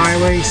 Veterans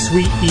Highway,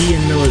 Suite E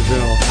in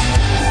Millersville.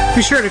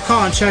 Be sure to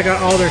call and check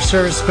out all their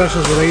service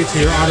specials related to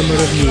your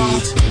automotive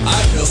needs.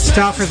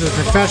 Stouffer's is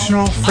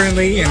professional,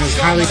 friendly, and has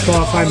highly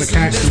qualified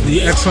mechanics who do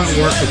excellent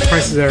work with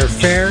prices that are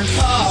fair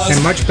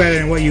and much better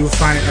than what you will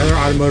find at other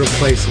automotive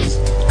places.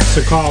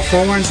 So call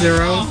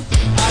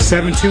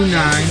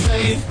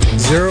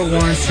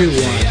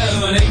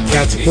 410-729-0121.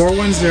 That's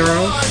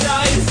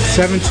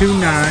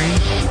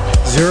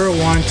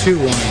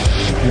 410-729-0121.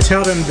 And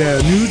tell them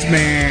the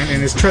newsman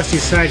and his trusty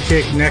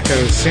sidekick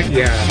Neko sent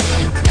ya.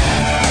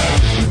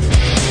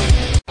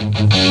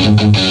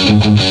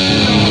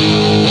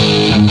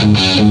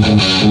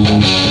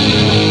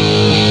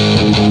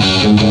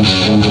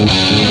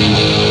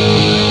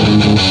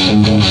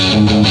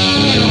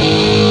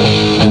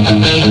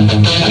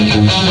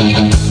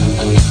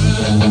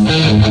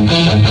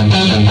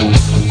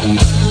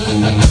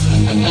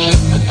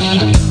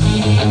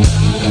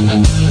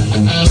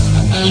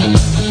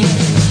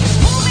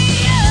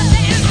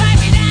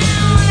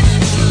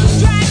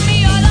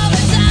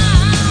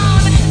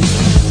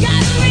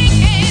 Got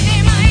ringing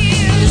in my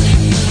ears.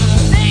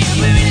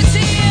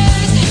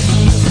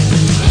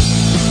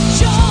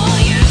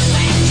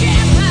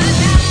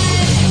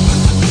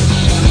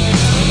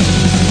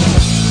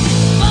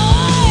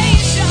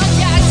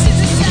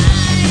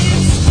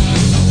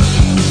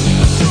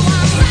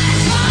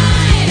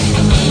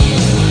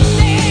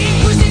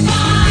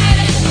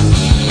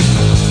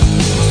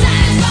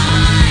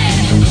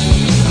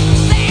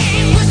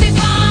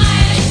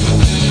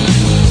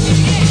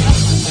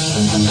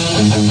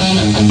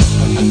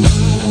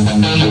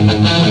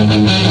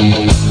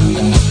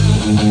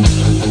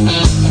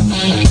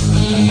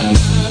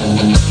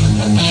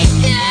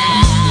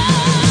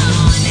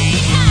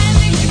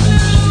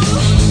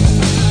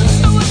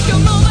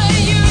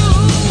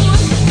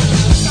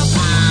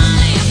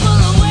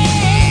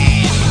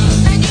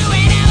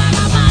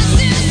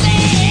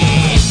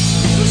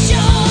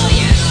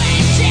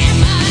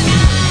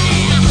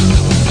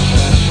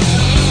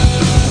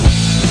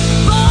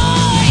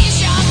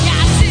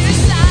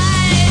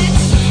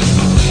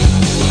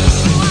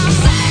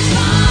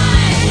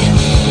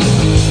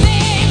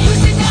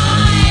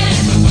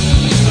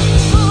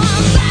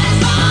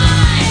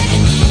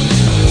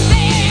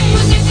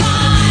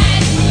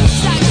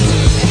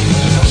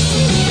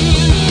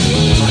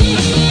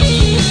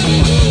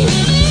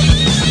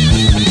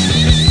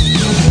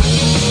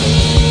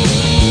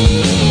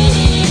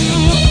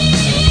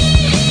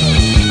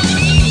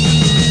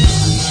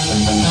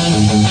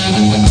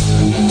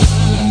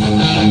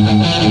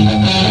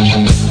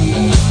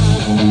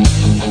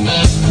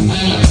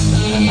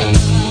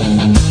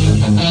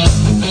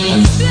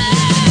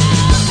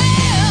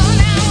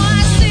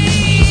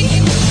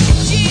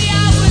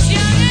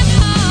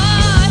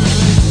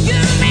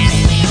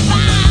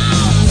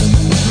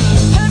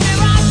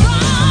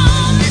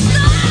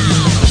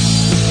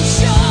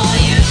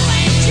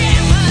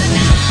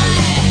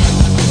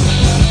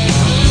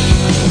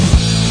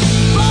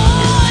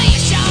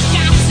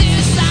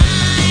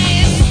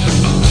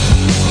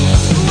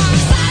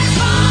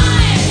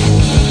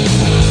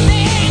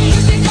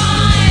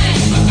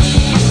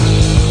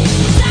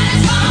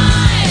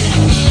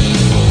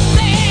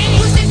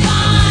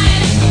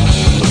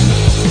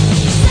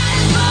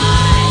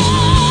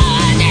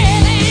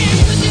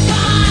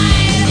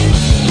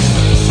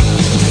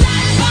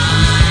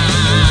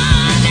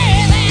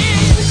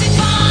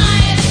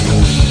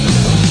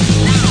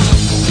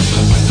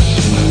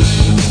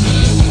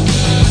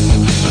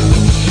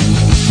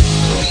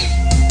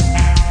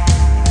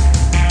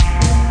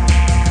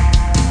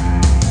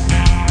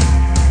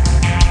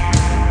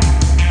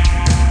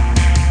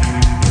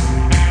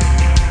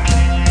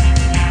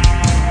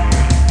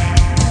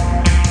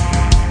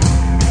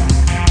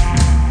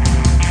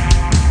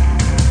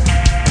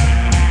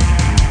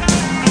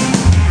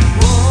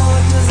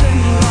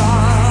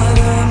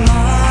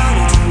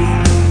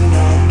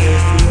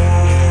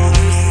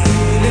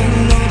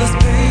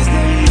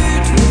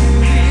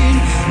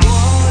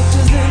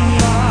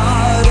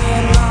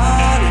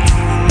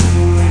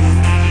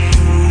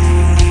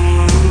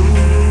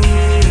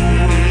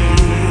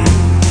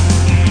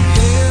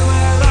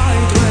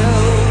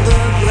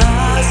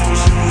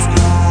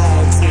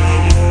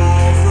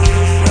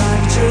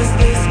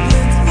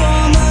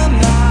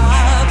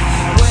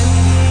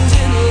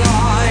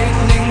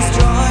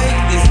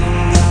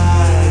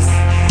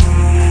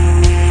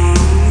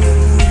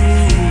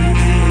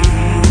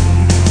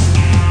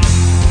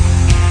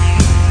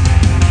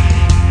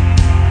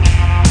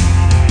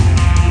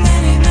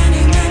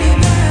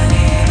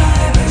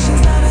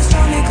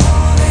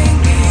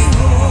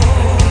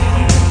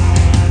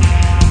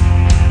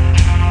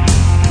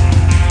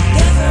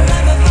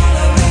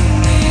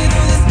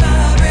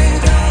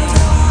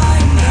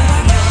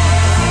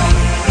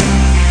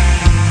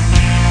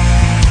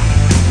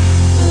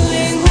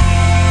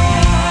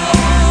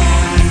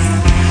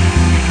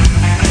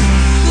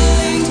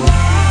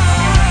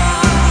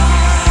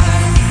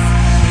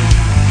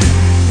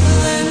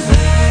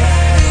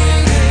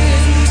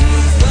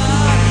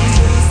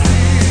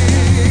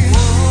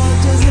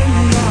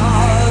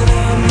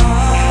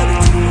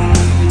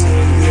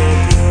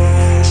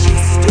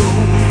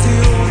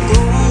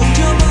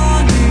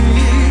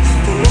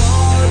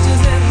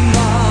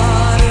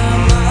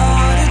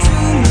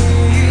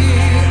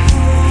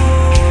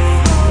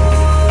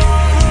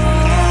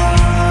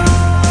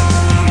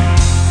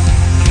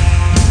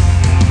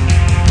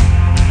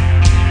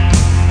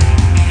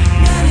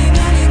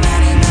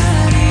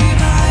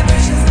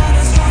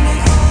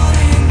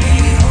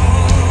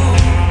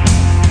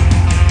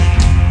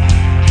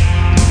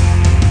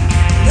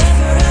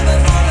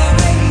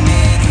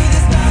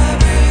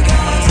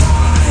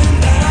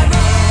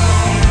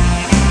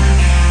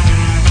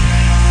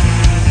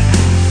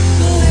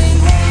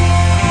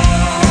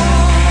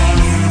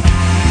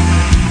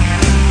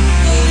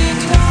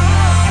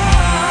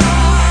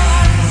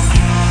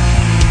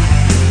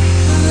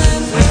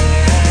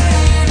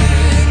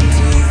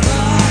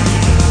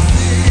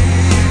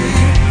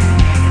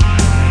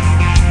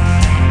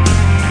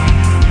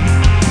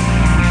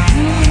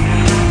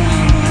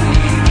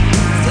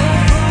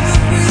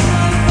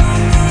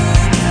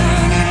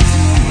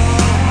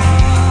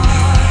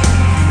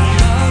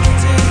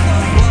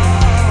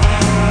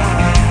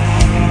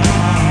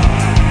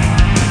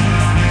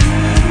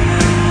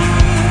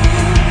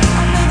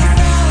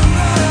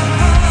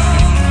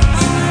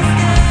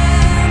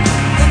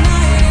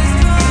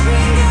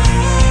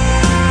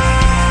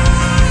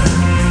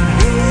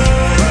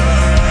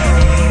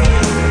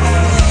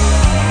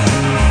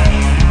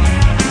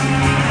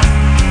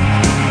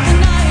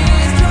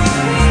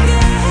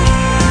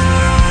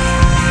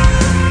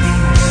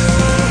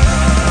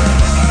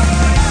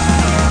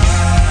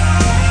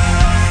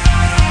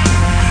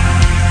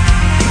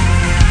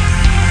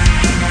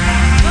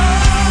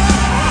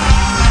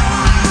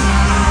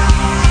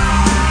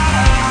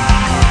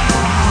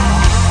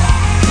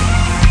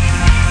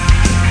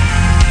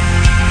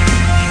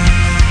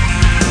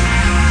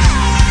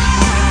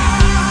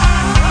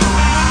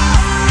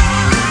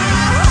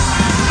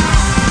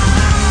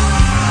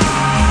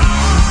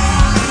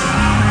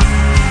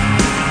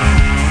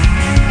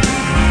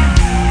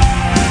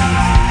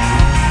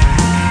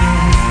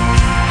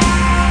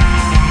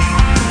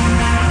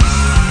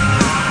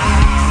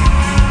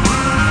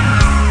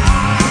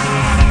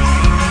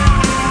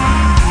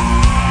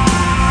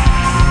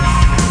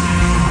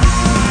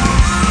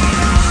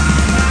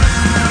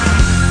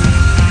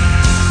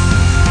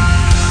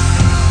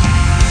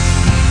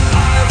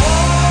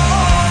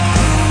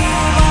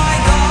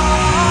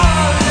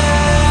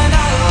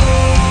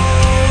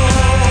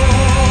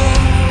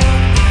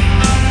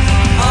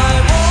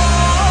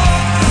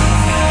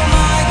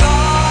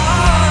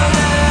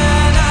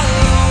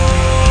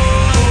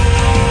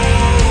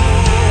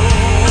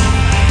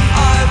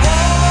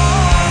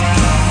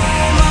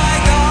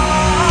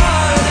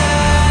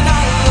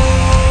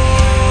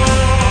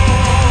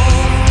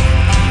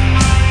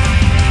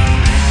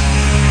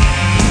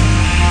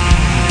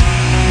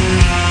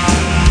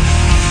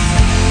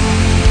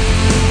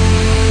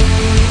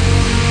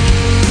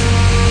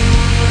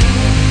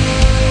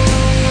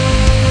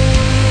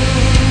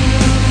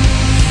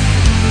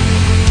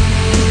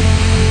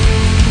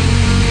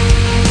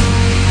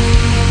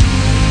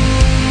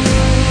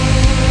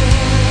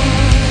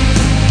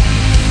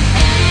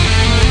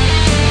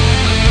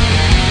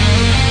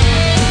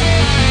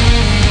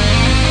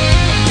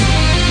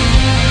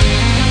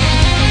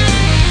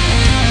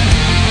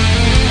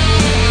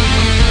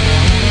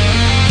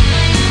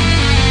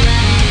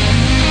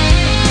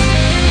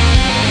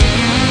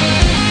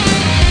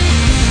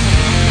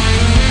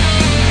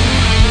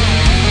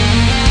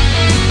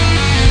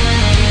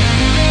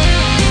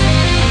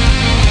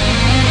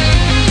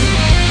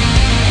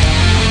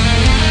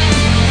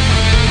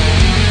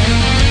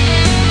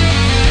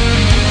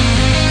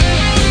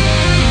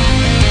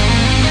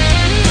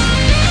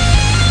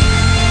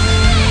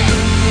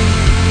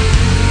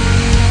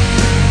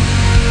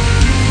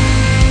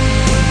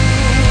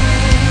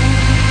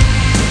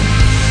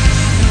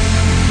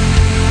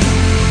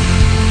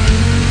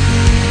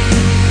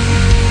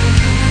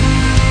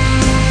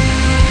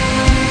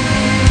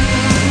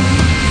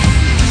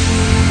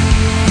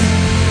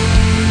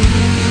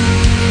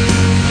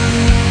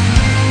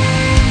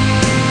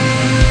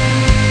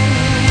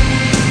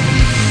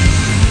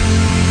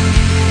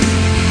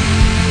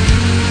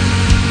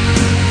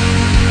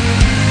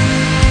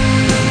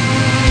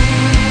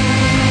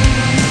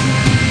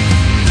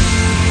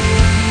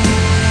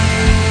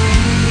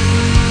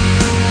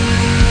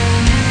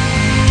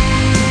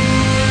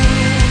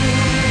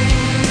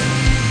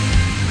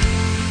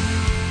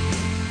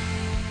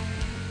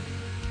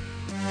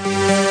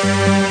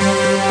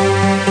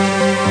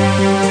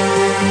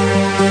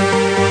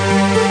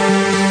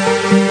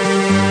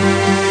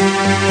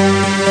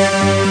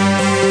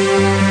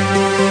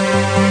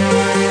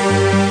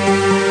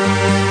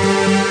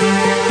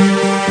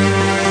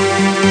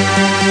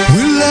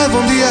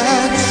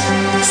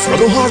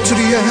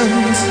 the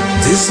end.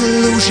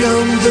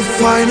 Disillusion, the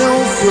final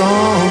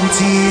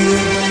frontier.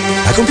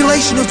 A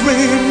compilation of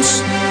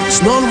dreams,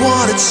 it's not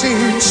what it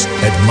seems.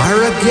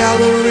 Admire a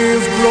gallery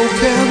of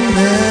broken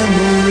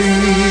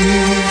memories.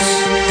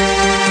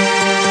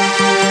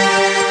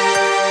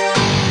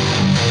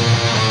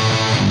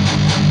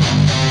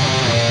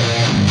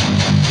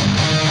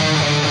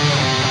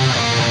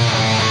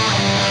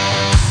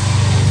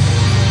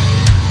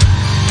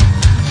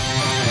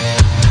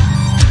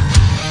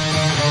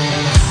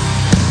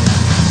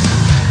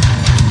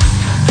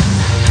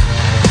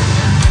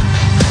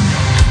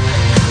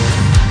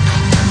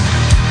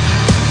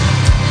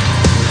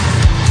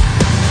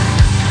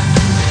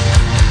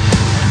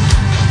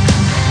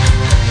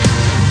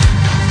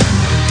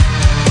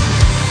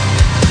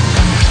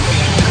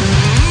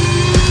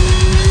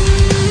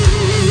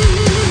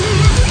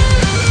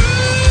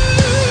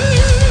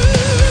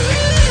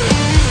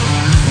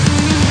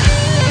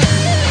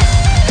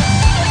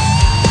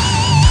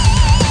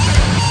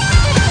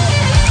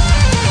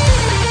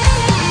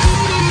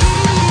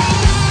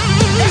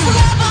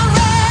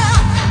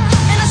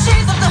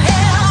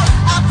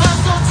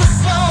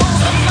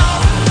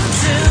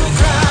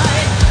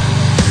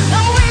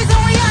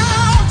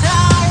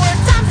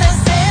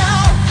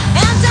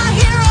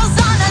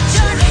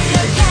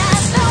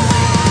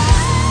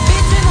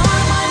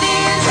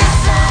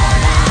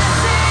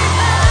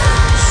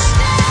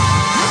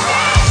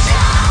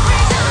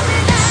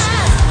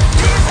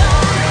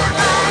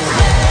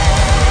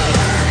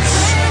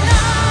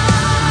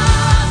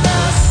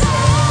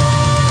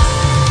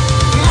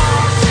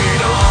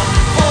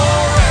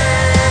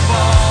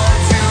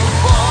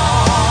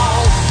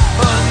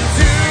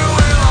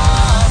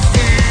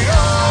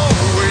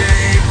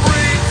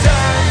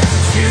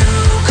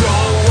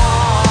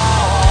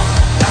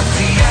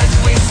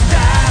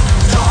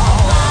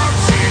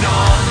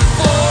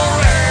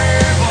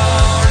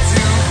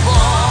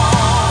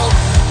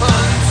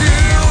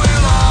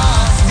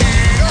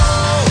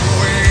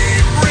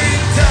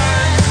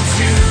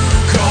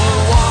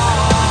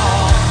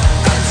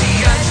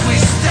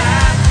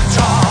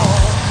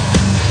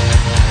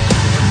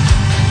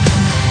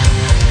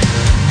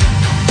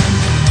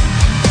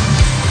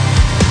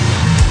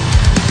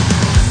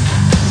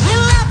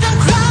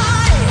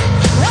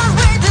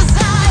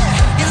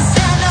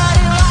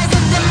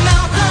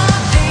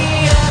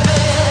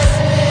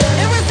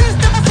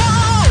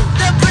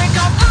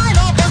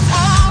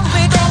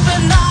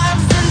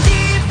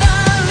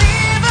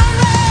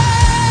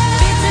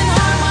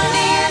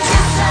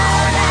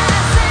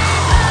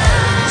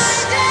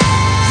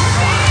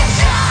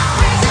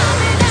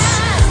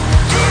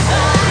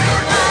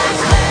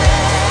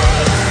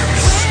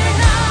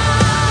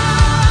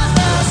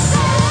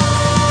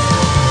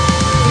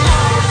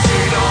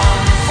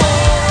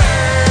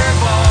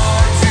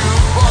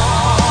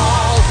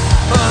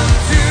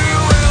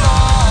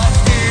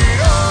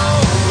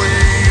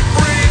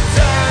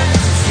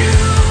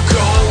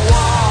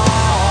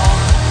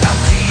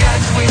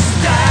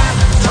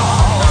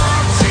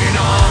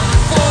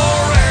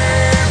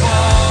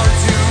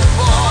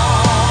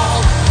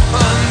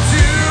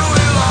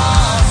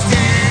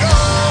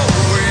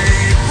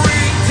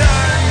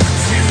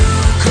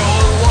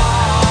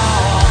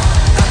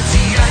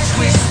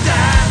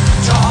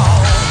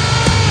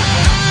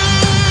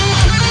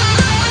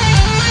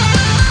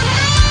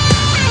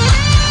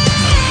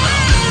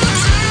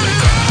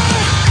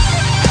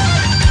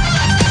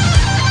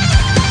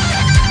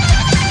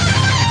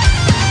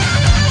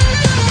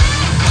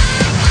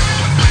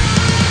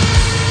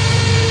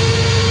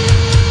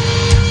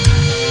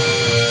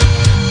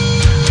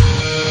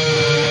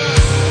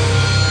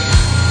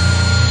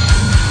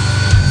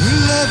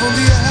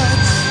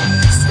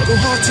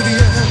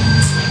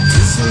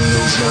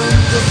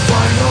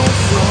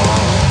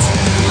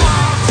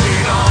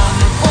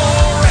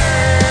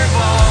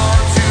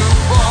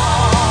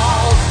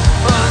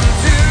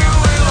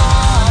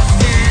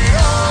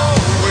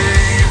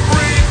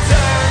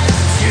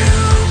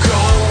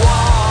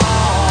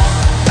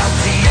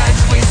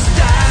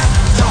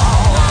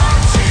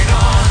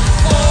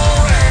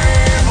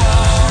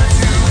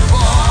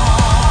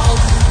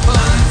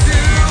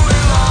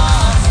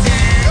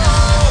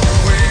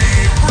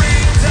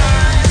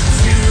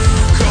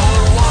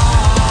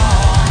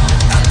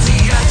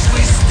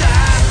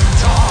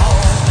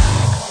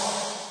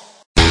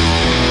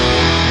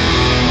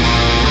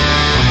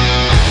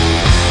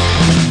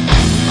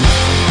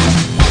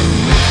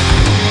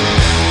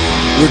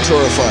 We're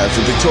Torify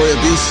from Victoria,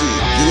 BC.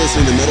 You're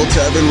listening to Metal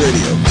Tavern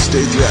Radio.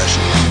 Stay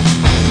thrashing.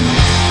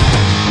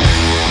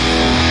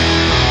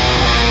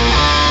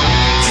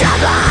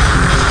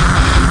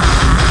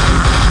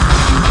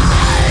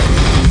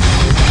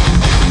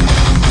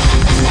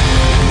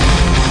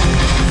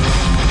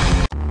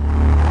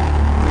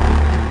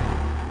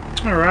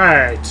 All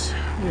right,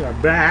 we are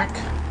back.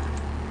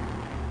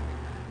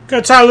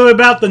 Gonna talk a little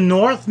about The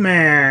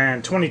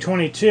Northman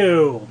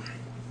 2022.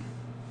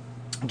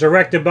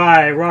 Directed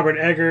by Robert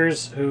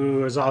Eggers,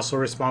 who is also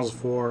responsible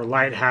for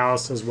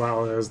Lighthouse as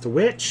well as The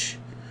Witch.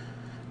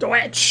 The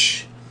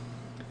Witch!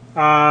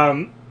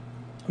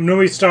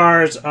 Movie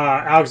stars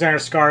Alexander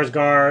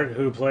Skarsgård,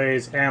 who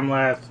plays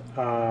Amleth,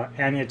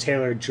 Anya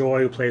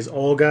Taylor-Joy, who plays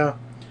Olga.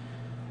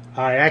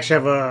 I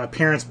actually have an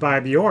appearance by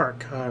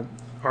Bjork,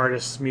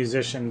 artist,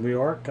 musician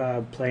Bjork,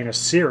 playing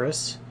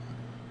Osiris.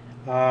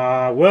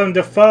 Willem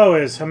Dafoe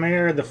is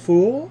Hamir the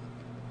Fool,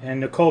 and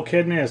Nicole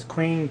Kidman is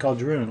Queen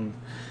Galdroon.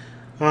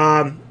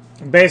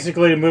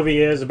 Basically, the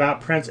movie is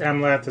about Prince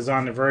Amleth is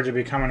on the verge of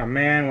becoming a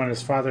man when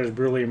his father is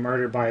brutally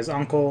murdered by his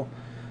uncle,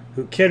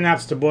 who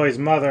kidnaps the boy's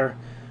mother.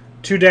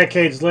 2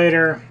 decades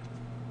later,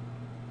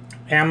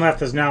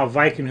 Amleth is now a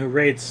Viking who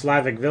raids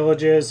Slavic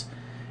villages.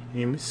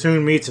 He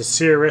soon meets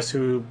Osiris,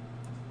 who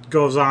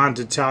goes on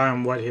to tell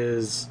him what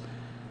his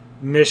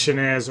mission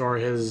is, or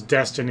his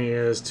destiny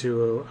is,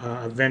 to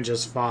avenge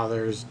his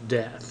father's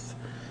death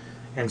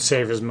and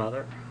save his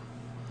mother.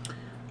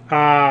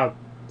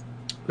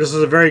 This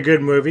is a very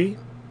good movie.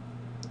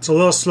 It's a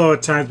little slow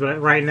at times,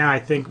 but right now I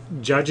think,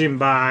 judging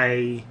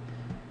by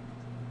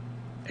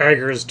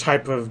Eggers'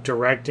 type of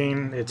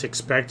directing, it's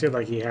expected.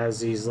 Like, he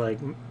has these, like,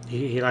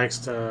 he likes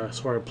to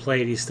sort of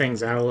play these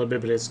things out a little bit,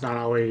 but it's not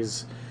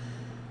always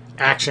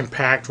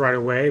action-packed right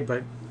away,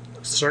 but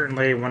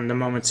certainly when the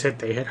moments hit,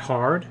 they hit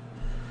hard.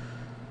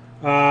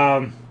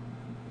 Acting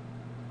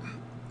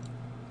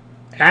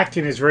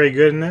is very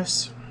good in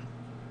this.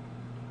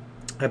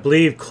 I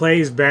believe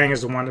Claes Bang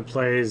is the one that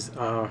plays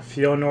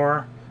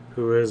Fionor,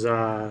 who is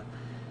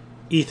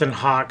Ethan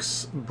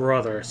Hawke's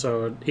brother.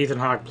 So Ethan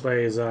Hawke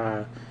plays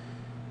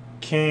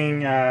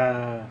King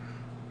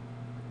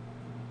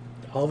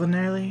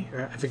Alvanelli?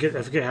 I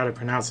forget how to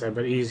pronounce that,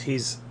 but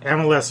he's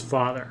Amaleth's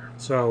father.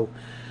 So,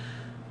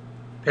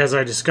 as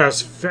I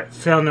discussed,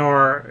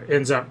 Fëanor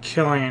ends up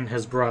killing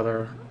his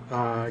brother,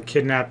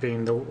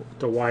 kidnapping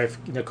the wife,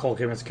 Nicole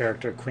Kidman's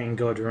character, Queen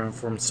Gudrun,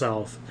 for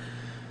himself.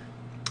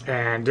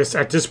 And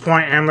at this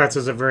point, Amleth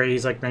is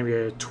he's like maybe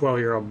a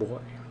 12-year-old boy.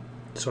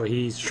 So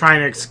he's trying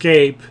to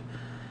escape,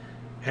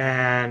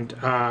 and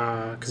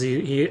because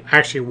he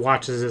actually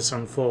watches this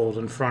unfold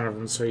in front of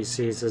him, so he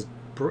sees his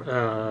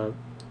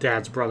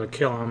dad's brother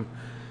kill him,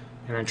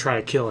 and then try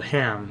to kill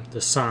him,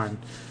 the son.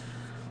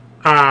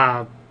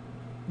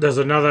 There's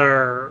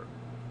another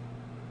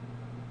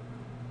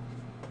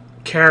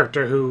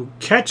character who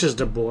catches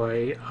the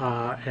boy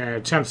and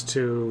attempts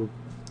to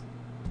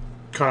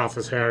cut off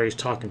his hair. He's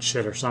talking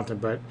shit or something,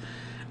 but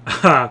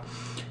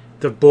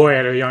the boy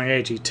at a young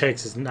age, he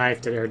takes his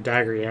knife, or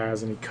dagger he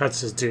has, and he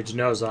cuts this dude's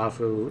nose off,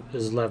 who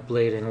is left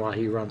bleeding while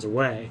he runs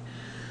away.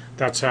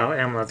 That's how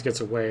Amleth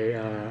gets away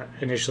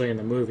initially in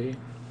the movie.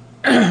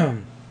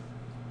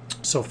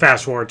 So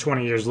fast forward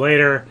 20 years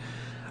later,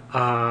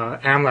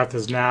 Amleth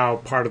is now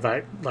part of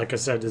that, like I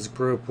said, this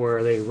group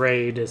where they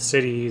raid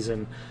cities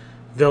and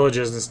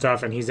villages and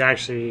stuff, and he's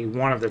actually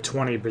one of the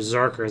 20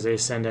 berserkers they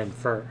send in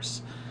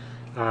first.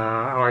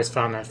 I always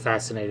found that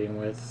fascinating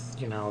with,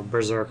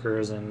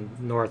 berserkers and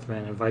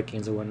Northmen and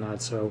Vikings and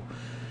whatnot. So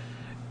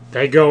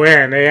they go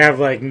in, they have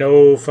like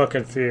no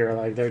fucking fear,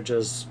 like they're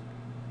just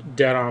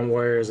dead on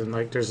warriors. And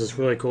like there's this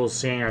really cool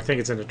scene, I think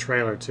it's in the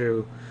trailer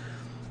too.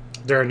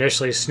 They're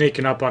initially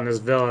sneaking up on this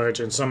village,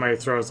 and somebody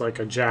throws like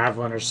a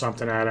javelin or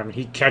something at him.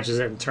 He catches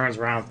it and turns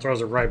around,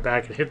 throws it right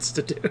back, and hits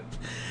the dude,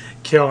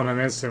 killing him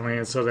instantly.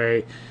 And so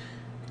they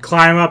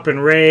climb up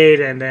and raid,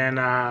 and then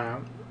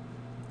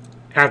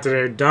after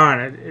they're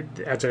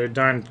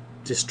done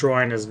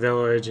destroying this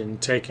village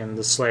and taking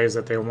the slaves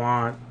that they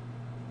want,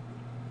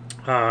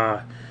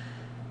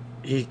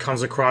 he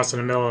comes across in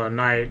the middle of the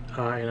night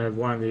in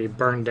one of the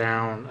burned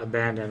down,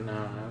 abandoned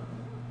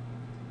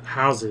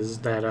houses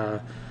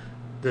that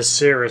this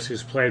Cyrus,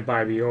 who's played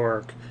by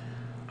Bjork,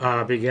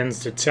 begins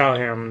to tell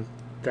him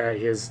that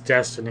his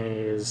destiny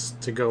is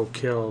to go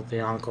kill the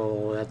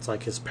uncle. That's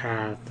like his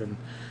path. And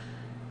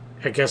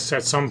I guess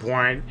at some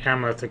point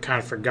Amleth had kind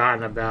of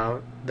forgotten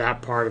about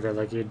that part of it.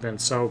 Like he'd been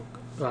so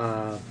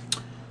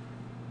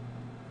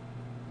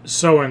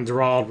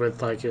enthralled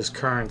with like his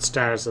current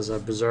status as a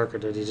berserker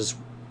that he just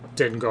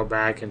didn't go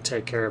back and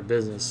take care of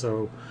business.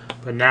 So,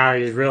 but now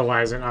he's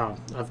realizing,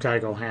 I've got to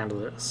go handle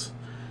this.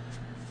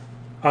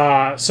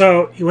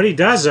 So what he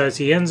does is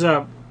he ends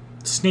up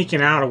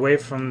sneaking out away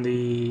from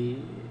the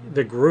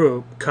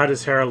group, cut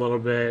his hair a little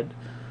bit.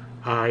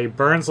 He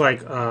burns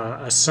like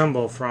a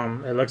symbol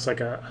from, it looks like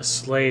a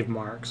slave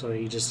mark. So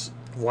he just,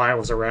 why it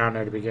was around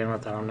there to begin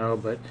with, I don't know.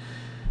 But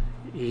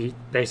he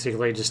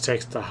basically just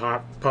takes the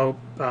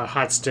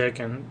hot stick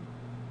and,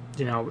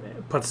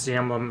 puts the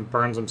emblem and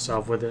burns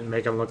himself with it and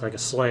make him look like a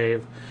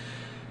slave.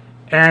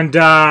 And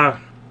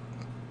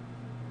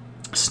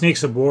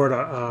sneaks aboard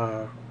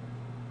a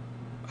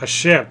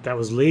ship that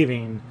was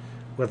leaving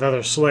with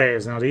other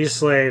slaves. Now these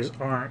slaves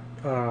aren't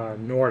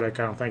Nordic,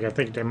 I don't think. I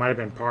think they might have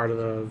been part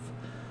of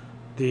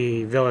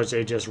the village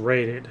they just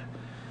raided.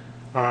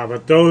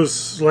 But those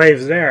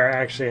slaves there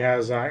actually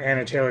has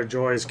Anna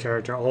Taylor-Joy's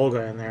character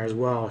Olga in there as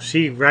well.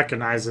 She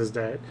recognizes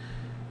that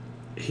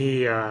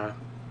he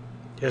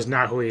is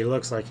not who he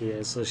looks like he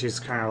is. So she's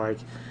kind of like,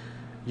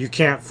 you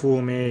can't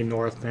fool me,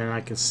 Northman.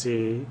 I can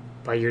see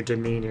by your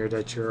demeanor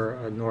that you're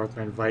a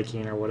Northman,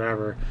 Viking, or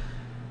whatever.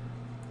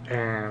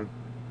 And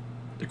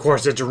of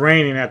course, it's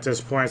raining at this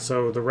point,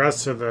 so the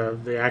rest of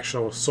the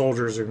actual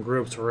soldiers and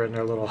groups were in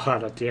their little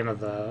hut at the end of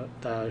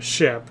the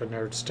ship, and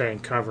they're staying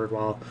covered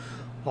while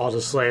all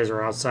the slaves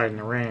are outside in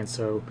the rain.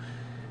 So,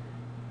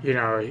 you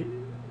know,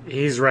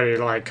 he's ready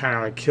to like kind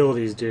of like kill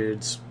these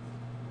dudes,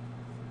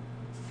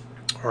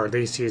 or at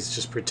least he's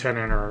just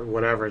pretending or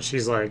whatever. And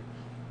she's like,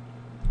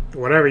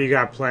 whatever you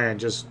got planned,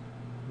 just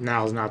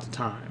now's not the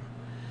time.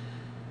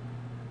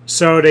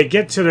 So they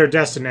get to their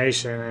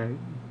destination, and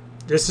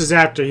this is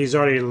after he's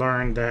already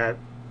learned that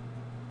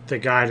the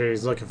guy that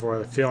he's looking for,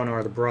 the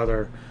Fëanor, the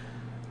brother,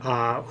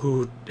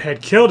 who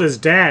had killed his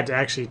dad to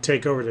actually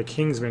take over the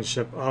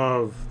kingsmanship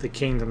of the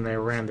kingdom they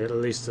were in, at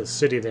least the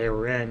city they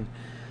were in.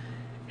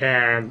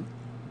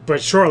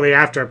 But shortly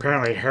after,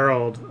 apparently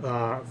Harold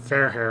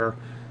Fairhair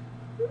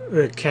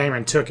came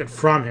and took it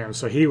from him.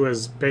 So he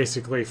was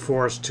basically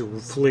forced to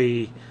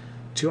flee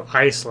to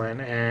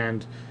Iceland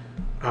and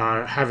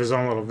have his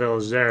own little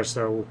village there.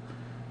 So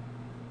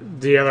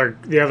the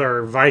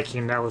other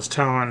Viking that was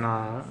telling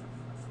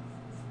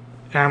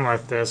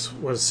Amleth this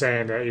was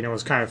saying that, you know, it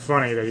was kind of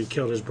funny that he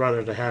killed his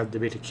brother to have to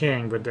be the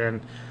king, but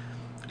then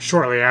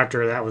shortly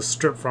after that was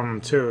stripped from him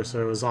too, so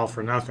it was all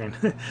for nothing.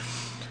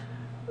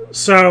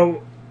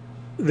 So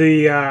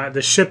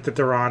the ship that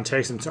they're on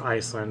takes them to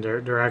Iceland.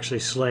 They're actually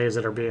slaves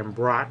that are being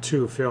brought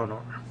to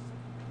Fëanor.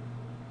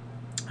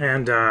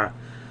 And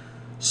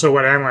so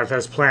what Amleth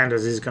has planned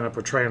is he's going to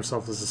portray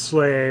himself as a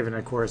slave and,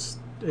 of course,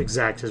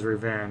 exact his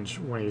revenge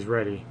when he's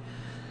ready.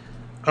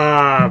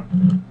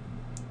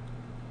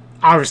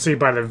 Obviously,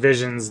 by the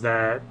visions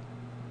that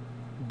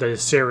the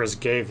seers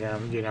gave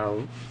him, you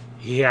know,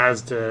 he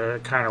has to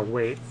kind of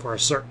wait for a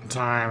certain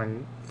time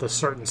and the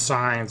certain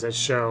signs that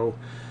show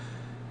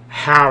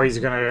how he's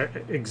going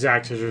to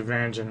exact his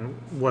revenge and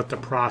what the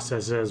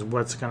process is,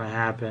 what's going to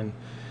happen.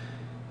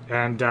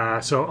 And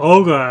so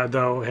Olga,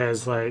 though,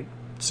 has like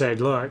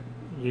said, look,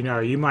 you know,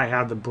 you might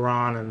have the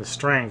brawn and the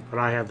strength, but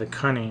I have the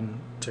cunning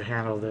to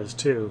handle this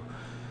too.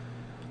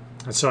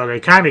 And so they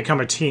kind of become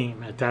a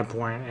team at that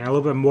point, and a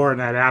little bit more than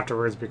that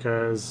afterwards,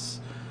 because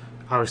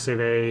obviously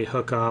they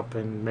hook up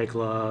and make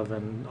love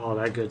and all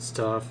that good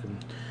stuff.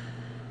 And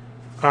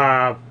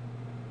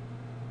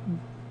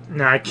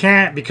now I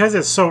can't, because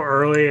it's so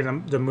early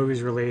in the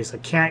movie's release, I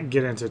can't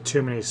get into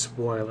too many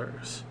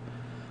spoilers.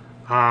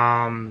 But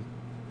I'm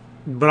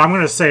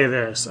going to say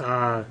this.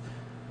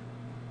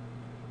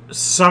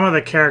 Some of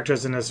the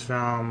characters in this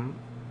film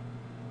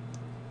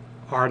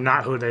are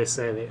not who they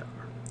say they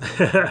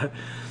are.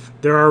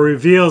 There are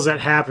reveals that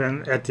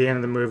happen at the end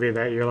of the movie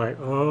that you're like,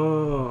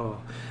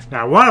 oh.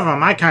 Now, one of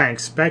them I kind of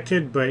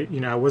expected, but, you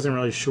know, I wasn't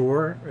really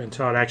sure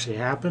until it actually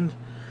happened.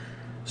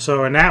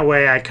 So in that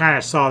way, I kind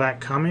of saw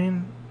that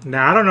coming.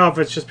 Now, I don't know if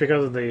it's just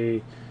because of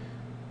the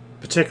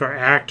particular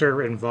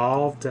actor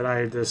involved that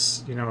I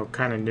just, you know,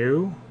 kind of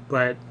knew.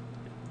 But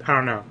I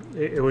don't know.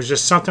 It was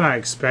just something I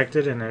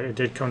expected, and it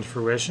did come to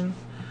fruition.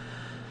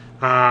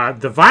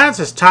 The violence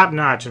is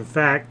top-notch. In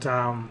fact,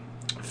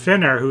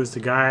 Finner, who's the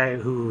guy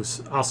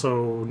who's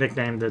also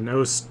nicknamed the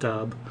Nose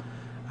Stub,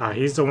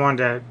 he's the one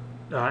that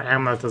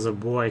Amleth as a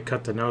boy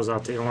cut the nose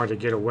off in order to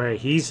get away.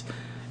 He's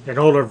an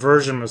older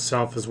version of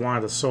himself as one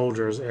of the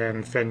soldiers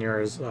in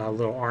Fëanor's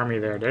little army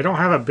there. They don't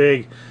have a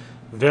big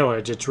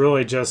village. It's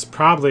really just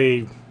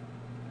probably,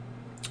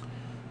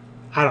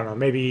 I don't know,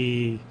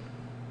 maybe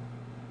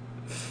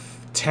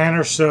 10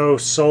 or so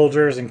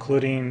soldiers,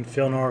 including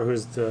Fëanor,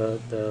 who's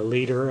the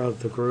leader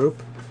of the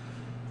group.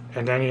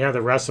 And then you have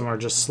the rest of them are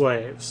just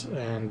slaves.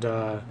 And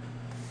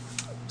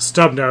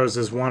Stubnose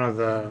is one of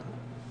the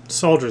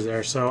soldiers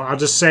there. So I'll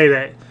just say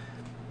that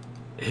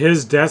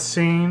his death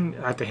scene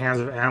at the hands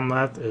of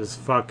Amleth is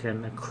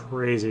fucking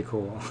crazy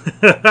cool.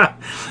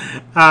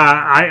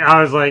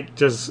 I was like,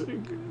 just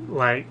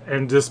like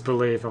in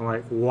disbelief. I'm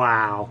like,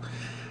 wow,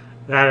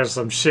 that is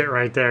some shit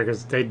right there,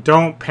 because they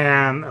don't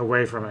pan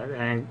away from it.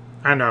 And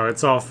I know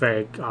it's all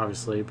fake,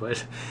 obviously,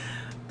 but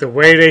the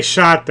way they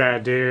shot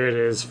that, dude,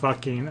 is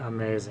fucking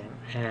amazing,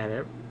 and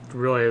it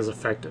really is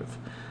effective.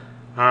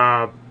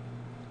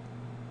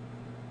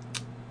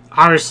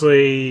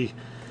 Obviously,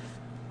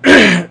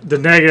 the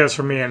negatives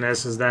for me in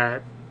this is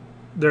that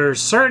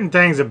there's certain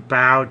things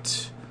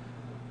about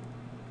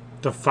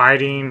the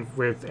fighting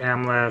with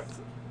Amleth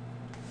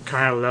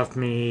kind of left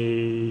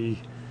me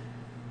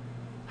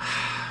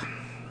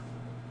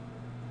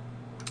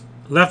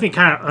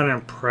kind of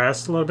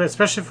unimpressed a little bit,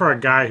 especially for a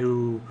guy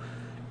who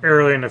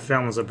early in the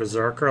film was a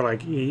berserker.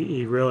 Like,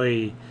 he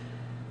really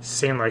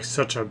seemed like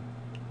such a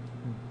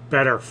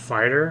better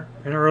fighter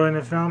early in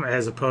the film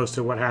as opposed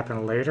to what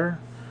happened later.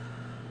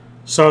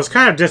 So I was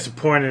kind of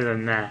disappointed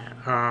in that.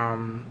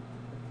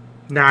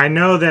 Now, I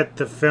know that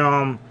the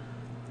film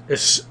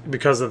is,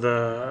 because of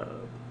the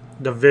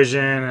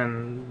vision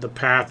and the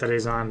path that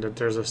he's on, that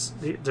there's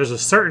a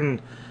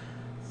certain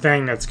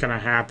thing that's going to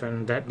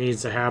happen that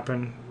needs to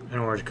happen in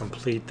order to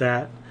complete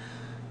that.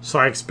 So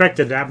I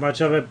expected that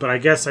much of it, but I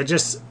guess I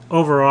just,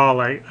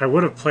 overall, I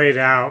would have played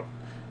out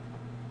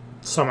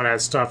some of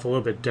that stuff a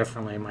little bit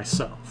differently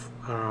myself.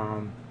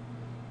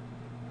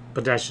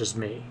 But that's just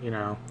me, you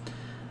know.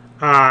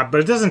 But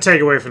it doesn't take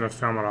away from the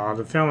film at all.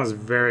 The film is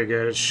very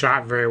good. It's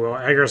shot very well.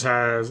 Eggers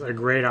has a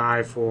great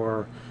eye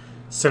for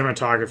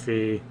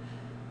cinematography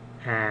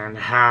and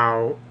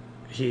how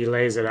he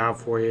lays it out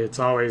for you. It's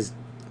always,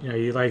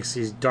 he likes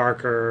these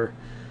darker,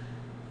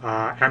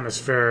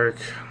 atmospheric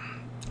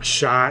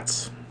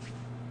shots.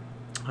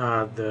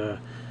 I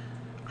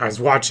was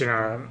watching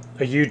a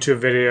YouTube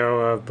video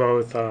of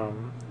both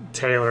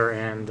Taylor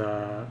and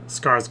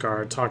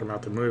Skarsgård talking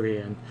about the movie,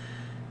 and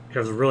it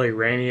was really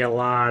rainy a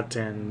lot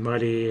and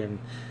muddy,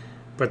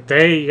 but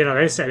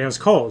they said it was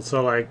cold.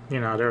 So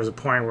there was a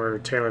point where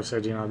Taylor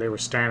said, they were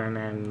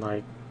standing in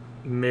like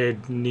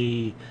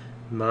mid-knee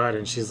mud,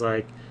 and she's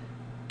like,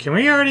 "Can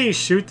we already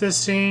shoot this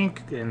scene?"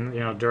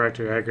 And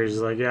director Eggers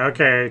is like, "Yeah,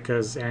 okay,"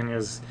 because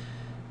Anya's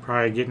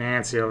probably getting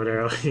antsy over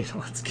there.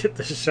 Let's get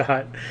this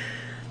shot.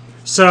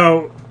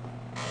 So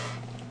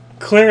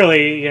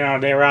clearly,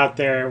 they were out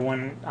there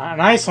when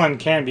Iceland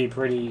can be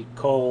pretty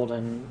cold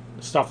and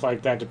stuff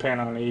like that,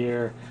 depending on the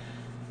year.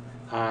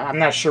 I'm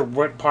not sure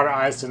what part of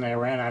Iceland they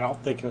were in. I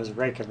don't think it was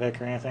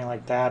Reykjavik or anything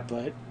like that,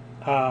 but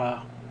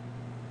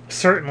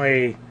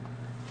certainly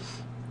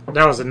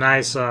that was a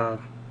nice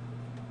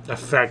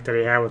effect that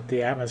he had with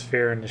the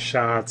atmosphere and the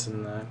shots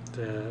and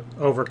the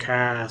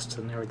overcast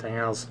and everything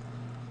else.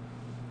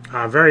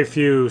 Very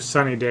few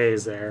sunny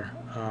days there.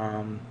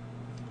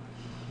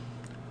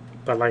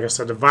 But like I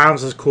said, the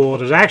violence is cool.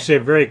 There's actually a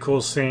very cool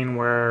scene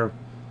where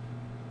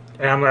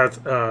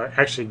Amleth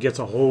actually gets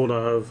a hold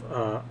of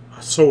a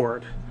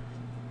sword.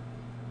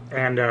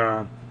 And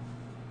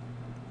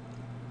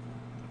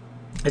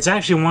it's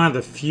actually one of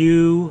the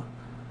few...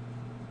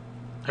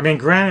 I mean,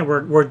 granted,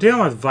 we're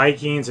dealing with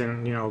Vikings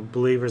and,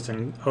 believers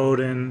in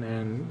Odin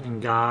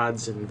and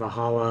gods and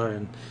Valhalla.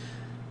 And,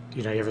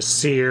 you have a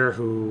seer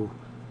who...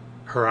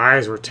 her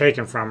eyes were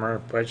taken from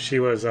her, but she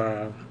was...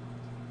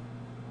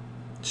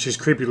 she's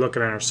creepy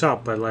looking at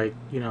herself, but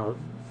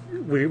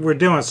we're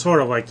doing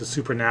sort of like the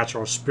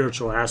supernatural,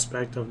 spiritual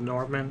aspect of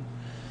Norman.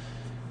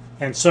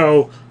 And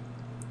so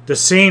the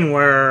scene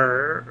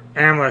where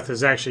Amleth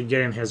is actually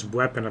getting his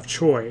weapon of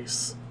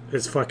choice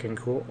is fucking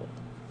cool.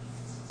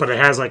 But it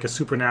has like a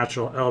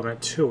supernatural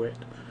element to it.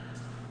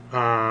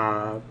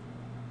 And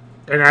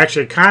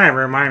actually kind of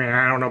remind me, and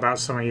I don't know about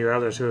some of you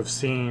others who have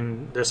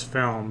seen this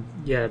film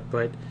yet,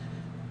 but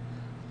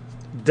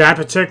that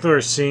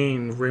particular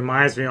scene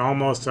reminds me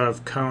almost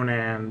of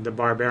Conan the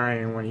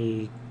Barbarian when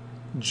he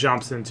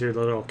jumps into the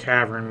little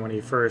cavern when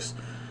he first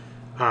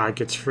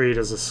gets freed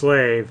as a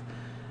slave,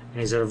 and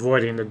he's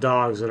avoiding the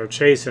dogs that are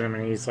chasing him,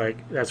 and he's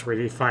like, that's where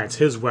he finds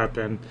his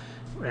weapon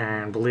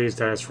and believes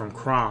that it's from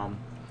Crom.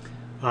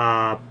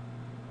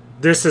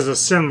 This is a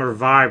similar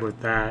vibe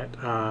with that.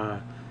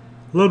 A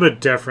little bit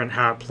different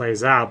how it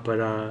plays out, but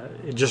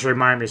it just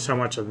reminded me so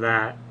much of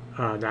that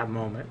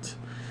moment.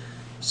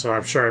 So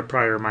I'm sure it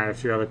probably reminded a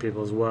few other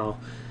people as well.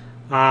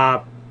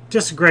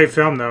 Just a great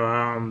film,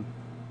 though.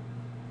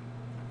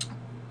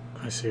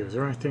 Let's see, was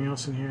there anything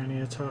else in here I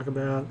need to talk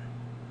about?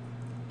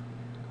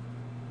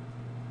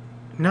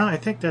 No, I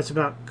think that's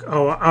about...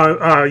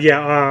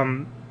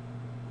 yeah.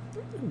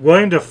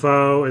 William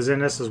Dafoe is in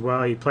this as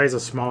well. He plays a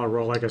smaller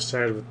role, like I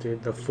said,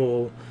 with the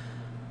full...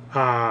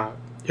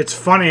 it's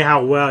funny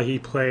how well he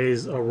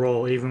plays a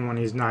role, even when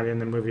he's not in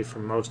the movie for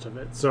most of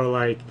it.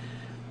 So,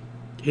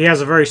 he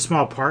has a very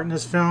small part in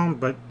this film,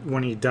 but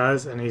when he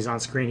does and he's on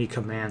screen, he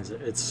commands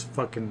it. It's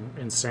fucking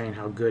insane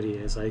how good he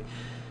is.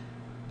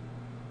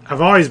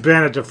 I've always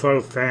been a Dafoe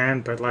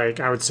fan, but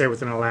I would say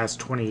within the last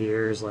 20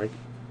 years,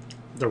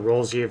 the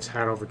roles he has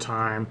had over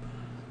time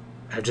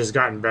have just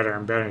gotten better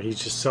and better. He's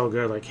just so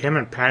good. Him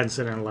and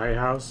Pattinson in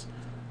Lighthouse,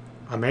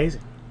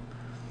 amazing.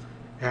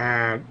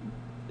 And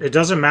it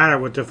doesn't matter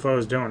what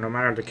Dafoe's doing, no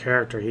matter the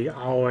character, he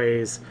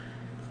always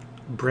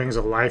brings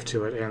a life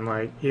to it.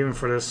 And even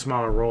for this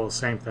smaller role,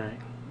 same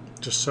thing.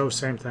 Just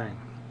same thing.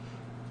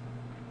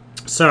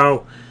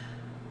 So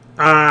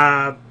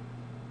yeah,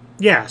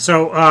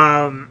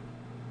 so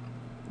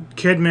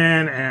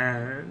Kidman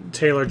and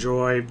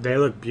Taylor-Joy, they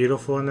look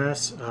beautiful in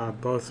this.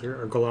 Both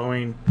are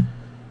glowing.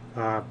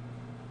 I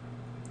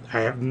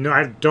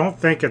don't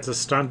think it's a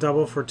stunt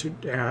double for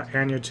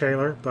Anya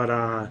Taylor,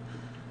 but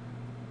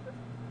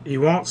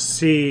you won't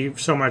see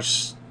so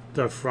much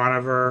the front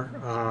of her,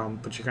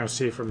 but you're gonna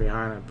see from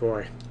behind it.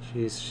 Boy,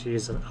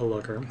 she's a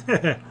looker.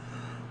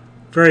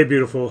 Very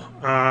beautiful.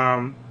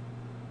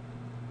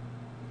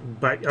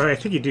 But I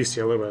think you do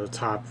see a little bit of the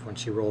top when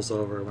she rolls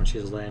over when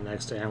she's laying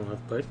next to Amleth.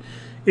 But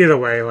either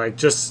way,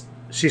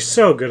 she's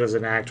so good as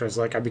an actress.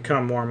 I've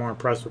become more and more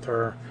impressed with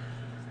her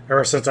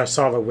ever since I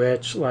saw The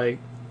Witch. I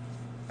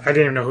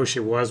didn't even know who she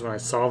was when I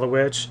saw The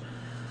Witch,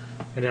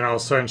 and then all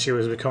of a sudden she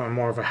was becoming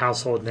more of a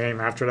household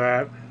name after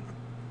that.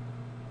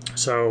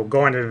 So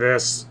going into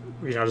this,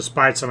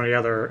 despite some of the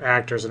other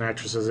actors and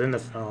actresses in the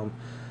film,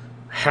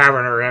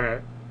 having her in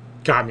it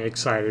got me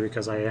excited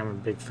because I am a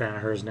big fan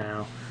of hers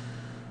now.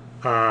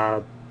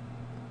 But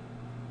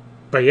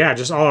yeah,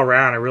 just all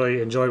around a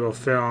really enjoyable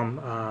film.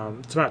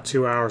 It's about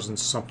 2 hours and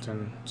some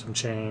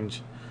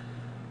change.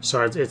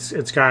 So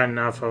it's got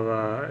enough of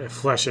a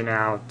fleshing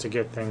out to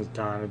get things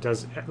done.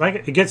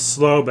 It gets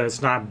slow, but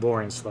it's not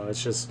boring slow.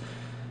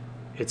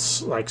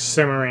 It's like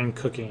simmering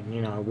cooking,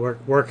 you know,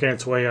 working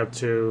its way up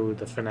to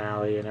the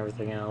finale and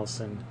everything else.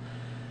 And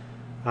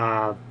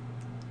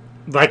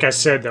like I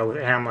said though, with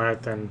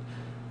Amleth and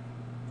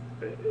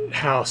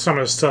how some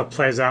of the stuff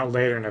plays out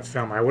later in the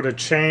film, I would have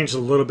changed a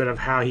little bit of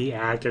how he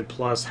acted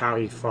plus how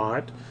he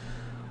fought.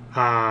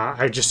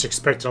 I just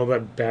expected a little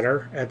bit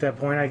better at that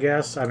point, I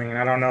guess. I mean,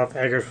 I don't know if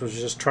Eggers was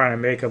just trying to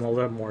make him a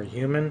little more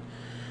human.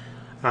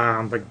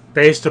 But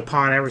based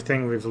upon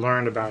everything we've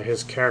learned about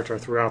his character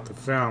throughout the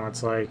film,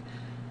 it's like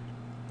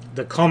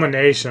the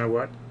culmination of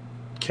what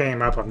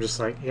came up, I'm just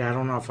like, yeah, I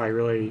don't know if I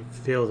really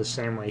feel the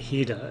same way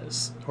he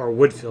does, or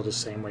would feel the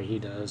same way he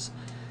does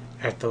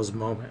at those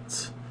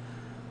moments.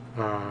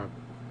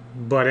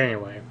 But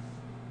anyway,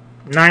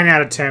 9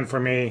 out of 10 for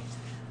me.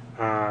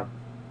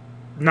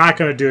 Not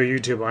going to do a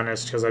YouTube on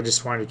this because I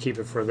just wanted to keep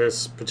it for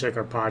this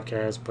particular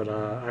podcast, but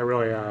I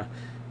really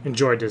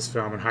enjoyed this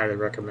film and highly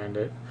recommend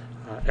it.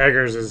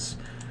 Eggers is,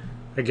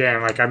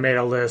 again, like I made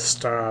a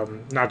list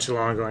not too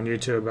long ago on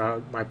YouTube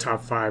about my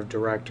top 5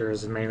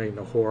 directors, and mainly in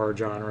the horror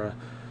genre.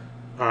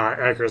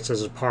 Eggers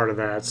is a part of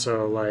that,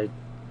 so like,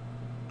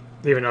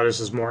 even though this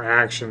is more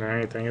action than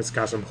anything, it's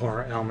got some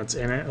horror elements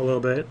in it a little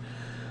bit.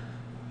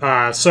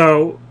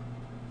 So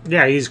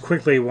yeah, he's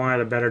quickly one of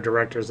the better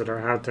directors that are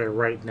out there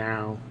right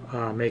now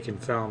making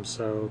films.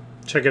 So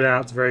check it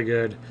out; it's very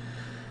good.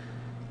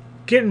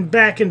 Getting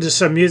back into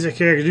some music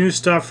here, new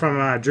stuff from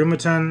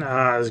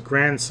Drumaton, his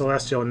Grand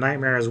Celestial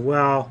Nightmare as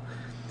well.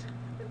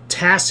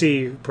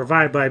 Tassie,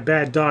 provided by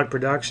Bad Dog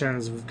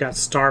Productions. We've got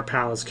Star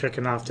Palace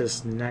kicking off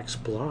this next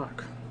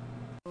block.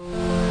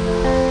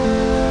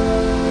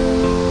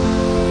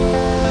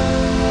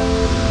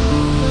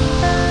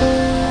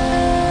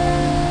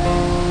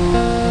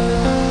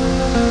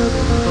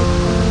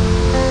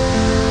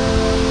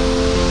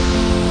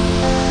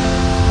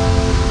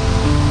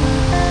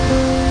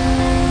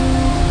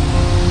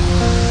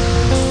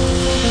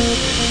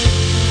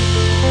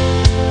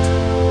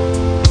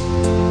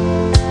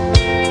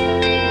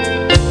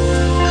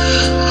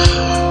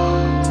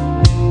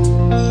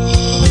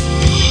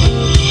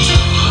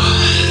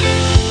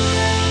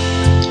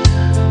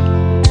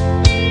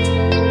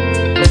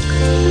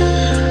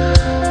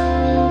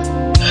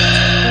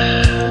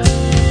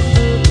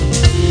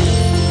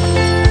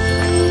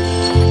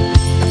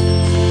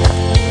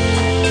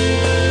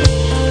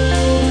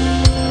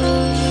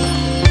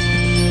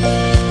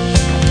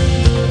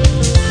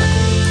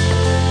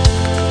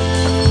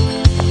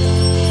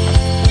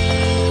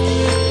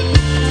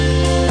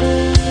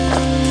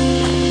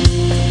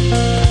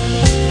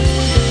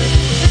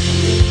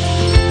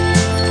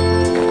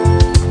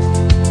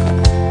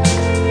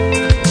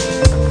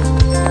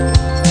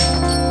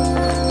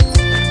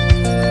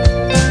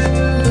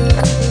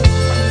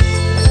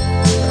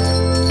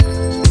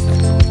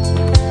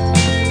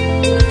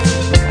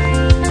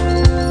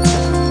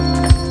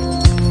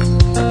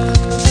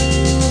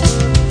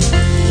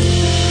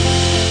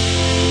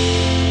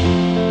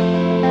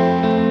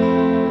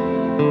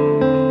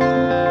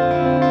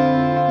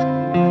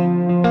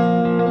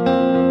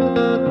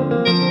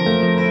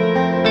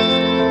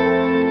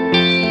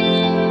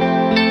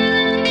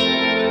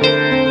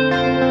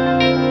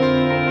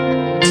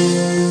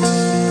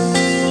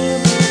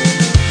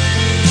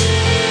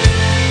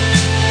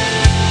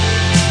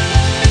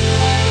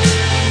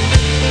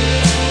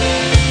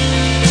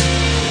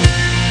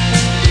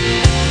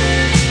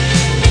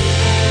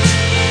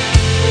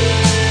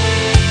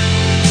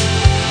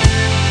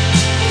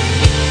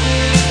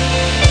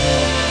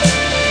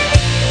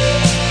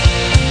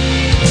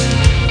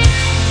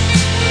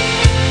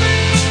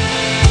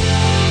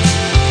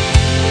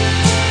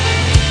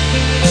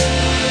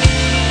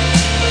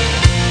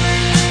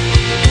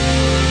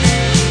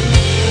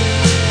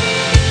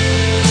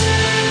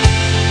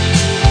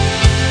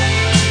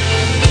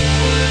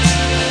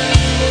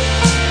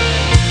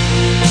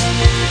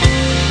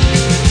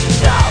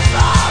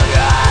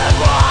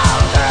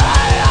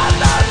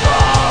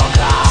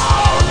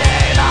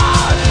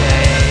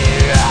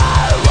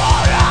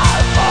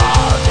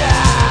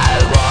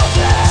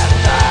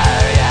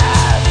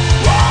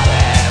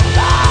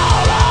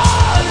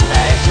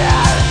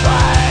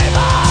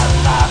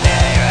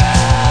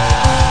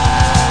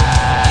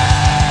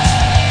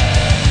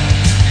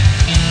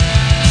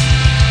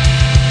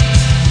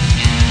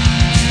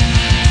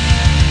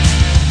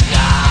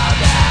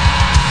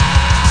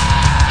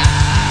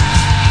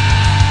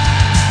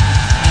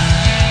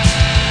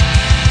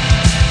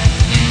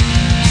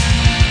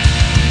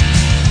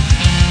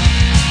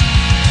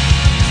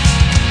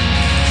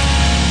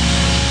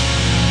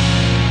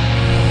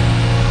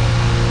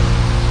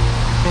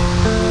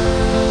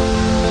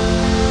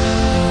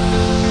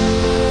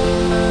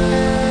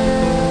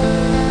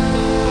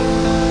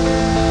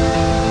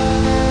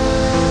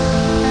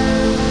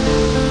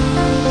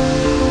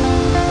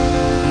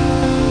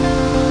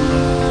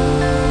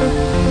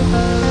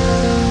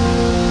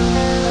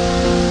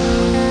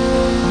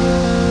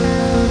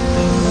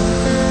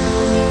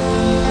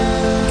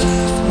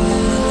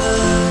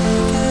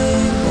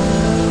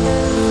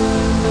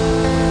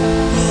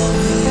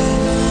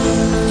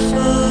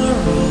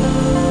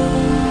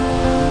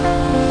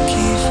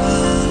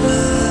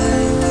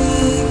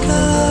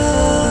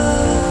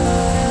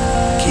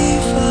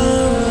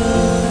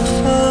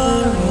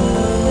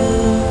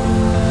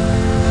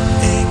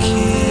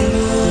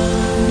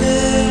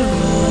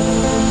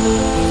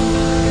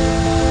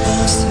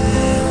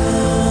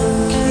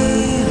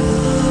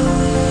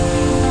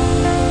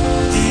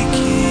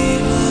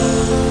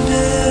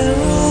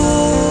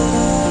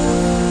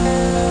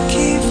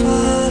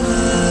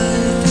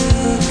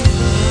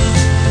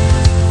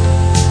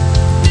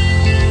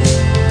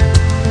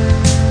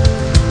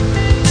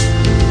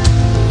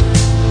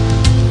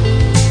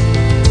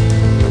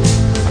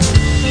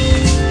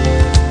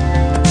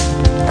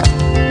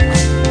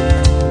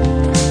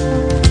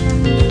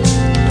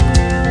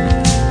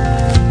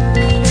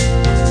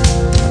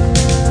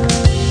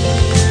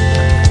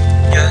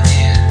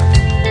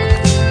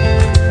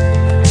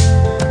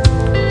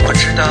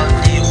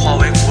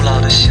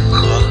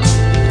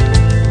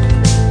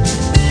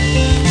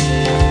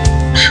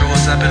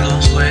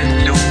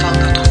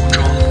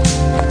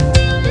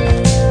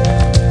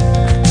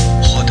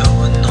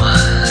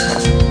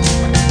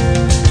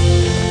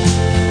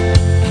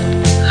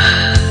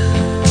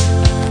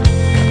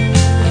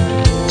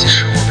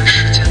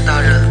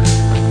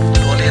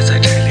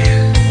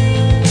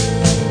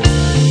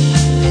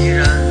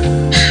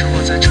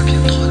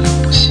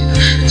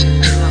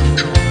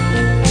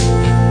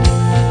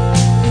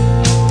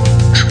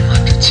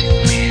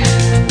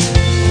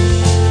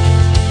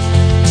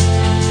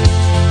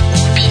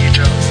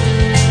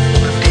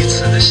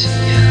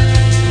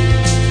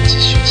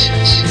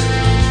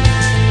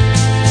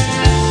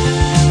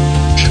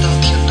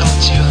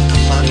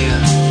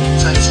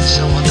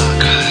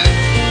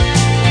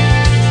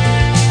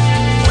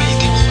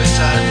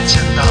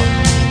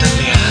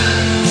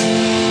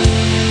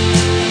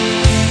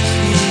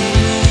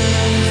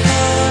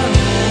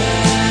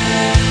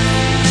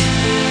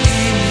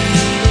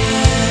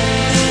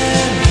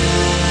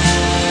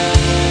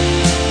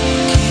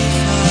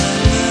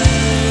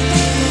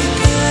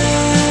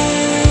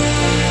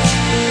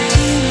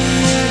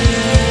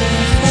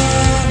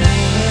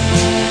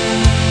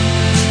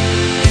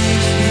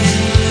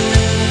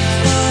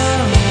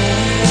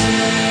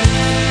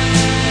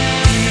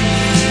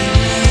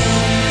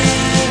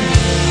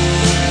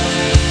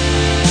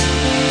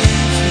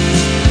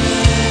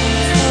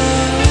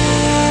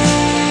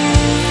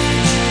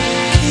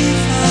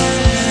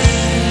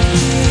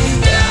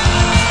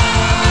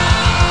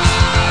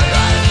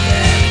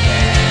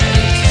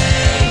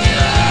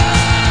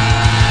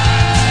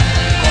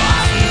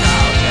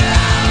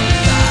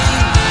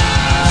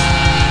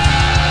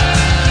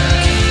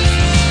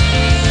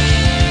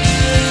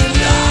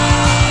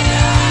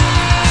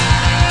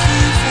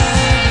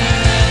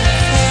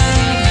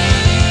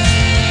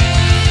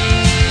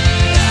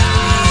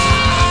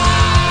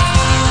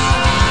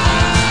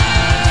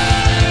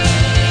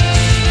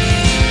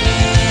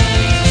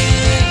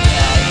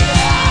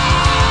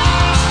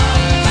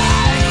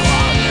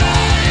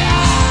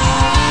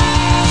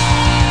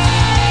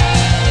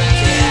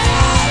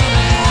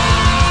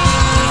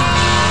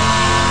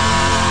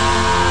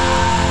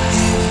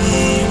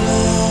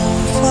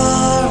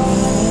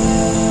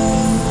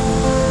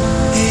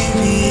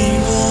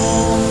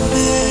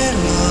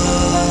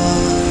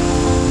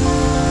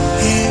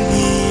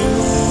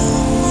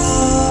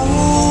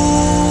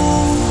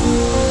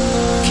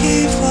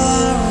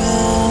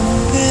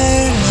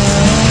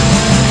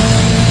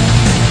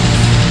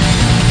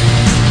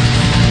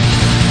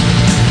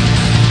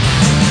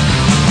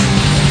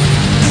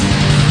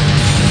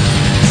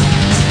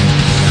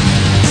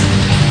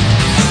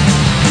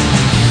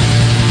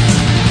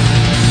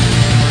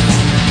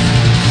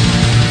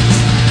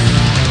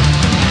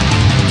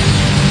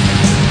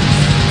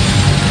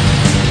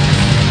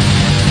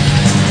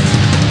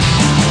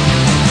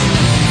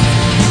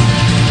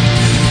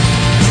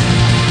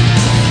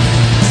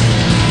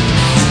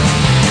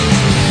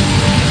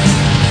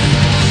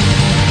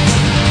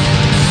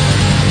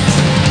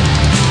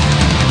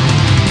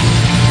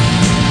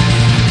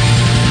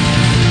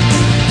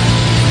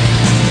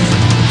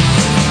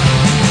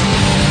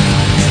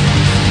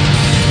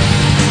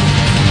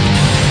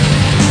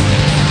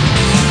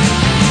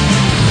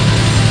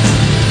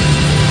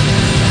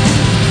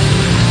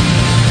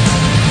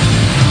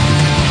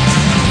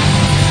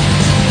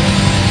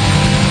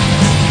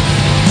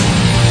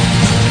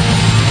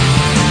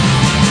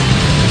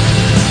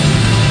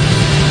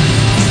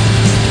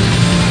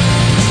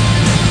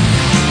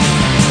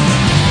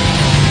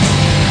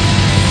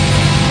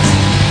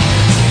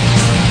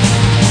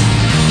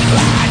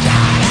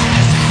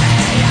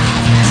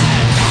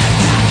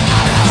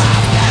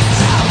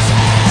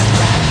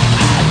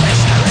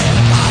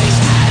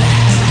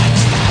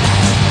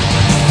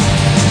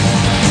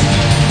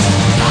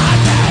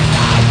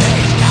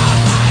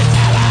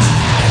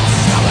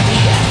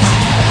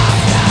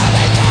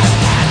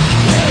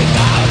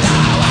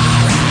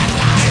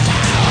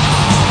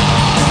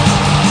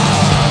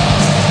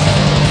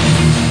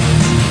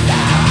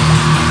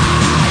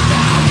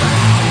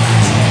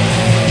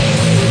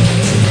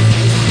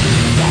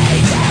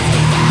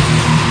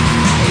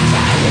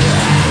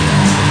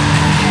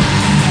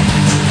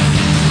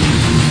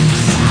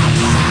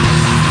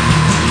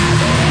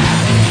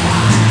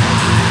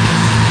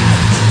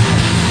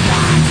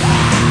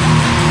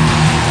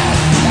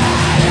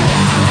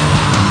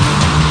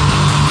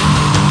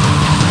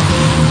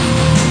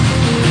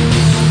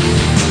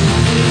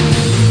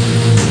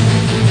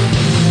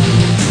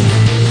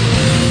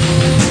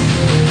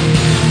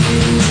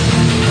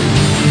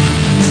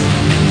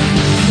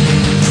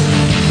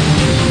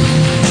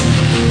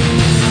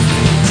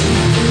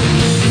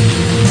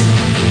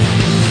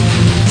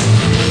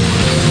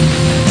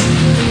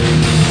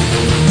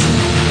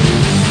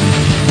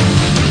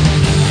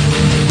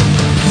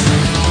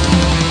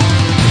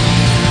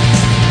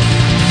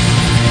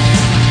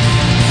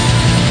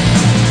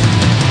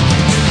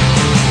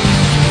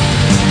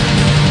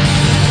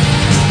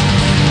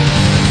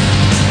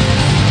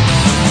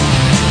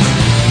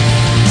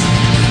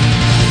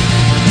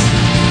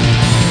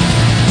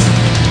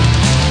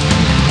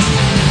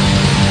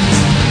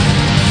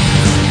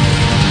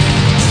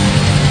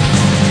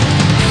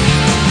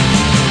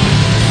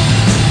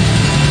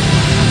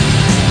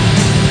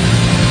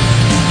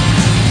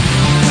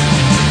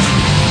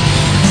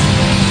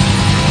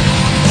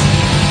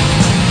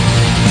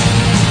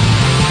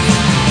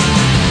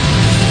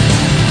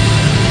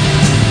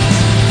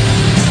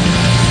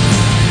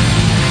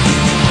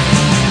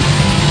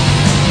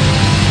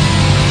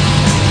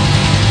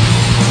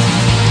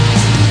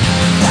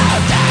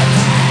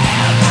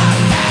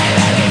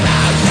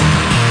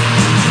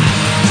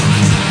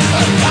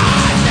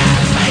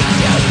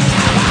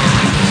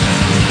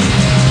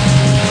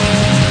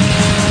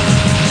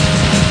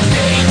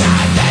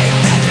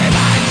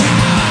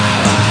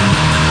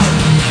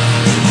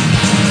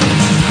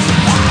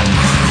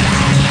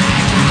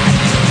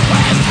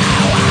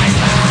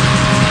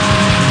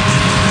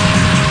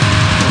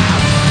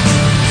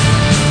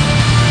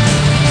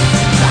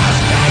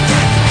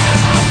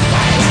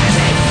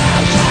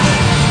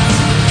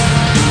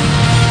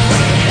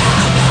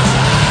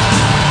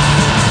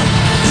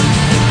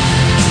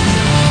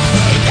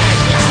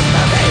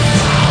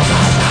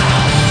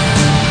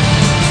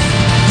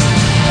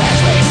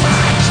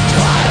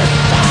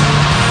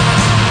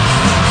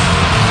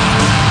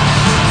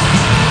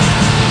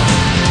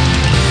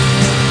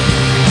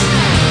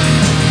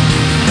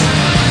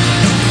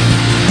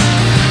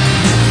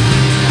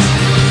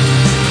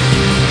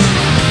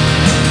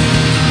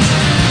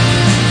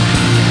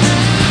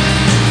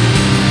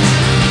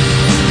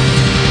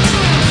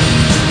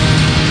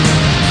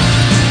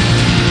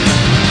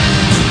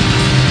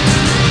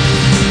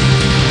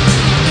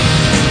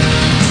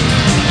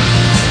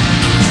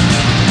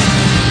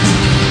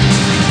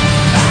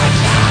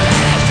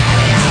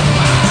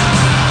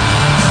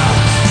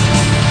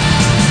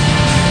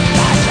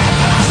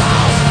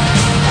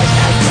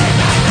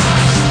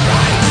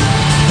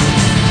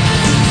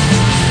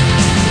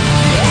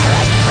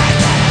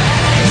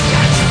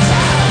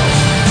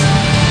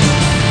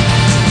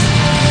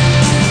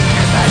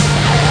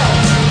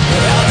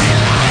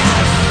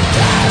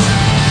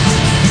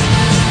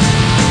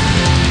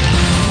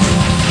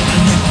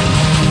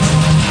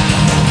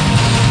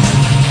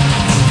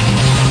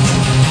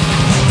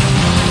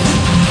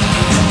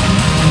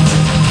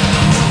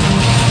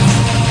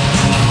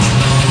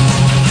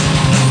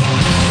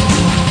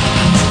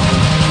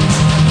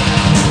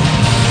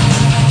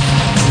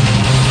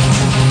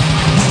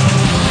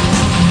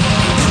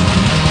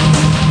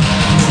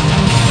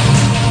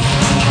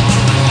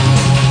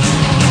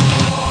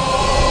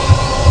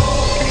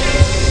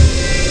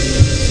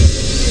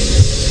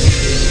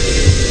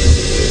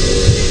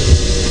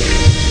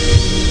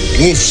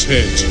 Wolf's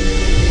Head.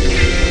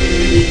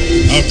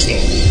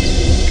 Outlaw.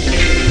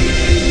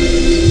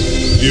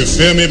 Do you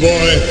fear me,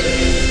 boy?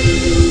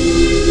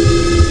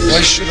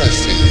 Why should I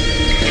fear you?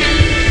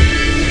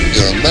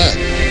 You're a man.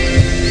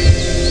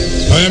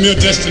 I am your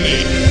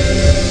destiny.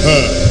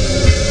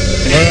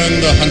 Herne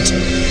the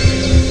hunter.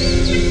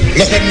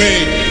 Look at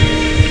me.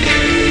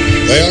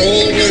 They are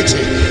all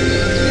waiting.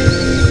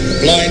 The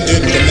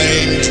blinded, the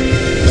maimed,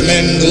 the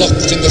men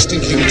locked in the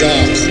stinking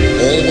dark,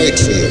 all wait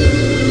for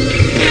you.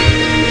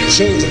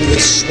 Children with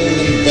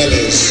swollen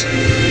bellies,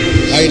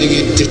 hiding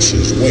in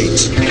ditches,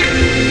 wait.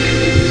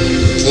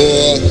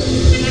 Poor,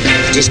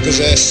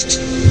 dispossessed,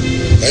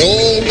 they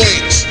all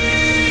wait.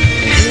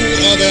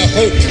 You are their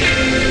hope.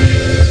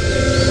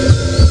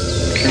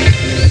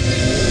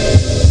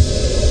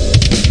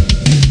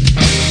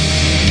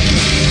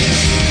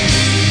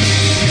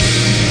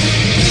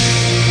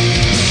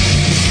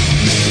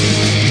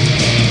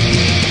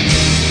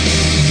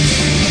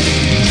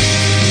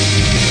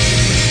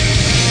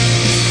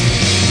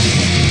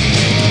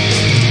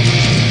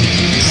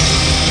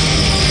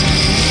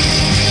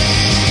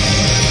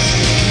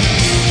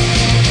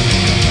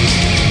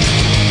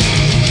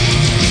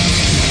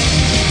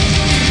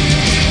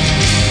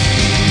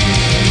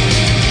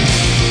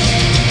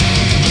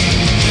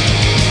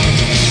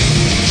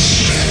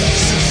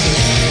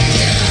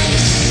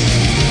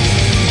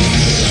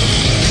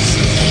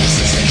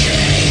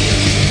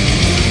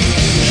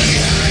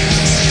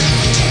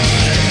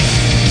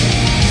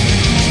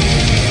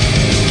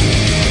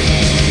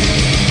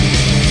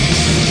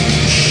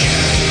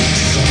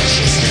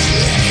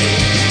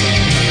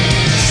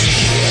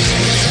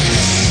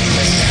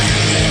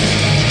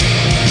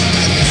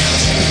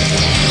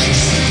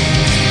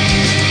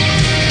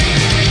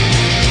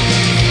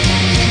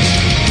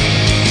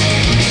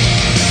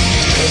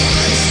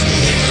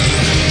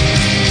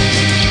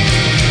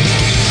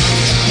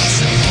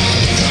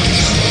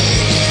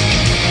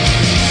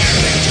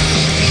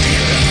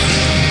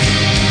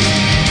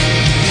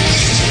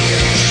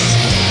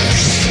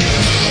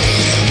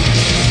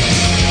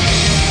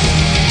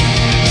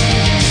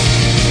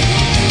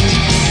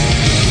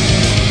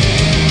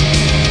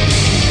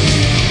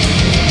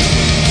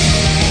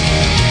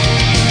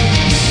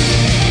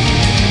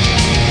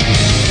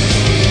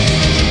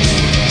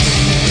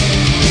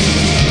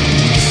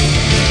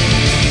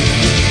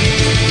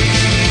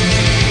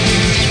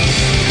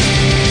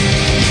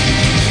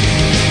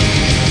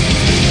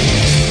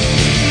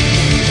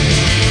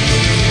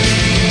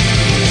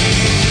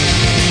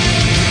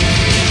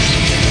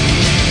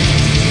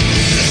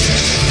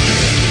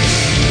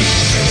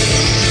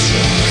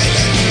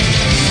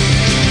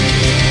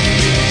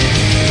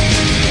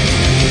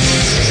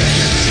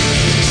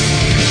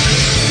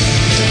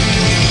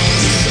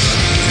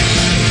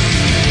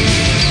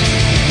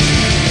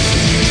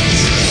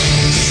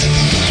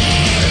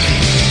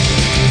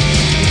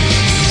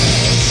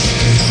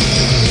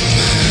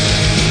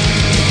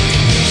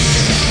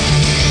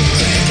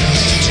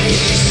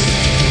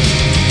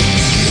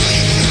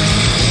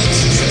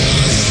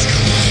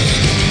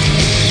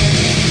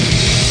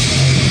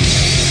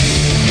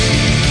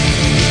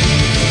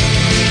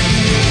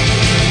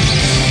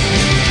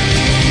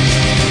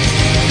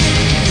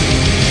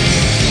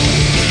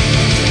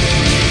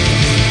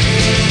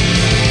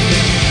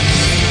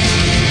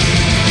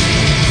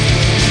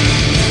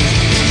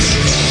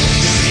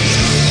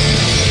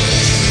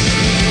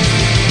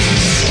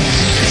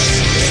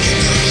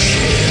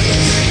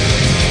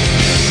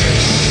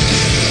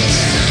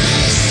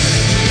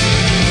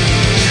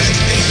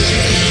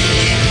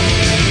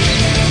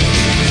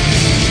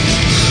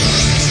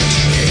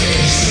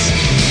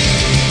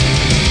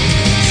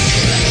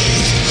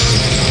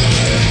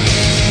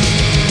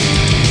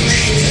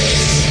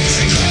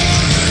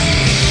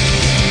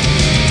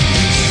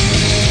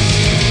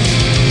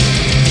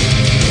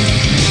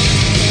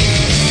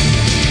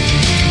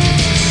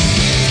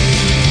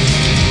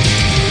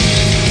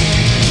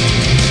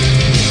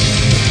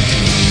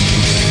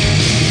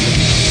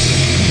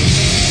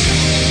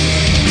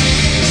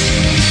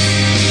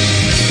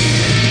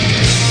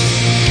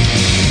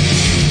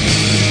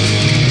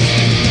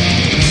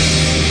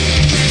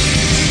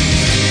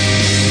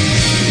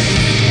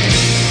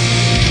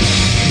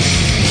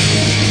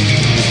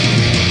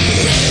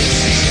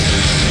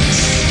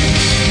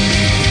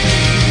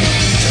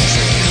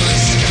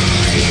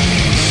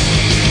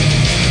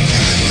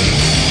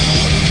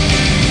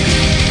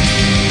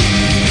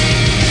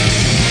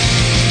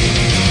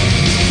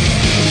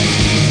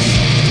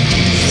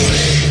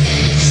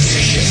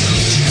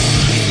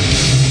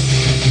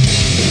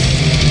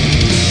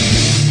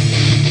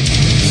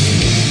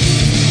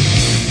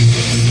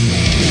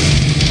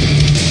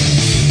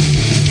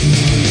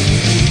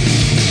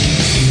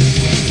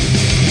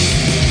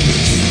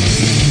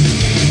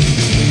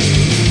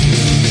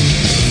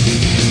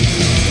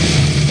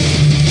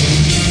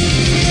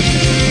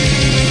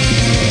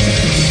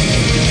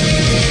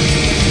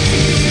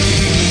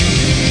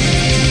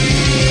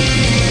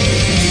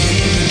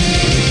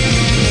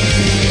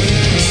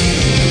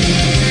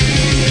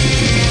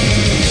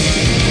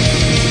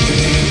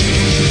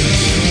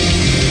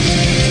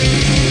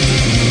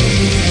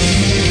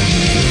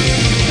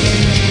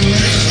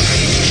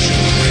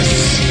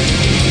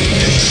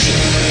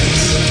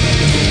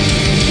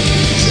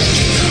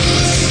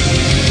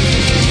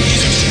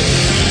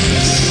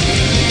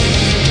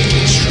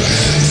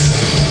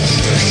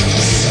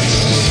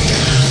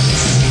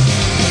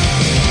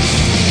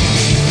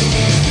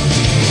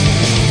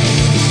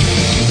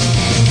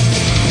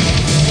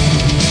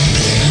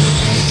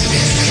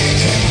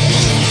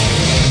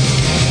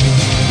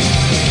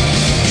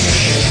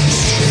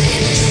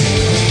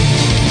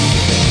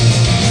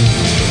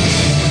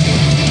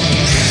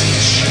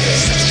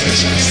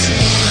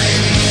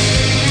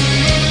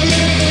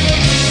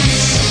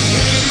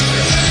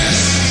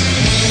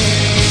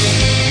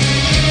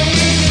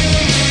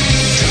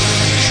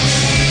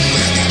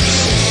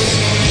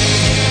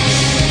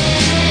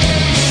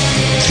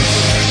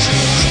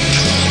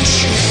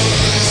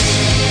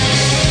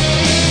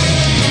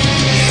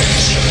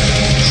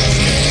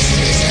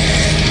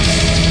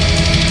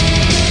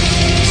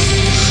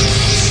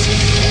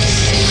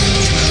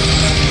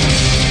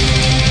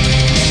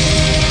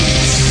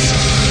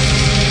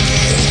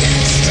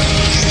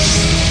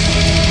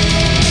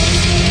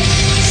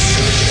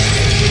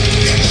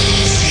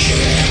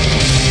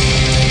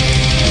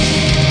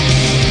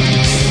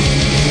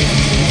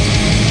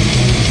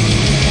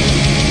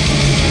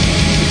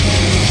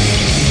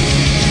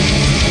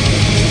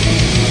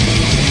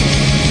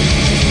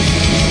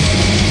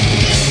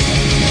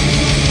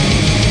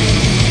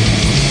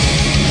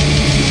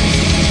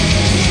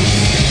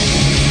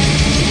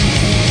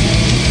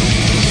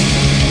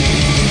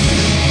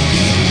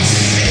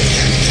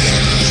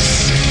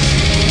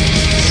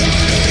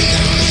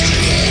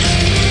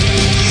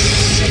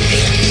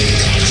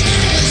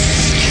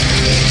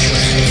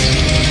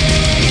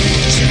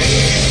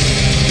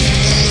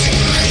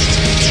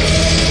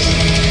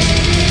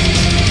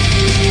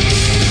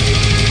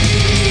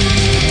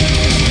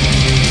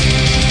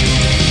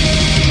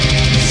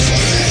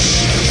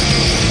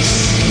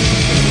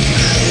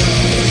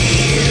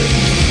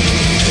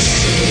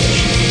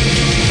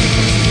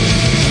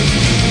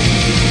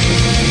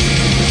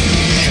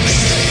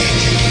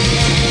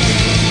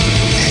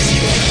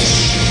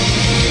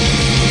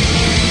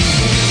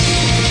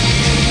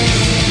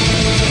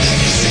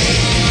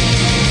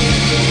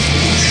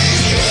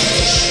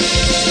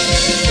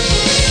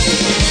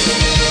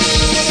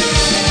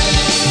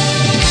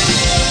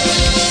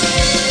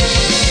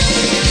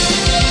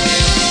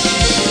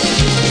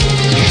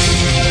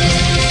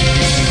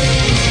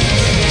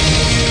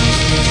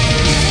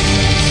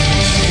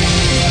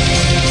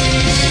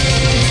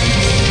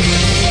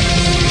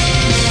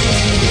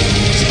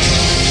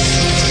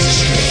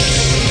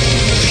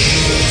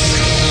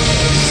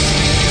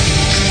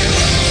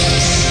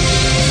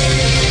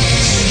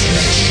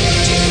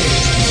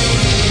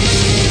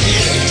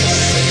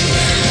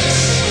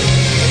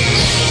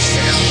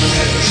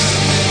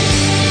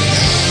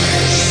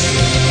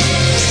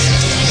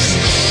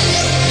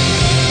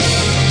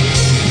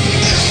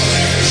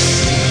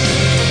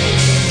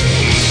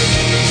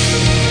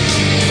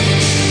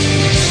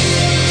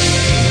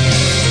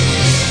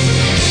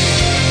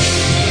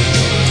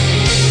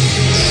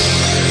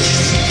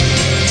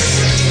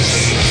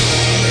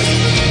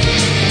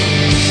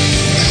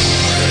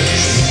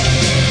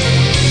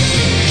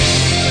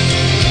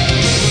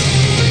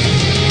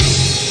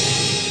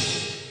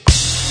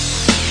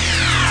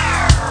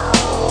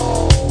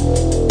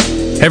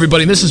 Hey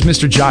everybody, this is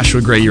Mr. Joshua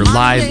Gray, your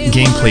live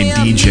gameplay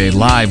DJ,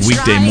 live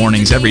weekday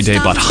mornings, every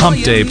day, but hump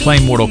day,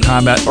 playing Mortal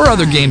Kombat or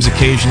other games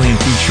occasionally and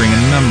featuring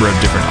a number of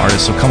different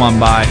artists. So come on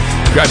by,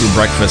 grab your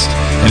breakfast,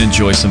 and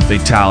enjoy some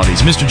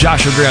fatalities. Mr.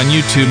 Joshua Gray on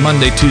YouTube,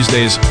 Monday,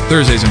 Tuesdays,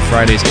 Thursdays, and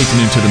Fridays, 8 to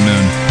noon to the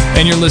moon.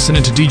 And you're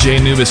listening to DJ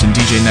Anubis and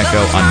DJ Neko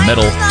on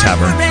Metal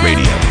Tavern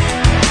Radio.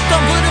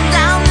 Don't put him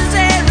down as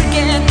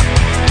arrogant.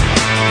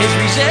 His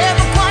reserve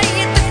a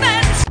quiet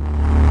defense.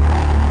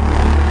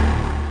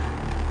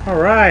 All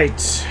right.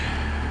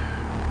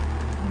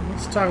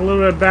 Let's talk a little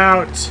bit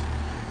about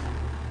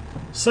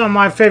some of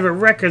my favorite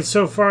records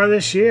so far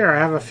this year. I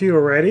have a few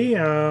already.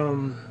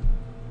 Kind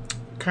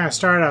of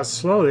started out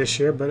slow this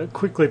year, but it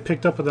quickly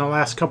picked up in the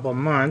last couple of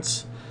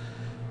months.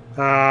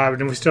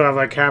 And we still have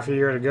like half a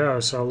year to go,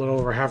 so a little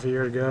over half a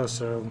year to go.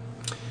 So,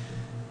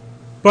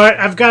 but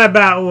I've got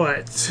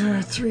about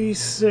 3,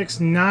 6,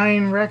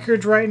 9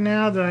 records right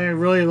now that I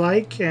really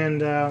like,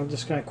 and I'm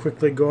just gonna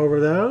quickly go over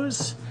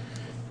those.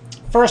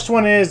 First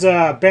one is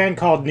a band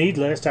called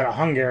Needless out of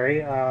Hungary.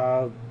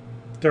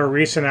 Their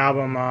recent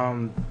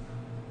album,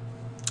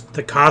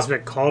 The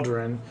Cosmic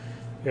Cauldron,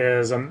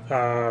 is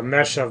a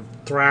mesh of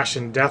thrash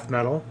and death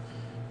metal,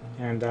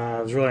 and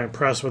I was really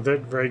impressed with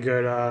it. Very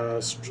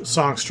good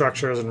song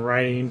structures and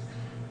writing.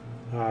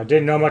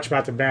 Didn't know much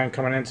about the band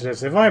coming into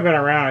this. They've only been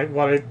around,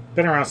 well, they've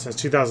been around since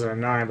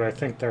 2009, but I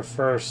think their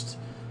first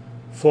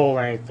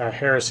full-length,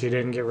 Heresy,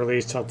 didn't get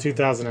released till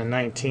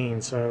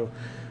 2019, so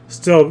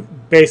still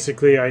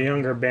basically a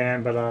younger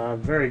band, but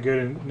very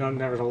good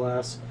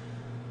nevertheless.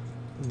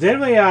 Then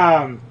we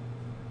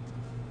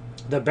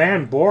the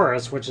band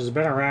Boris, which has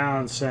been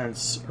around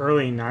since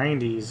early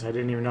 90s. I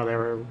didn't even know they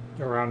were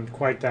around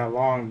quite that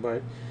long,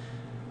 but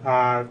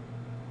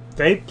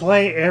they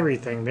play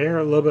everything. They're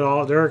a little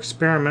bit they're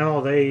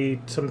experimental. They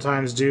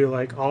sometimes do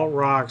like alt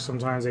rock,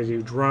 sometimes they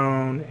do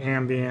drone,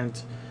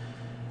 ambient.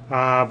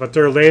 But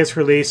their latest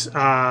release,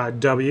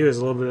 W, is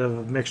a little bit of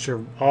a mixture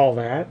of all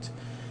that.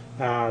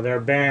 Their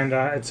band,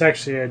 it's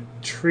actually a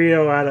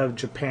trio out of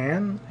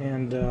Japan,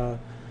 and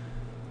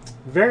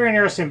very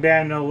interesting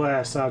band, no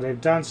less.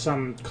 They've done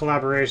some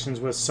collaborations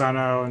with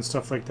Suno and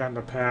stuff like that in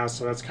the past,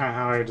 so that's kind of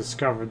how I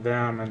discovered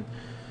them,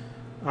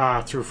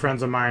 and through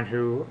friends of mine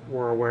who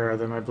were aware of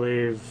them. I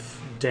believe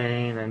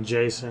Dane and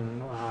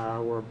Jason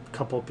were a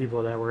couple of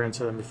people that were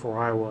into them before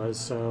I was,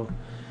 so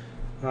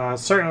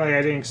certainly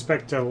I didn't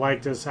expect to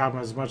like this album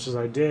as much as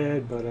I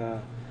did, but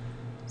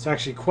it's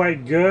actually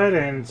quite good,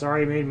 and it's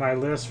already made my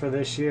list for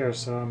this year,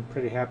 so I'm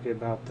pretty happy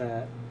about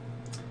that.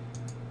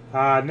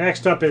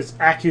 Next up is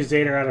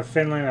Accusator out of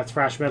Finland, a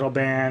thrash metal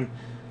band.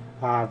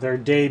 Their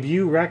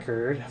debut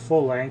record,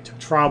 full length,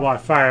 Trial by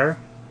Fire.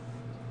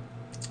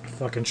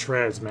 Fucking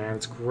shreds, man.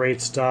 It's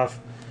great stuff.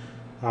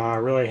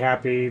 Really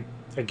happy.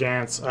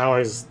 This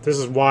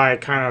is why I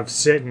kind of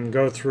sit and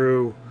go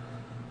through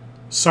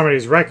some of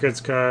these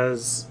records,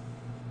 because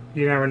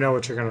you never know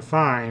what you're going to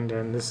find,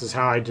 and this is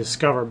how I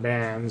discover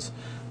bands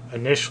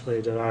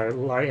initially that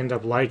I end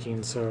up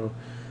liking. So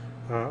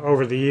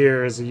over the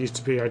years, it used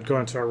to be I'd go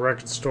into a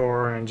record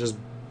store and just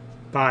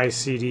buy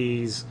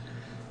CDs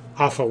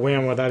off a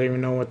whim without even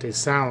knowing what they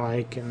sound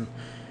like, and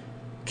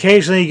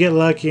occasionally you get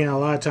lucky and a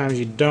lot of times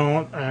you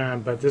don't,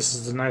 but this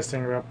is the nice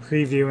thing about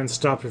previewing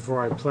stuff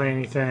before I play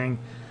anything,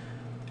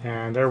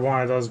 and they're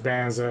one of those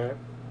bands that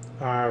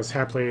I was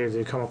happy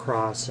to come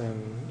across,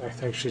 and I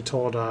actually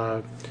told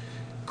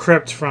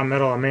Crypt from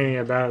Metal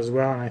Mania about it as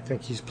well, and I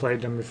think he's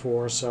played them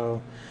before.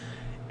 So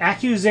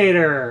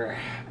Accusator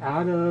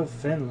out of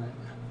Finland.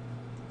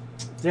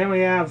 Then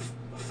we have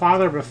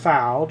Father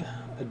Befouled,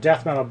 a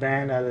death metal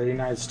band out of the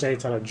United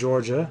States, out of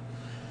Georgia,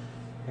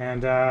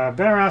 and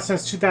been around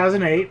since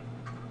 2008.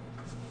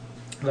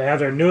 They have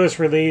their newest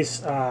release,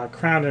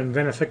 Crowned and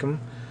Beneficum.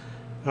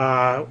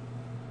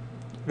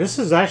 This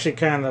is actually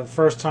kind of the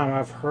first time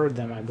I've heard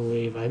them, I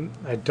believe.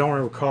 I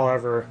don't recall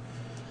ever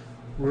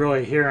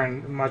really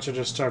hearing much of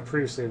this stuff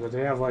previously, but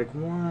they have like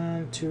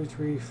 1, 2,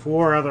 3,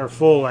 4 other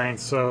full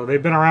lengths, so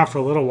they've been around for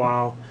a little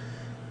while.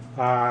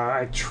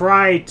 I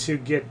tried to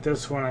get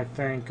this one, I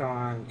think,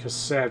 on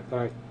cassette, but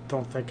I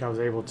don't think I was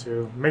able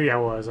to. Maybe I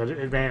was.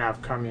 It may not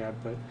have come yet,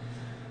 but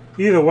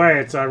either way,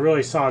 it's a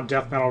really solid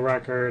death metal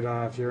record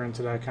if you're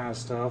into that kind of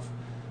stuff.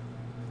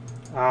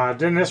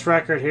 Then this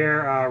record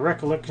here,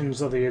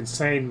 Recollections of the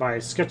Insane by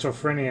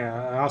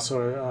Schizophrenia,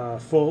 also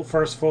a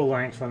first full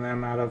length from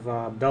them out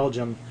of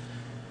Belgium.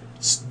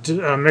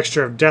 A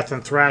mixture of death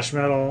and thrash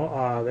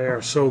metal. They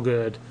are so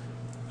good.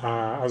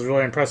 I was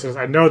really impressed.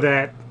 I know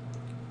that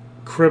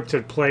Crypt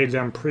had played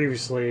them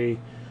previously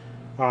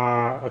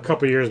a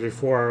couple years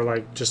before,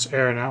 like just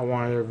airing out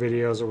one of their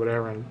videos or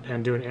whatever,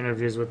 and doing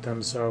interviews with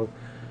them. So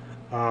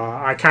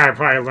I kind of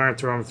probably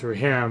learned through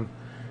him.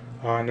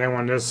 And then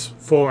when this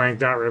full length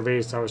got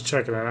released, I was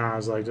checking it out. I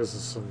was like, this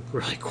is some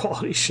really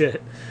quality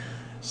shit.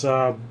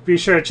 So be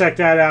sure to check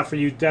that out for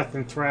you death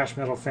and thrash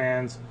metal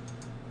fans.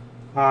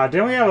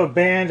 Then we have a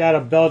band out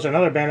of Belgium,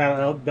 another band out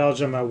of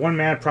Belgium, a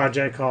one-man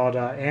project called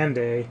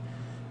Ande,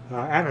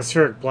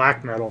 atmospheric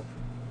black metal.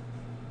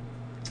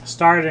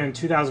 Started in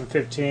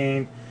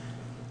 2015.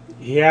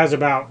 he has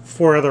about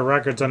 4 other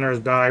records under his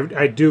belt.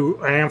 I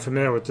am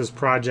familiar with this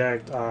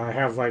project. I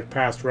have like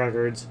past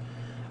records.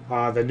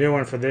 The new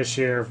one for this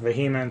year,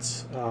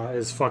 Vehemence,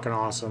 is fucking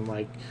awesome.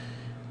 Like,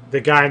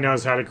 the guy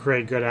knows how to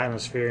create good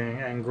atmosphere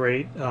and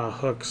great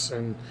hooks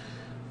and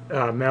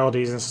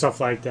melodies and stuff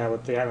like that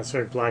with the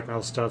atmospheric black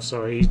metal stuff.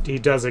 So he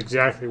does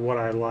exactly what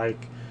I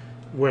like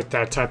with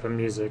that type of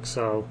music.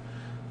 So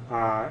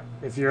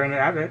if you're into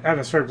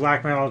atmospheric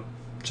black metal,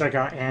 check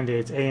out Andy.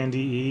 It's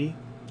ANDE,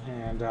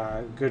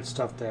 and good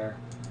stuff there.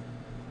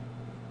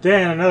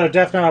 Then another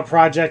death metal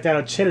project out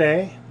of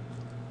Chile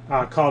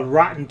called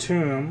Rotten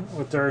Tomb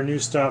with their new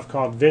stuff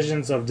called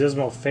Visions of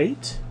Dismal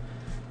Fate.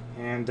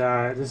 And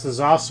this is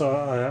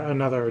also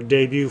another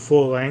debut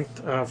full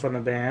length from the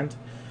band.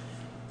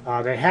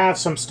 They have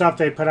some stuff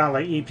they put out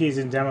like EPs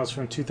and demos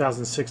from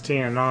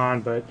 2016 and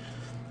on, but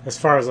as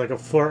far as like a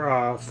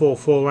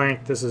full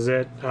length, this is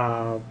it.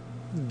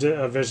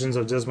 Visions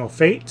of Dismal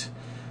Fate.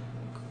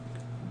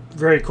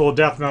 Very cool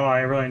death metal.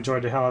 I really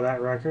enjoyed the hell of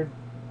that record.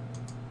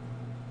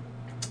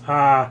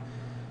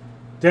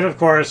 Then, of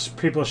course,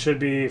 people should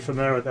be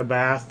familiar with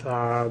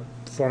Abath,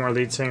 former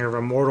lead singer of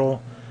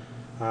Immortal.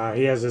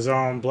 He has his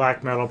own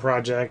black metal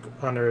project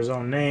under his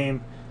own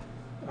name.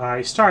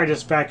 He started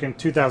this back in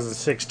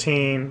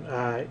 2016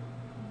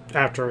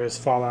 after his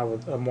fallout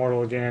with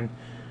Immortal again.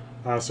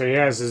 So he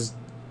has his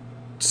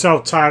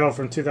self-titled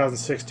from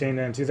 2016, and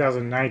in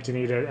 2019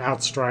 he did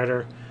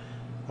Outstrider,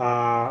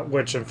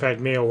 which in fact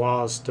Mia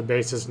Wallace, the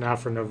bassist now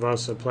for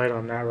Nervosa, played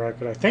on that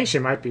record. I think she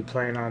might be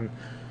playing on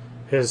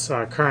his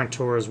current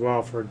tour as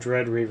well for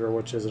Dread Reaver,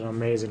 which is an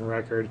amazing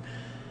record.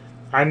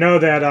 I know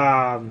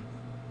that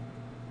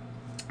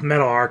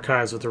Metal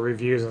Archives with the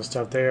reviews and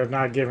stuff, they are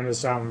not giving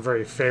this album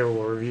very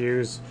favorable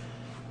reviews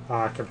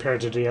compared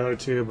to the other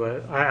two,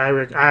 but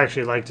I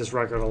actually like this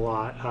record a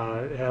lot.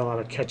 It had a lot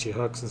of catchy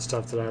hooks and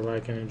stuff that I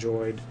like and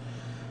enjoyed.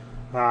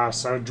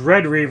 So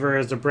Dread Reaver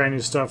is the brand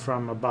new stuff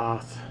from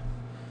Abath.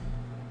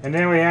 And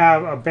then we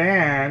have a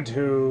band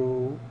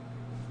who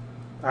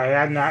I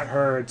had not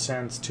heard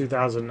since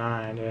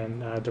 2009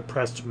 in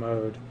Depressed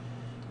Mode.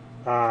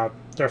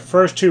 Their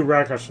first 2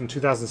 records from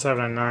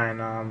 2007 and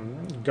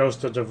 2009,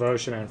 Ghost of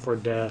Devotion and For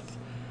Death,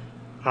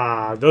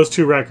 those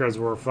 2 records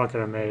were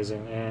fucking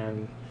amazing,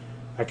 and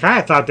I kind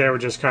of thought they were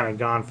just kind of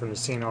gone from the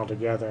scene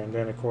altogether. And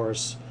then, of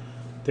course,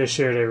 this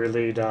year they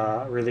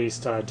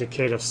released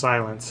Decade of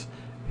Silence,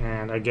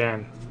 and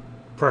again,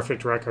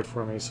 perfect record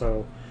for me.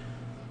 So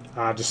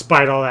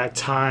despite all that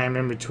time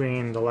in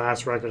between the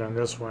last record and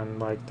this one,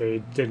 like,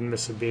 they didn't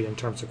miss a beat in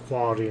terms of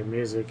quality of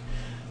music.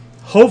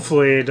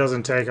 Hopefully it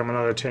doesn't take them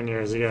another 10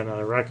 years to get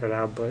another record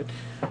out, but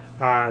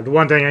the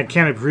one thing I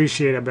can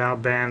appreciate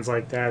about bands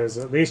like that is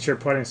at least you're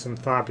putting some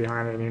thought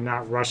behind it and you're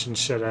not rushing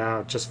shit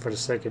out just for the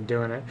sake of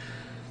doing it.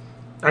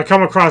 I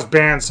come across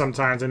bands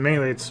sometimes, and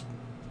mainly it's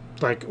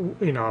like,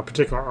 you know, a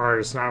particular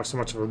artist, not so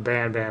much of a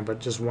band, but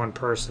just one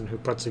person who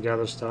puts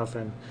together stuff,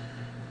 and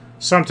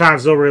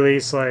sometimes they'll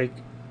release like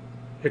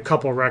a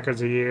couple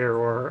records a year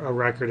or a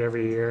record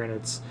every year,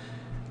 and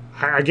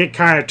I get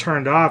kind of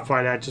turned off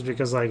by that just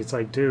because, like, it's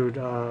like, dude,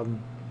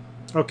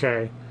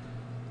 okay,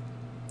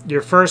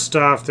 your first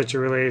stuff that you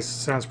release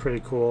sounds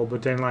pretty cool,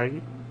 but then, like,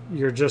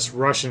 you're just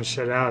rushing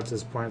shit out at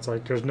this point. It's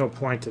like, there's no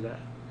point to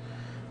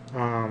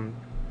that.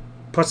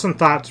 Put some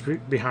thoughts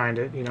behind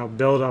it, you know,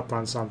 build up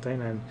on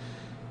something, and,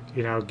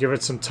 you know, give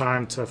it some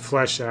time to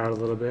flesh out a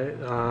little bit.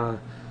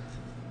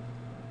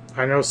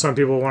 I know some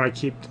people want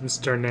to keep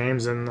their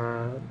names in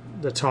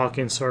the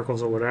talking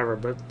circles or whatever,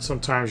 but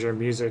sometimes your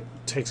music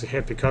takes a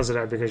hit because of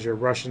that, because you're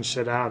rushing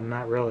shit out and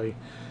not really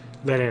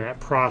letting it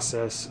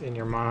process in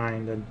your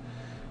mind and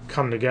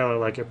come together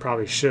like it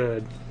probably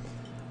should.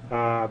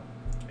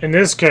 In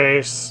this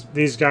case,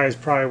 these guys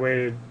probably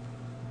waited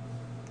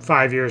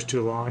 5 years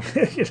too long.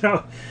 You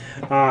know,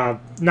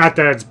 not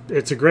that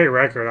it's a great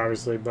record,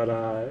 obviously,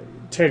 but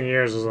 10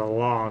 years is a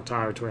long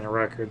time between a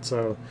record.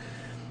 So,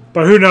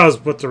 but who knows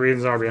what the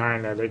reasons are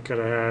behind that? They could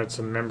have had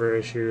some member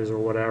issues or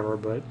whatever.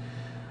 But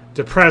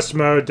Depressed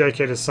Mode,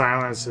 Decade of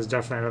Silence is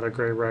definitely another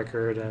great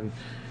record. And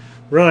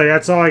really,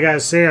 that's all I got to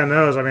say on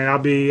those. I mean, I'll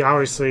be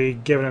obviously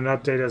giving an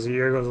update as the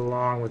year goes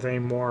along with any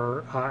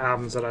more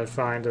albums that I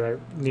find that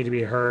need to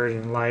be heard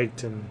and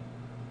liked. And,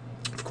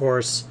 of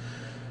course,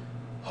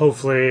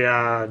 hopefully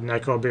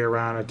Neko will be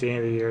around at the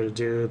end of the year to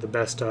do the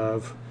best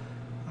of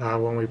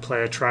when we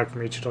play a track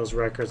from each of those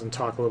records and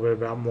talk a little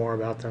bit more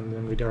about them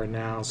than we are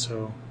now.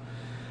 So,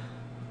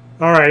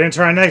 all right,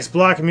 into our next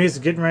block of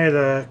music, getting ready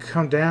to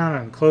come down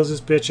and close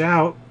this bitch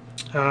out.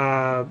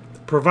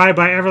 Provided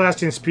by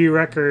Everlasting Spew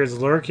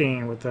Records,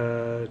 Lurking with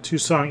a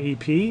 2-song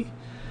EP.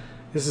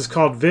 This is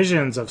called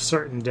Visions of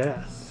Certain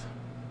Death.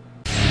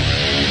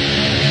 Fire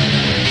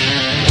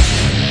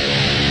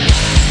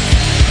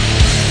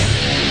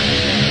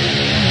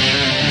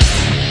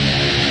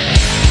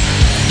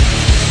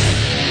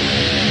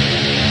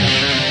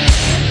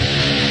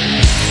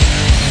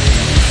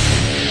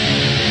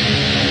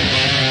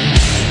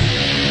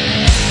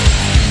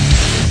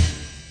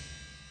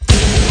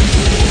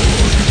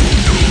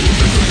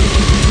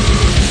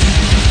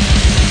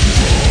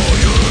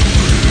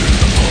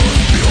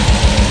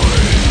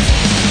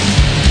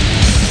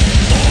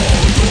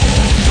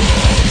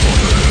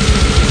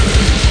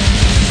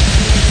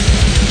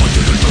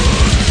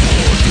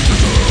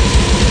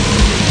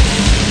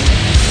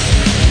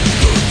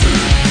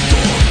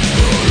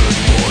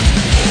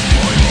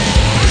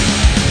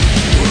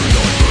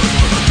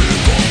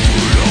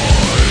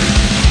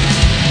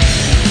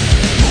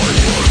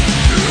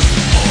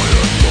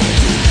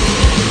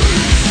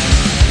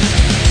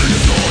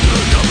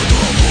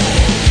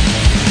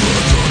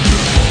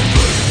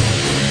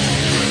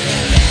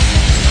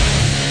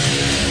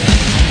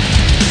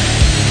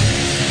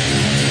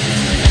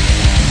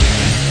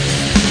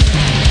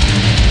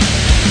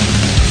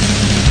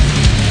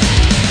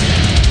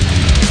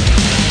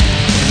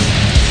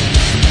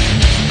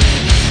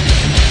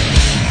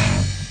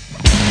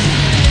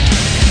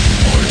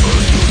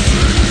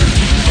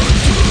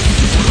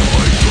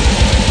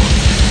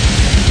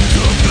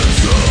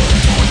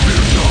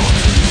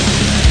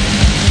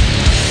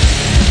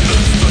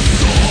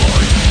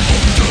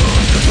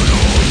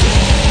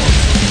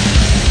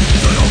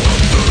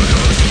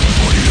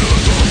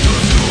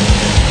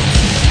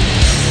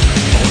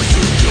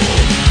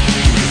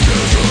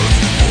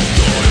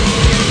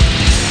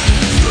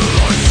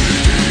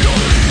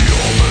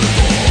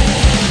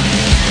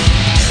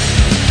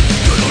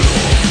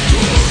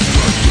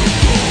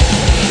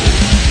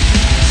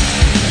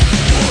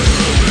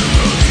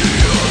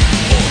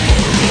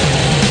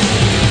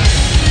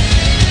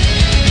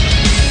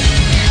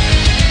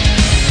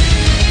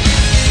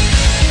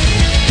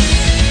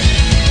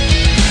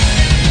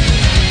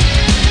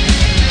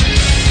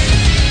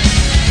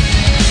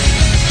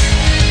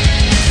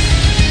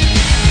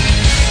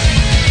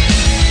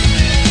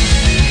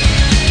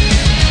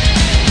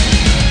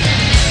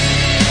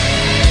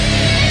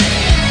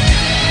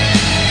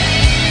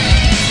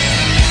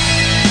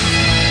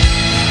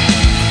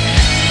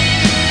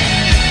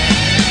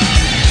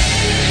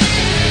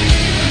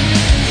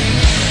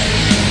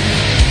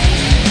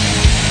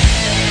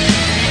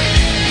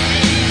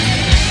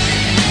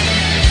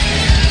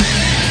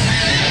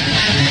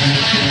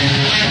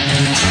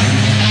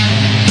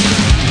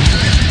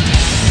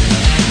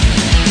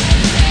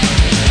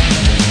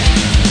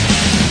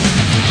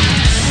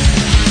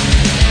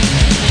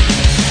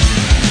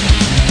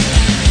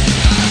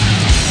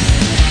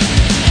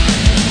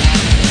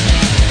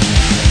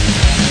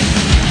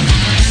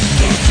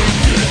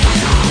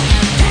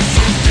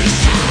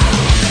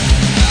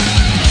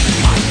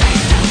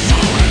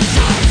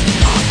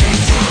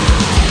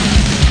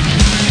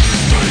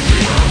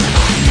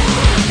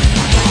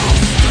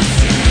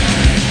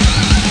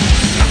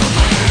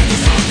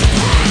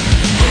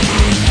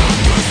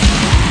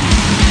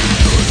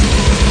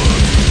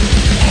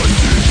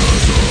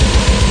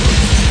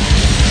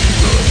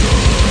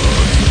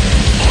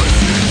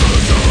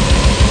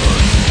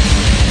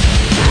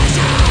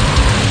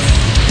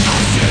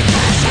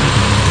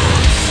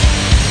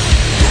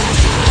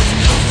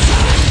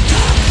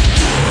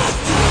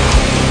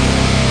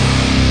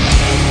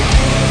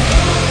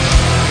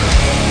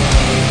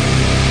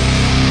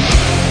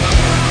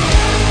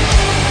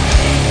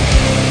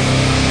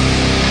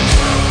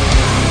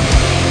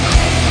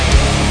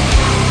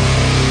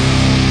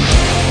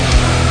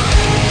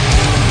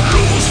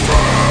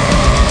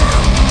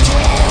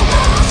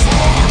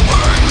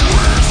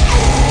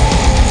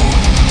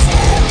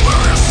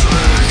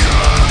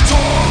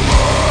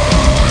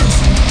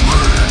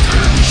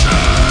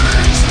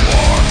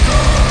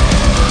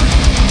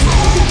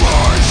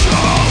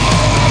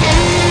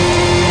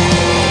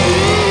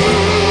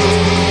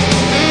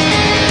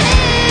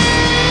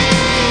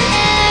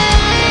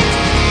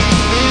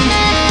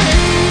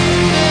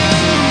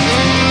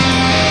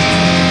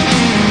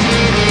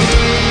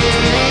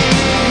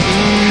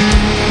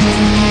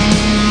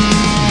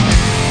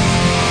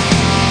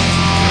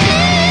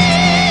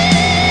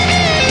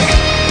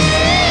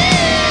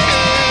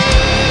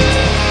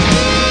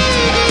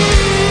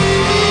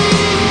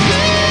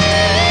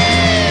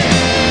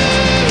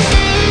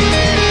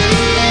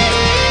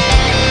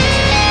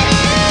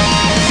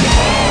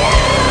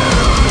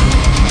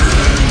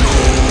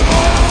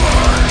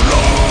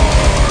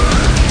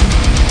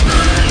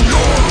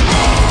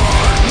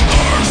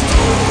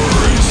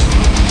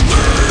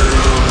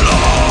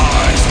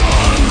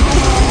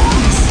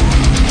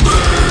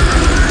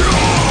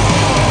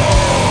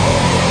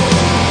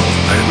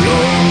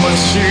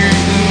see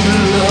the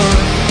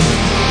light.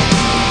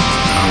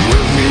 Come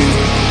with me,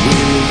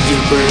 with the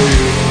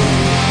babe.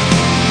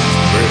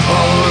 We're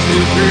all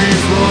the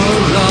people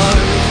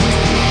alive.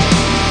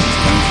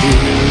 And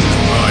here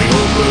my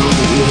open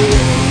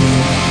world.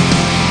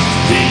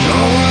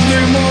 Beyond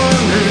the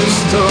morning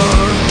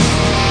star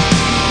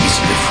is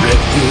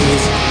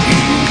reflected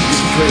in his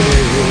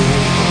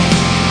face.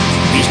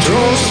 He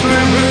draws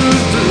me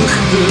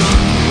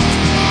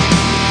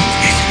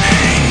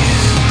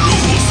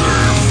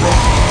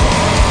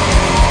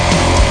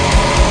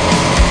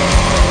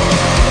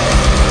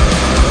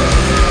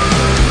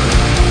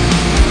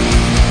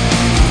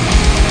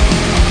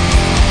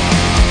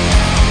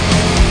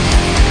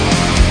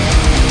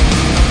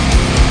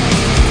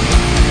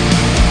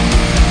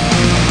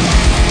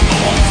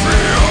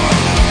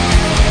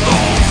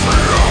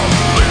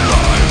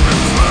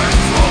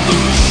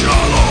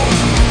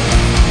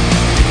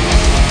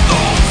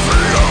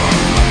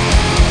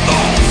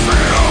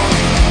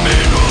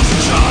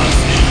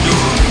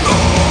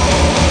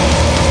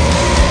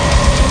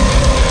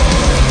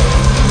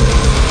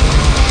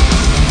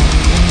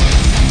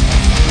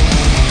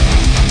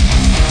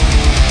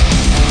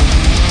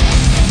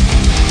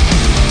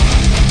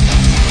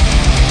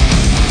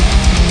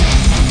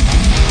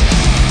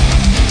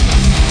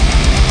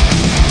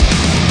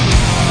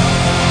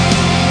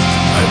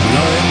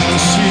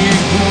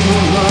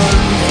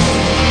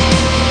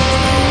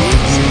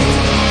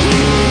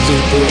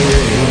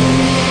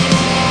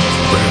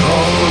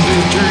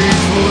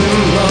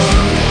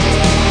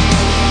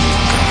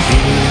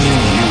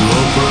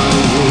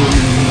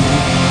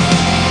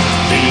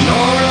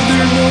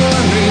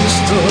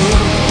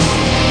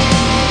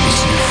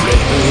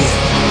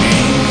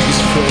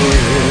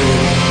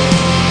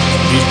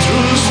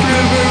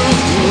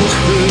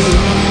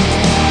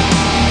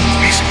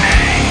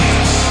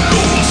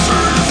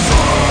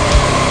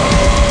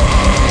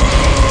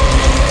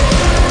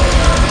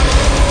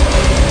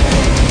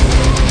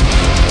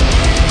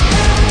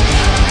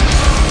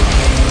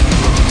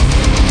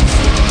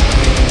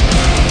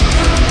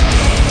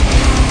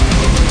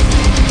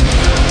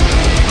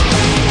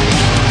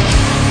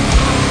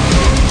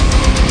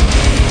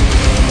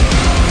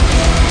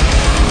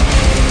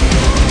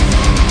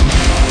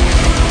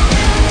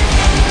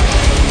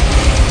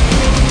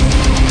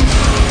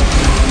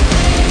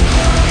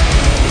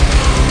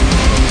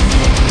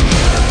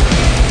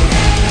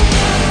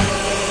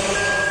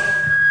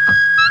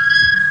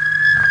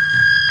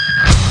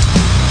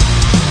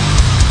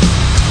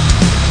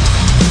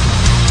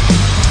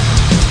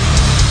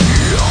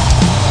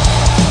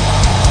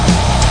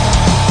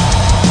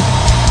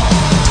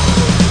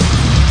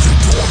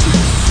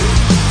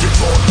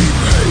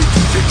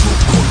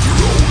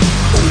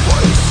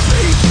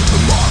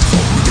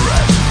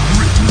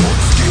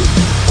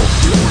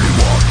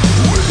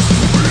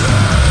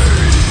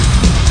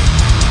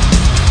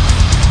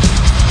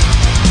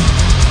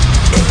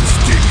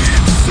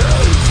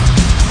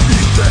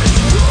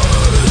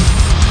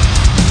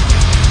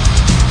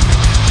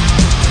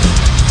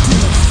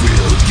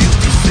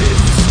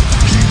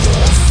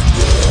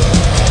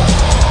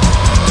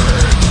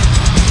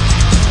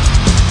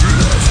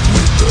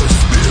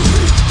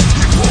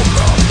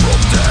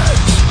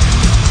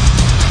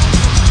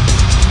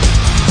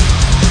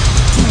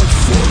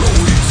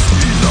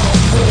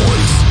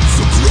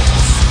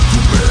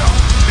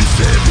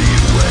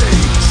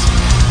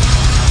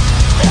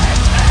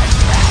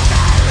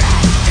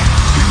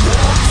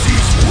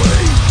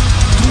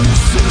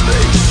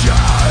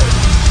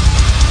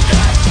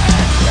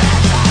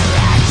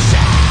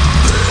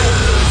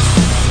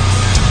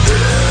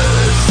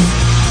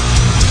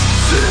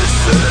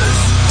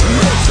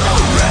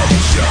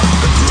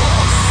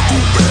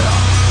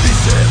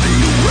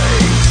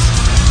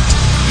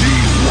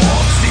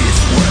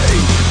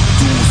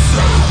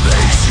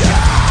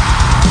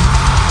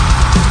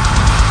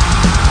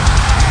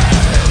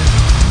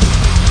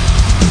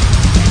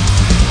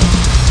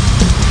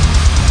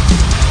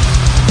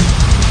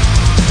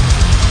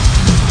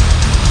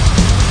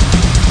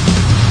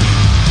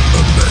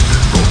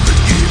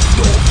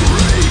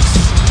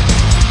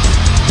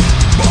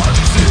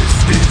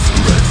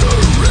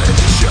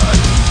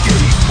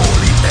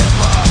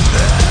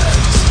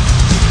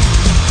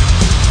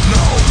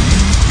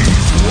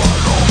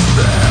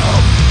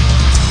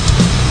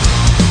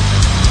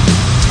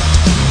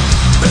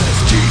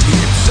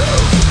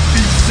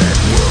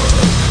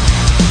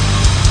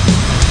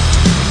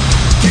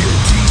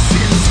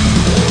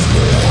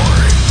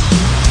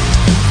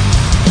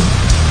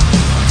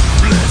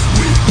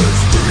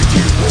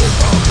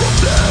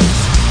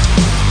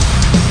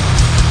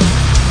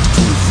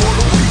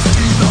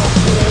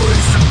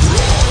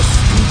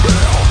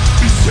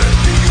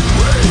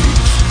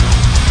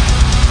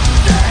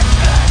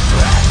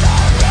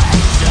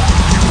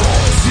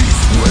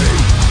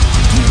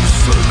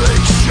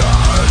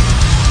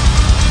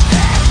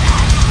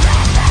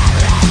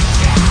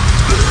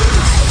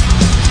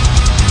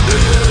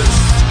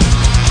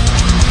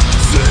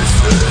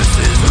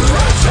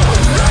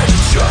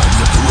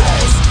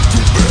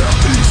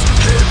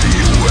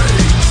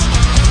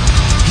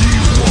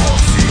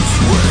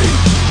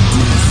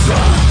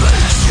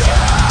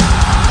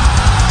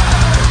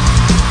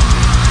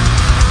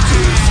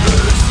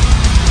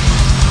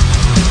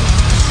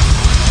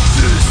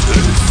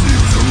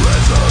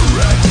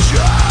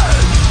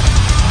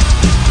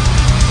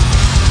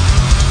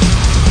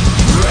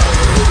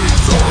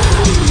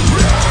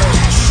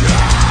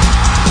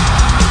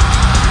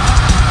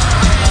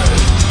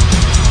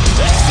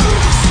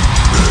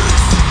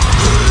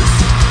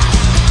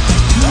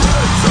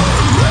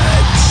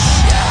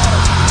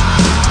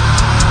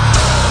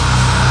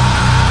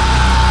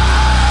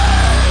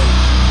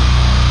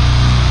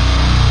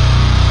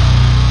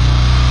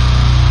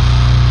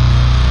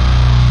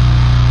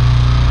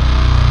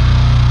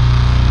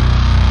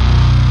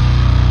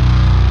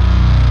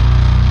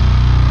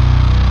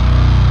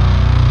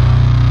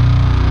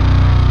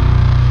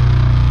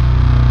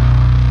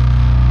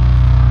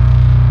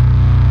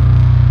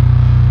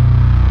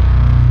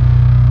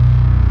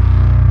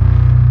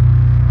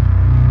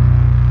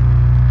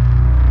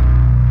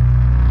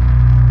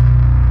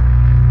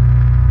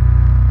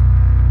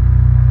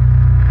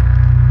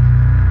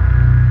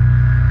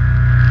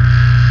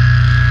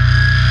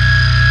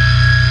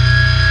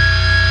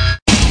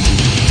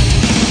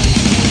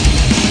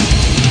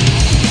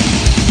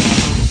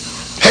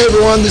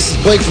everyone, this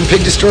is Blake from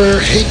Pig Destroyer,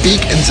 Hate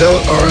Beak, and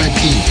Zealot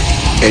R.I.P.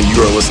 And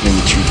you are listening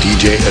to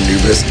DJ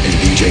Anubis and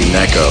DJ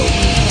Neko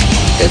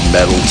at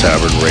Metal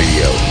Tavern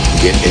Radio.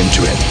 Get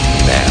into it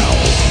now.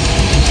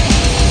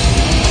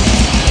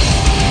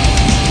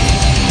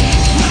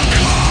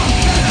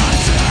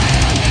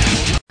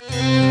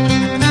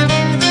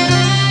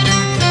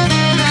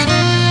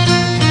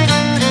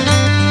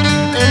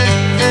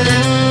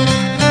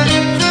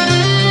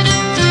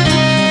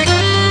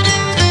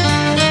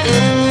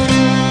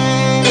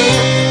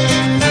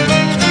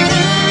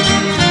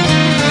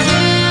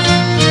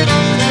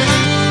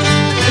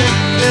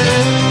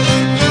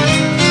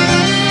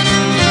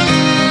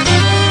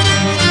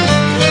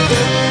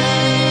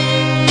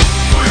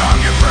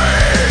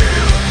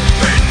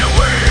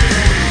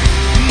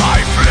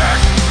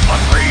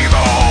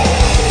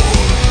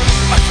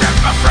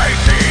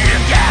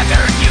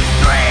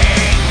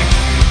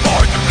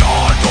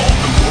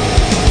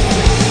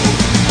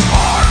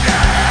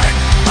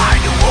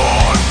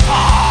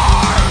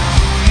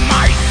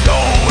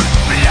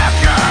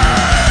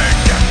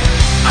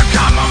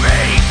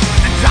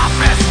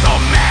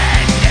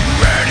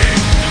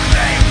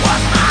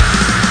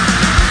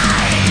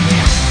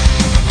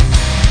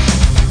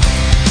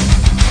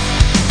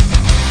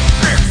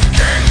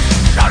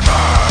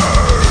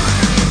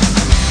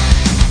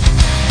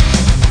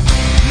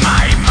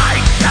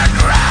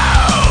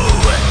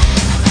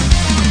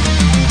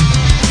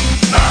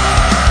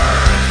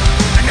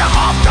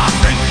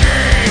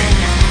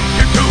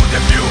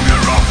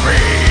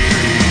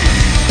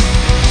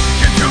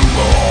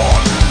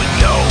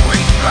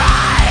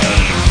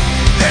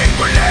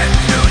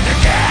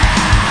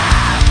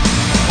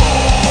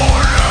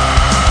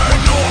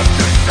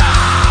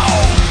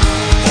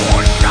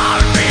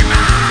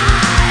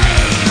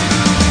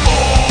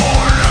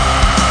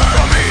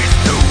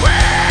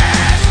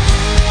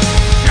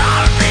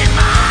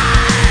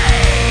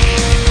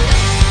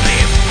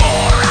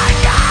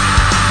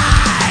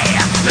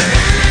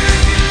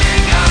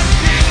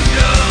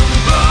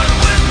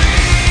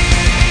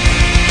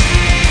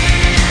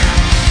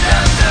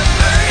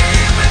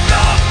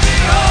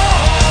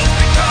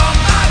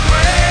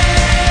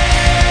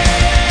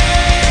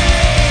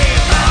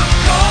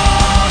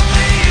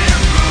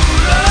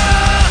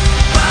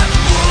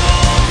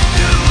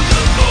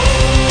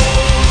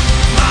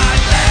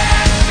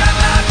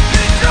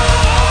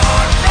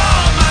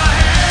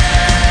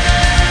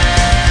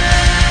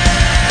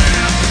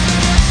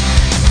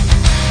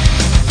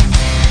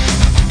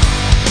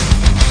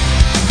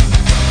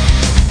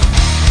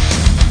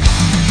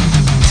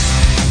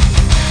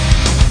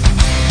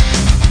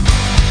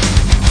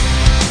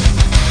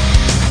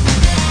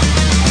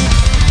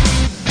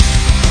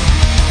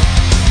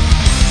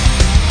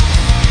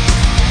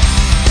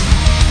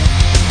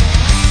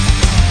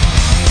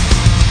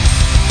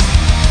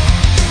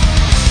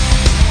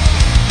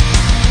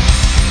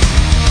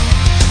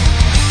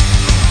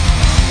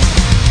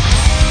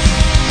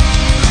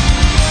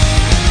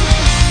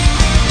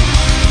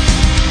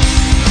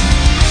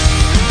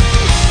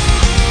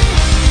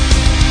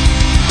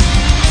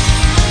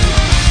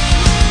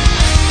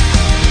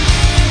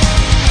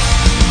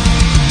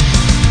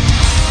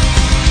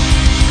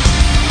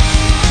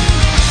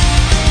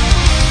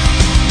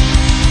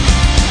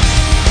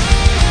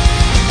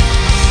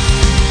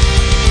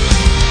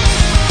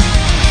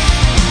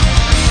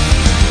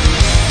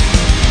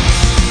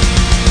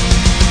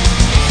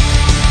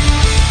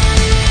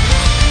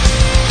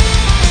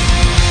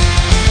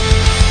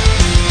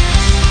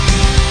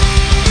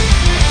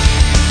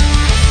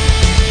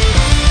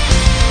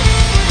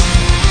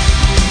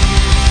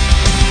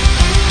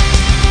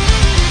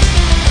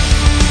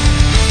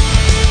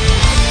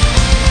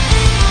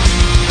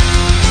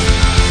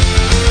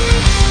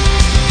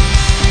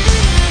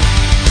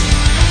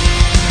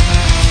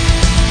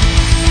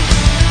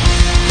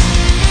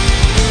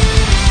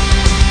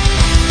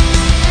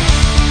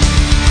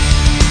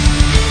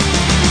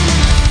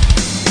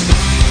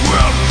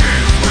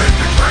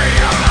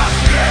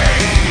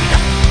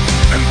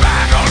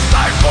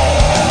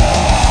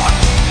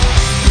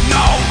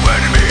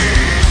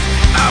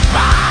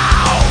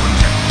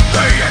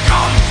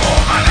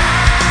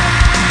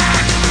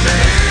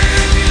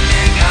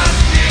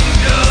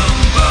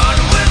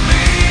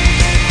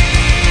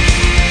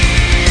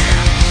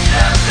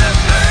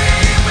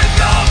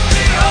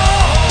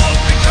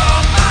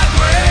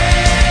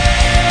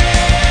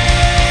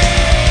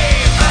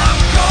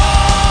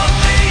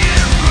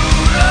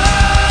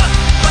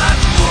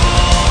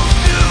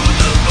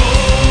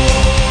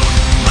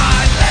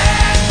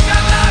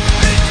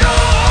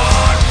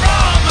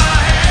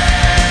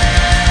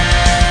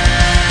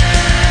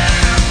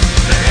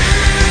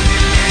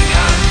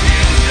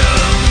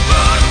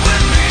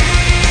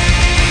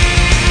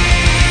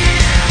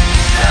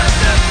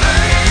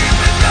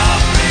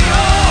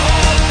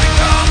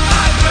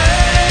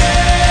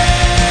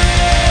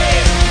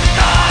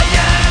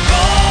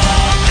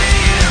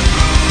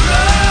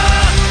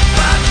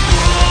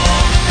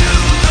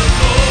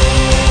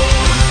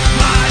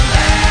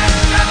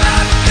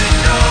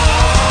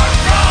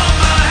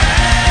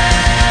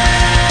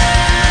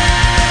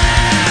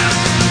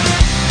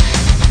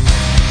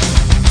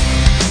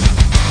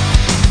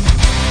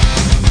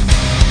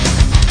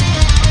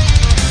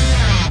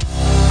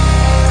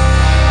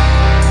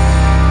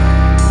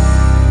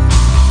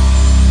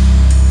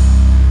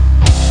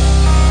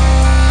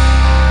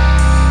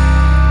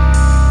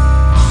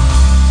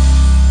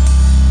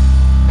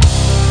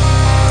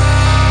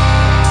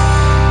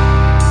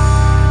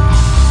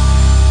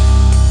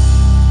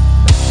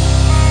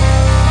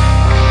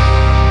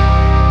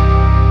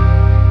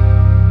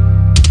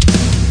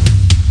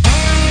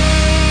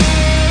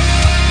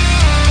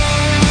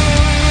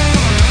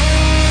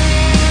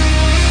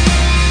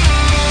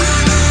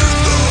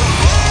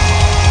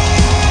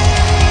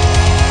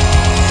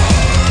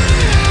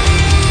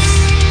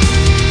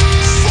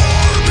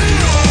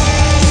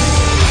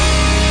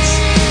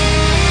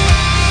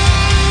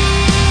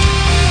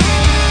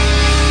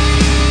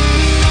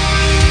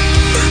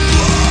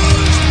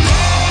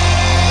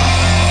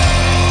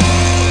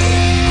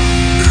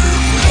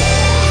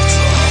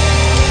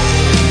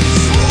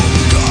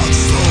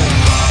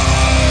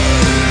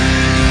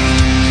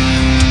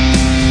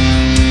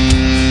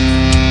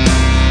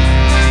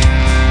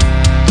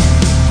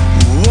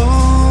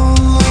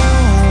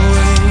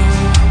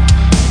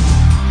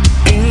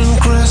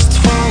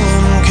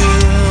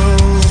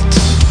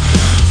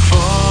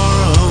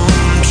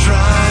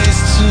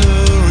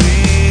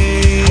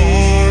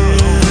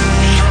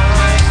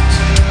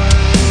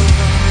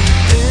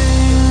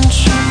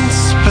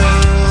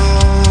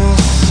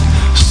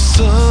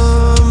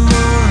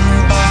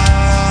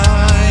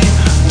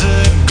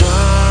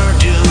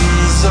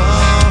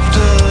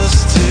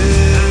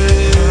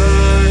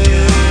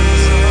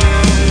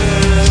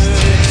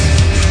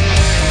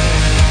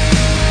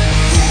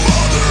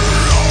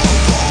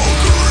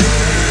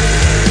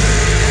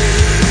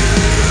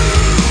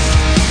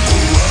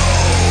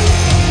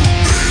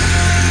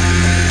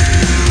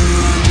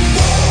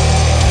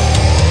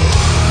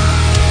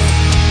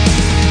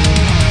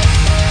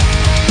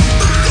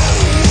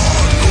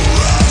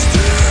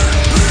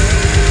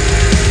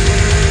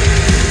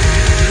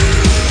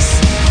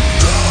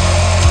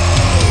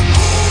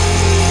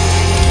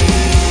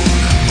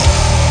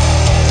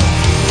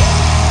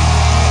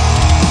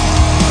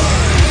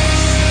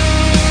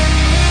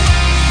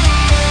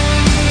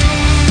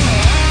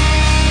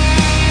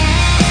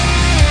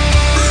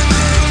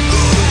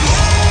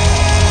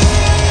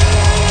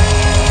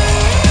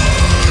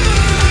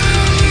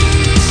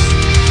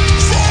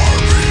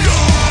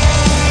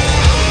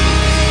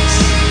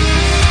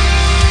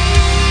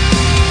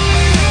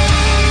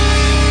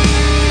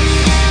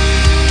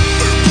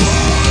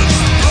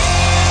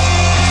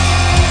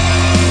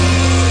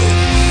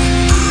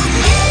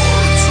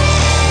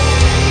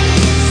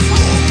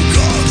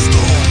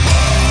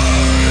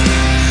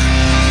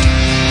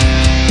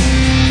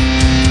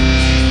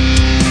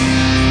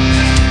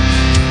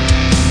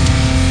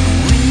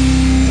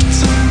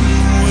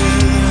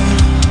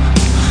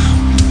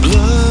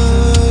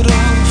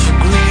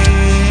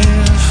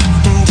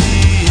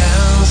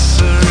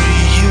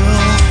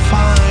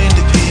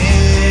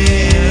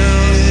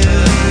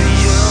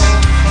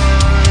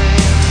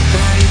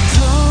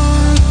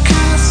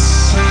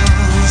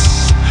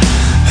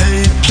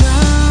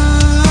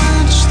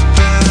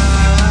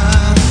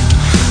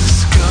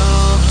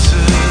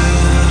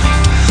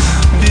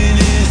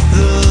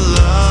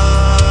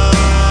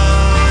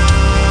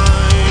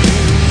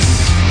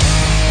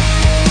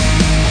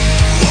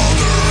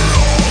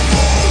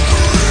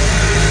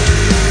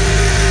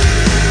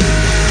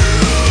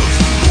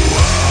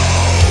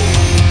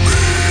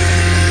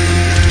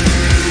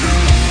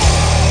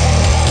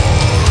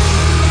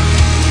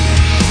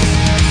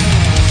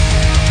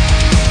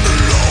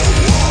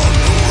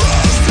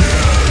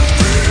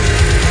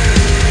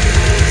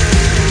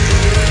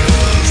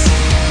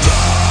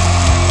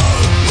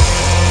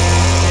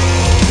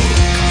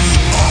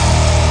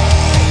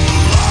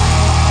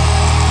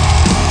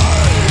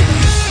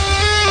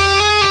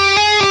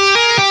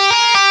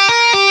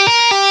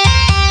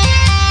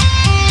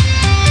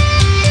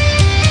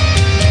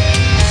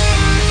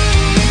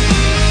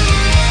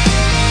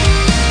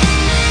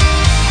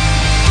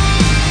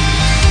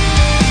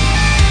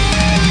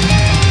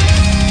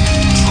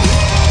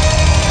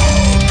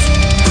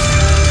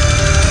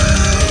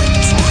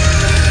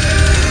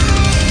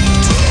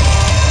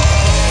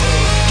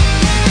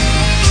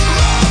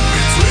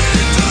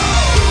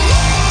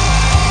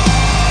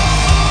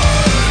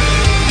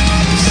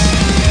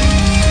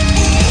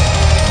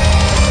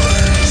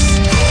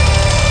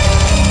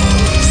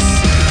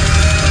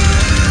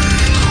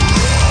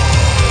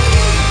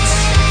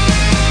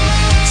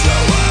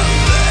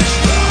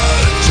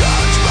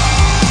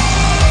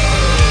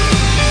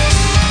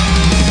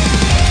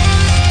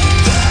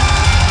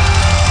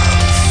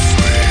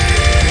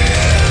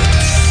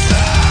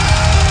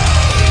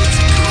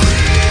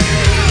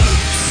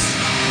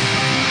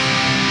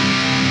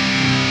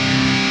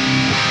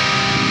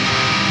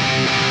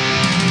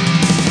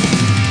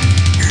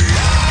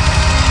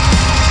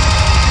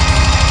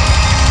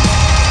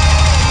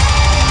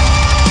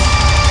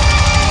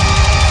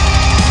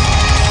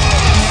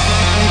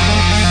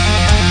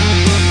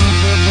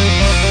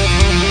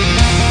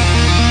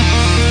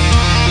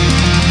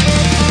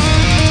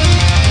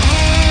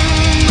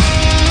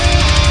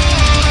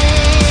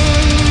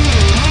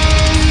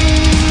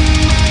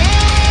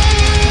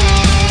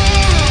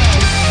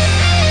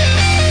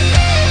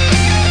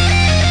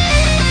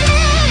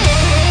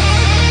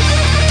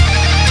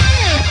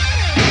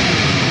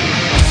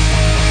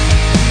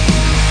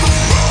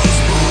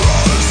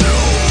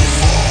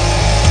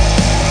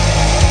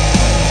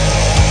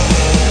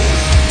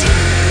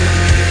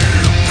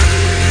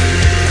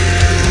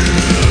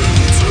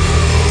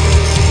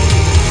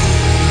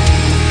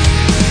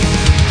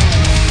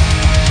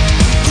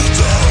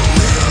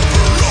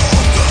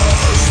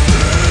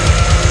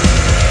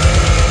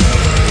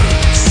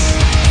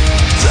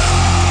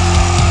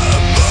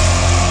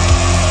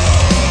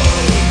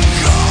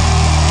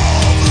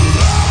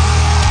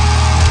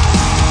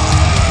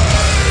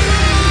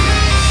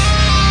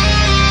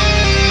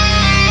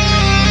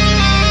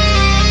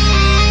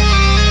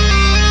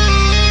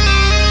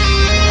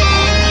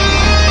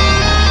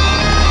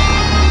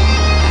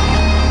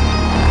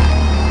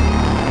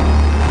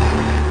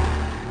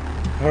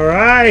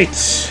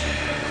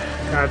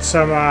 got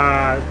some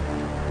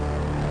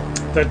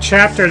the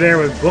chapter there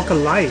with Book of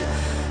Life,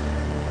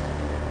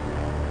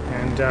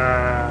 and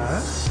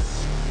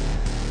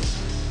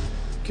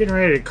getting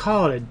ready to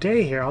call it a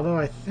day here. Although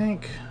I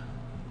think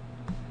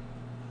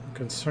I'm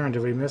concerned,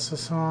 did we miss a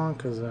song?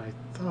 Because I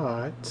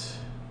thought,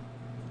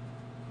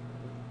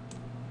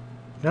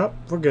 nope,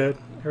 we're good.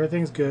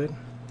 Everything's good.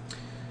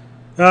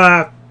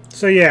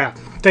 So yeah,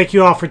 thank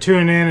you all for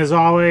tuning in as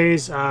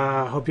always.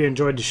 Hope you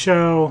enjoyed the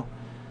show.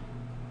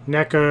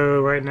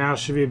 Neko right now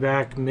should be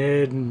back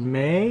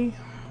mid-May.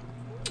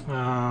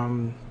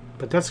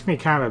 But that's going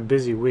to be kind of a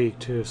busy week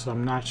too, so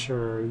I'm not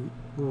sure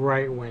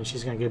right when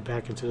she's going to get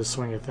back into the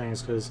swing of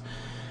things, because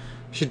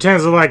she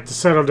tends to like to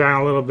settle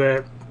down a little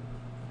bit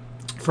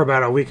for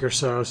about a week or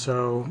so,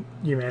 so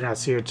you may not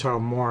see her till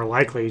more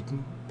likely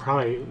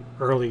probably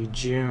early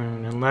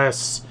June,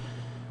 unless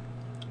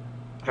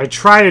I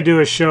try to do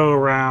a show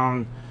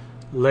around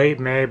late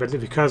May, but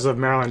because of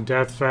Maryland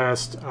Death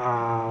Fest,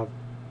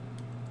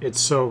 it's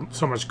so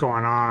much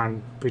going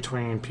on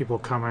between people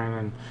coming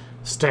and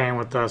staying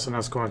with us and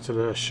us going to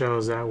the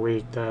shows that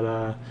week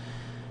that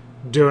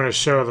doing a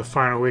show the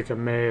final week of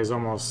May is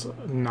almost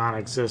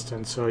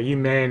non-existent. So you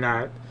may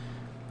not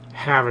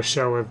have a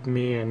show with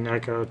me and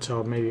Neko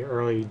till maybe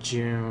early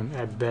June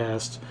at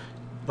best.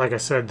 Like I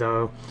said,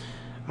 though,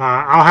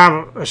 I'll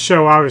have a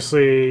show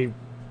obviously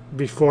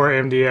before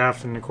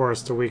MDF and of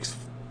course the weeks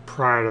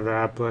prior to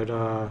that,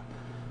 but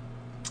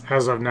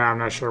as of now I'm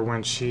not sure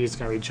when she's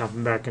going to be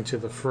jumping back into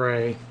the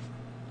fray.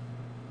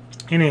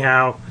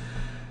 Anyhow,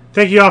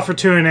 thank you all for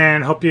tuning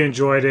in. Hope you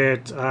enjoyed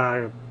it.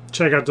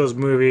 Check out those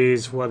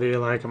movies, whether you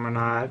like them or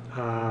not.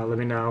 Let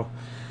me know.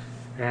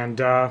 And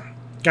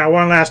got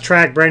one last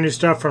track, brand new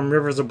stuff from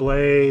Rivers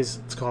Ablaze.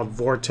 It's called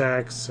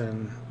Vortex,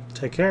 and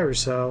take care of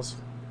yourselves.